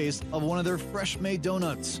the taste of one of their fresh-made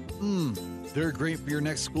donuts. They're great for your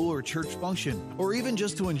next school or church function, or even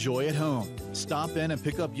just to enjoy at home. Stop in and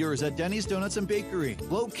pick up yours at Denny's Donuts and Bakery,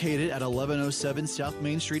 located at 1107 South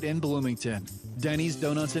Main Street in Bloomington. Denny's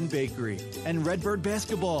Donuts and Bakery and Redbird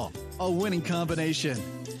Basketball, a winning combination.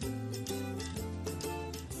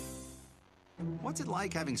 What's it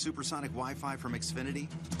like having supersonic Wi-Fi from Xfinity?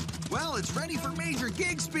 Well, it's ready for major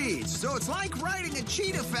gig speeds, so it's like riding a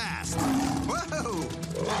cheetah fast. Whoa!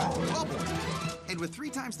 Oh boy. And with 3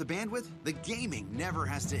 times the bandwidth, the gaming never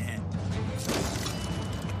has to end.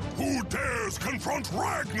 Who dares confront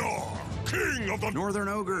Ragnar, king of the Northern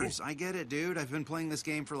Ogres? I get it, dude. I've been playing this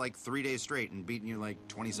game for like 3 days straight and beaten you like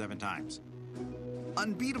 27 times.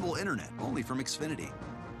 Unbeatable internet, only from Xfinity.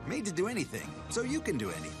 Made to do anything, so you can do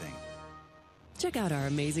anything. Check out our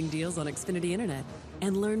amazing deals on Xfinity Internet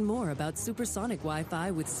and learn more about supersonic Wi-Fi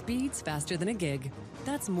with speeds faster than a gig.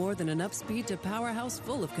 That's more than enough speed to power a house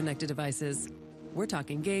full of connected devices. We're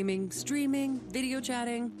talking gaming, streaming, video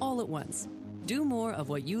chatting, all at once. Do more of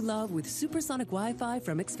what you love with supersonic Wi-Fi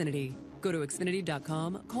from Xfinity. Go to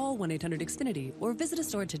Xfinity.com, call 1-800-XFINITY, or visit a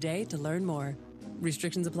store today to learn more.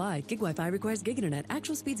 Restrictions apply. Gig Wi-Fi requires gig internet.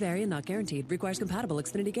 Actual speeds vary and not guaranteed. Requires compatible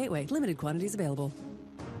Xfinity gateway. Limited quantities available.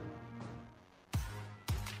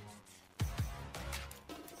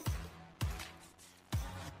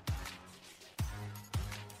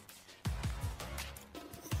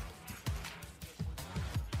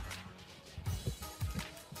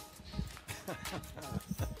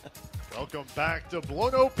 Welcome back to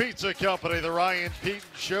Buono Pizza Company, the Ryan Peaton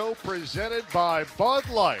Show, presented by Bud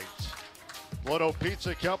Light. Buono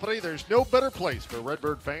Pizza Company, there's no better place for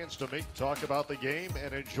Redbird fans to meet, talk about the game,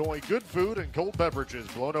 and enjoy good food and cold beverages.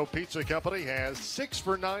 Buono Pizza Company has 6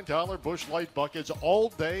 for $9 Busch Light buckets all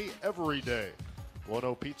day, every day.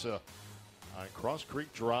 Buono Pizza on Cross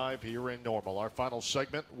Creek Drive here in Normal. Our final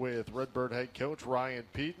segment with Redbird head coach Ryan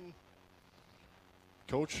Peaton.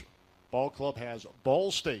 Coach, ball club has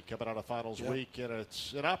Ball State coming out of finals week, and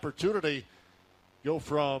it's an opportunity. Go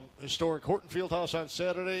from historic Horton Fieldhouse on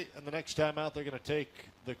Saturday, and the next time out they're going to take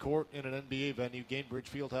the court in an NBA venue, Gainbridge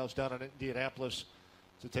Fieldhouse down in Indianapolis,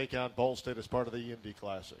 to take on Ball State as part of the Indy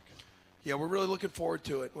Classic. Yeah, we're really looking forward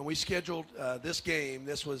to it. When we scheduled this game,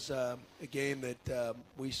 this was a game that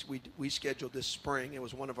we scheduled this spring. It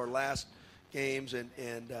was one of our last games, and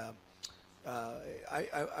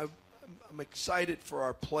I'm excited for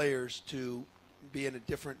our players to be in a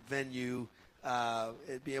different venue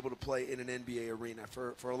and be able to play in an NBA arena.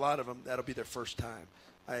 For a lot of them, that'll be their first time.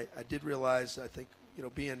 I did realize, I think,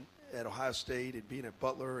 being at Ohio State and being at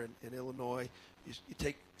Butler and Illinois, you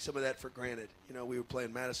take some of that for granted. We were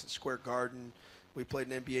playing Madison Square Garden. We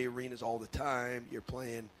played in NBA arenas all the time. You're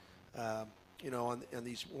playing, on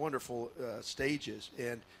these wonderful stages.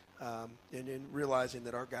 And and then realizing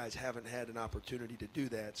that our guys haven't had an opportunity to do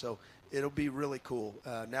that. So it'll be really cool.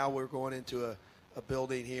 Now we're going into a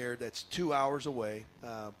building here that's 2 hours away.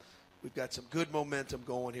 We've got some good momentum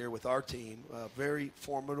going here with our team, a very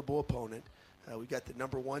formidable opponent. We've got the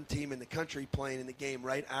number one team in the country playing in the game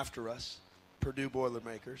right after us, Purdue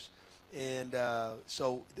Boilermakers. And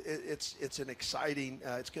so it's an exciting,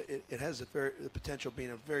 it has the potential of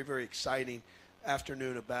being a very, very exciting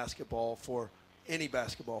afternoon of basketball for any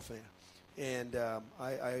basketball fan. And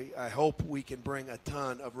I hope we can bring a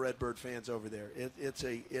ton of Redbird fans over there.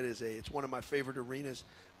 It's one of my favorite arenas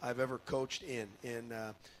I've ever coached in. And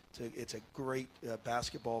it's a great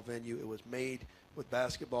basketball venue. It was made with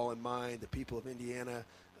basketball in mind. The people of Indiana,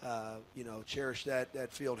 cherish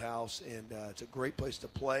that field house, and it's a great place to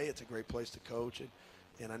play. It's a great place to coach,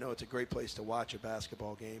 and I know it's a great place to watch a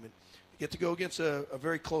basketball game. And get to go against a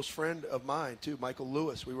very close friend of mine too, Michael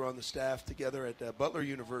Lewis. We were on the staff together at Butler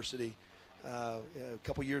University a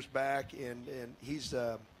couple years back, and he's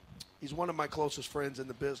one of my closest friends in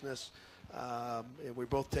the business. And we're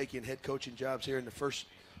both taking head coaching jobs here in the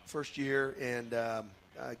first year, and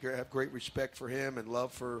I have great respect for him and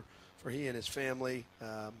love for he and his family,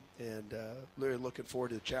 and really looking forward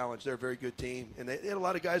to the challenge. They're a very good team, and they had a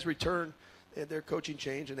lot of guys return. They had their coaching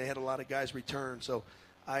change, and they had a lot of guys return. So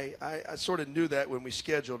I sort of knew that when we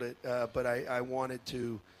scheduled it, but I wanted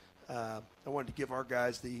to give our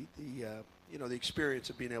guys the experience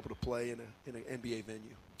of being able to play in an NBA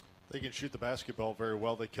venue. They can shoot the basketball very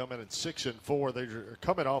well. They come in at 6-4. They're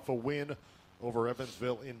coming off a win over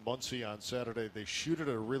Evansville in Muncie on Saturday. They shoot it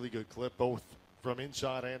at a really good clip, both from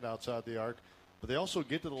inside and outside the arc. But they also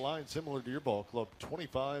get to the line similar to your ball club,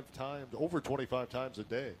 over 25 times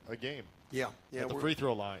a game. Yeah, at the free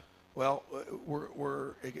throw line. Well,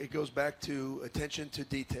 it goes back to attention to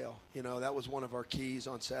detail. That was one of our keys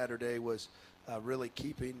on Saturday, was really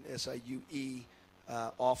keeping SIUE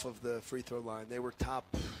off of the free throw line. They were top,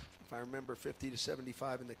 if I remember, 50 to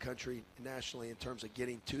 75 in the country nationally in terms of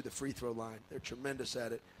getting to the free throw line. They're tremendous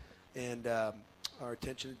at it, and our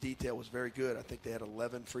attention to detail was very good. I think they had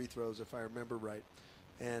 11 free throws, if I remember right,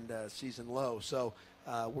 and season low. So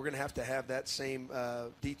we're going to have that same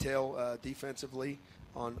detail defensively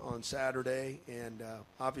on Saturday, and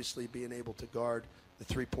obviously being able to guard the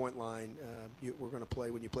three-point line. We're going to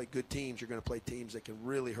play, when you play good teams, you're going to play teams that can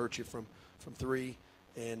really hurt you from three,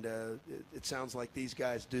 and it sounds like these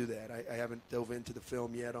guys do that. I haven't dove into the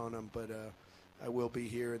film yet on them, but I will be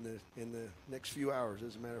here in the next few hours,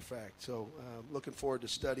 as a matter of fact. So looking forward to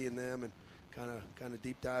studying them and kind of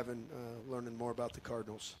deep diving, learning more about the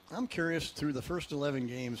Cardinals. I'm curious, through the first 11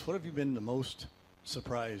 games, what have you been the most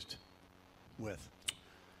surprised with?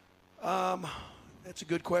 That's a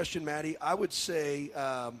good question, Matty. I would say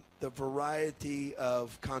the variety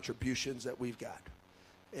of contributions that we've got.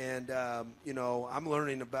 And, I'm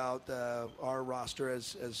learning about our roster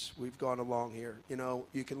as we've gone along here.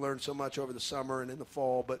 You can learn so much over the summer and in the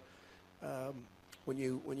fall, but when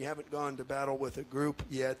you haven't gone to battle with a group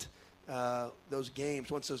yet, those games,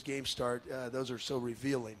 once those games start, those are so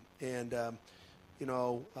revealing. And,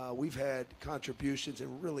 we've had contributions,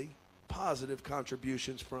 and really positive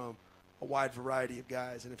contributions from a wide variety of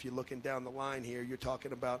guys. And if you're looking down the line here, you're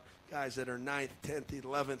talking about guys that are 9th, 10th,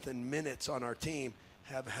 11th in minutes on our team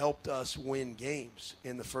have helped us win games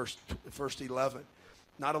in the first 11.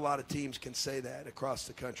 Not a lot of teams can say that across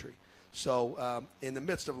the country. So in the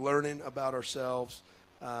midst of learning about ourselves,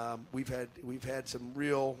 we've had some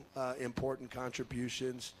real important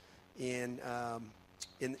contributions in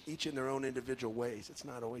each in their own individual ways. It's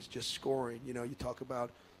not always just scoring. You talk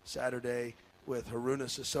about Saturday with Haruna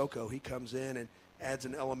Sissoko. He comes in and adds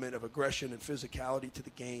an element of aggression and physicality to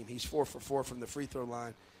the game. He's 4 for 4 from the free throw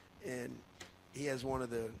line, and he has one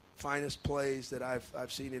of the finest plays that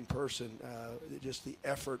I've seen in person. Just the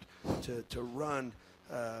effort to run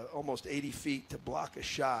almost 80 feet to block a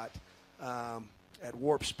shot at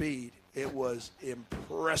warp speed. It was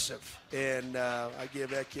impressive, and I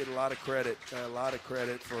give that kid a lot of credit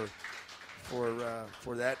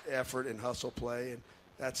for that effort and hustle play. And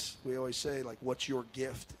we always say, like, what's your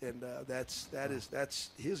gift? And that's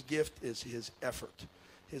his gift is his effort,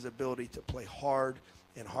 his ability to play hard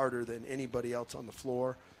and harder than anybody else on the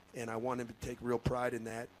floor. And I want him to take real pride in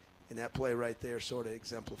that. And that play right there sort of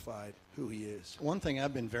exemplified who he is. One thing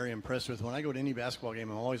I've been very impressed with, when I go to any basketball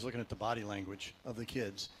game, I'm always looking at the body language of the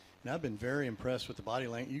kids. And I've been very impressed with the body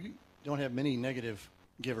language. You don't have many negative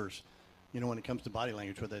givers, when it comes to body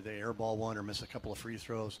language, whether they airball one or miss a couple of free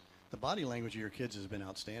throws. The body language of your kids has been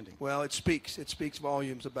outstanding. Well, it speaks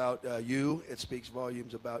volumes about you. It speaks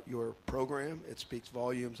volumes about your program. It speaks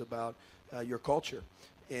volumes about your culture.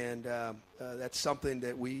 And that's something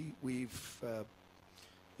that we've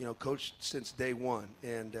coached since day one.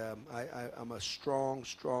 And I'm a strong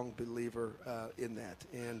believer in that.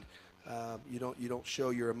 And you don't show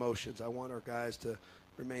your emotions. I want our guys to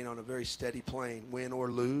remain on a very steady plane, win or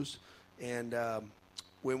lose. And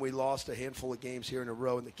when we lost a handful of games here in a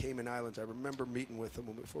row in the Cayman Islands, I remember meeting with them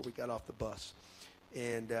before we got off the bus.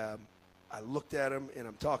 And I looked at him, and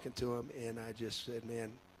I'm talking to him, and I just said,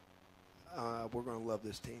 man, we're going to love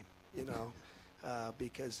this team,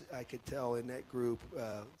 because I could tell in that group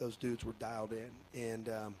those dudes were dialed in, and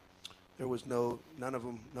there was none of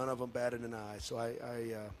them batted an eye. So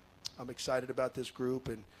I'm excited about this group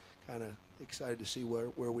and kind of excited to see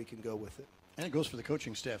where we can go with it. And it goes for the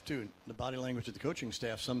coaching staff too. The body language of the coaching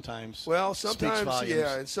staff sometimes speaks volumes.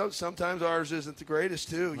 Yeah, and sometimes ours isn't the greatest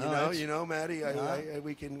too. Maddie.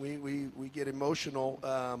 We get emotional,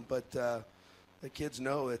 but the kids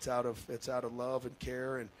know it's out of love and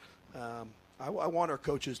care, and I want our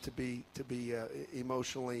coaches to be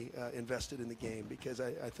emotionally invested in the game, because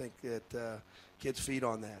I think that kids feed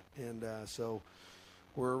on that, and so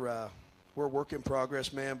we're a work in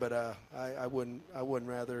progress, man. But I wouldn't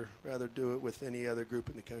rather do it with any other group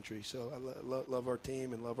in the country. So I love our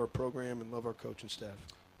team and love our program and love our coaching staff.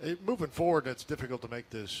 Moving forward, it's difficult to make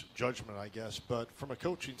this judgment, I guess. But from a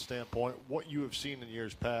coaching standpoint, what you have seen in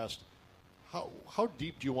years past, how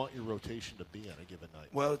deep do you want your rotation to be on a given night?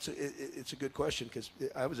 Well, it's a good question, because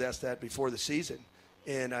I was asked that before the season,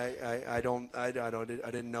 and I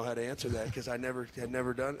didn't know how to answer that, because I had never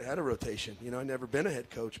had a rotation. I'd never been a head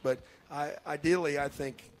coach, but ideally I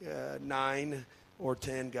think 9 or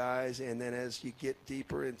 10 guys, and then as you get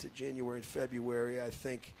deeper into January and February, I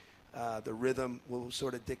think the rhythm will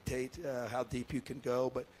sort of dictate how deep you can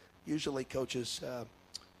go. But usually coaches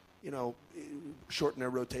shorten their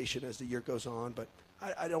rotation as the year goes on, but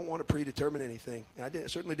I don't want to predetermine anything. I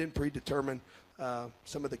certainly didn't predetermine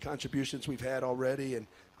some of the contributions we've had already, and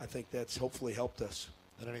I think that's hopefully helped us.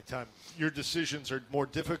 At any time your decisions are more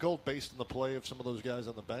difficult based on the play of some of those guys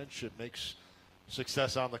on the bench, it makes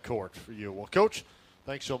success on the court for you. Well, Coach,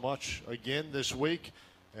 thanks so much again this week,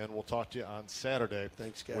 and we'll talk to you on Saturday.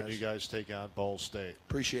 Thanks, guys. When you guys take on Ball State.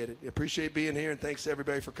 Appreciate it. Appreciate being here, and thanks to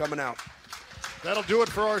everybody for coming out. That'll do it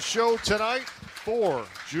for our show tonight. For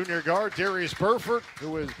junior guard Darius Burford,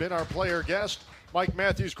 who has been our player guest, Mike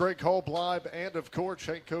Matthews, Greg Holbleib, and of course,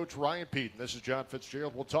 head coach Ryan Peden. This is John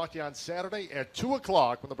Fitzgerald. We'll talk to you on Saturday at 2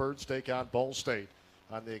 o'clock when the Birds take on Ball State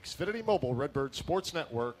on the Xfinity Mobile Redbird Sports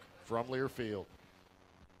Network from Learfield.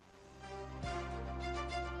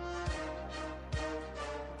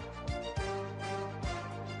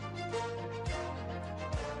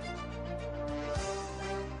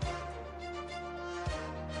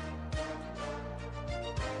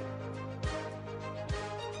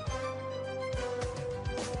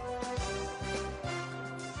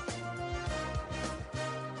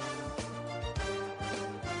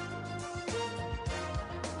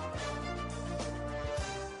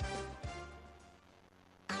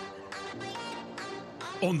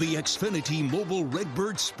 On the Xfinity Mobile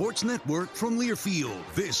Redbird Sports Network from Learfield,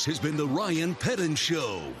 this has been the Ryan Peden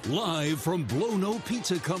Show, live from Blow-No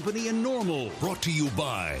Pizza Company in Normal. Brought to you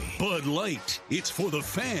by Bud Light. It's for the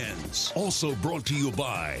fans. Also brought to you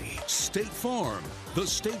by State Farm. The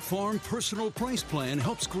State Farm Personal Price Plan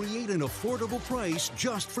helps create an affordable price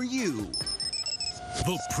just for you.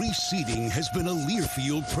 The preceding has been a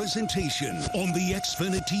Learfield presentation on the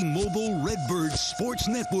Xfinity Mobile Redbird Sports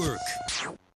Network.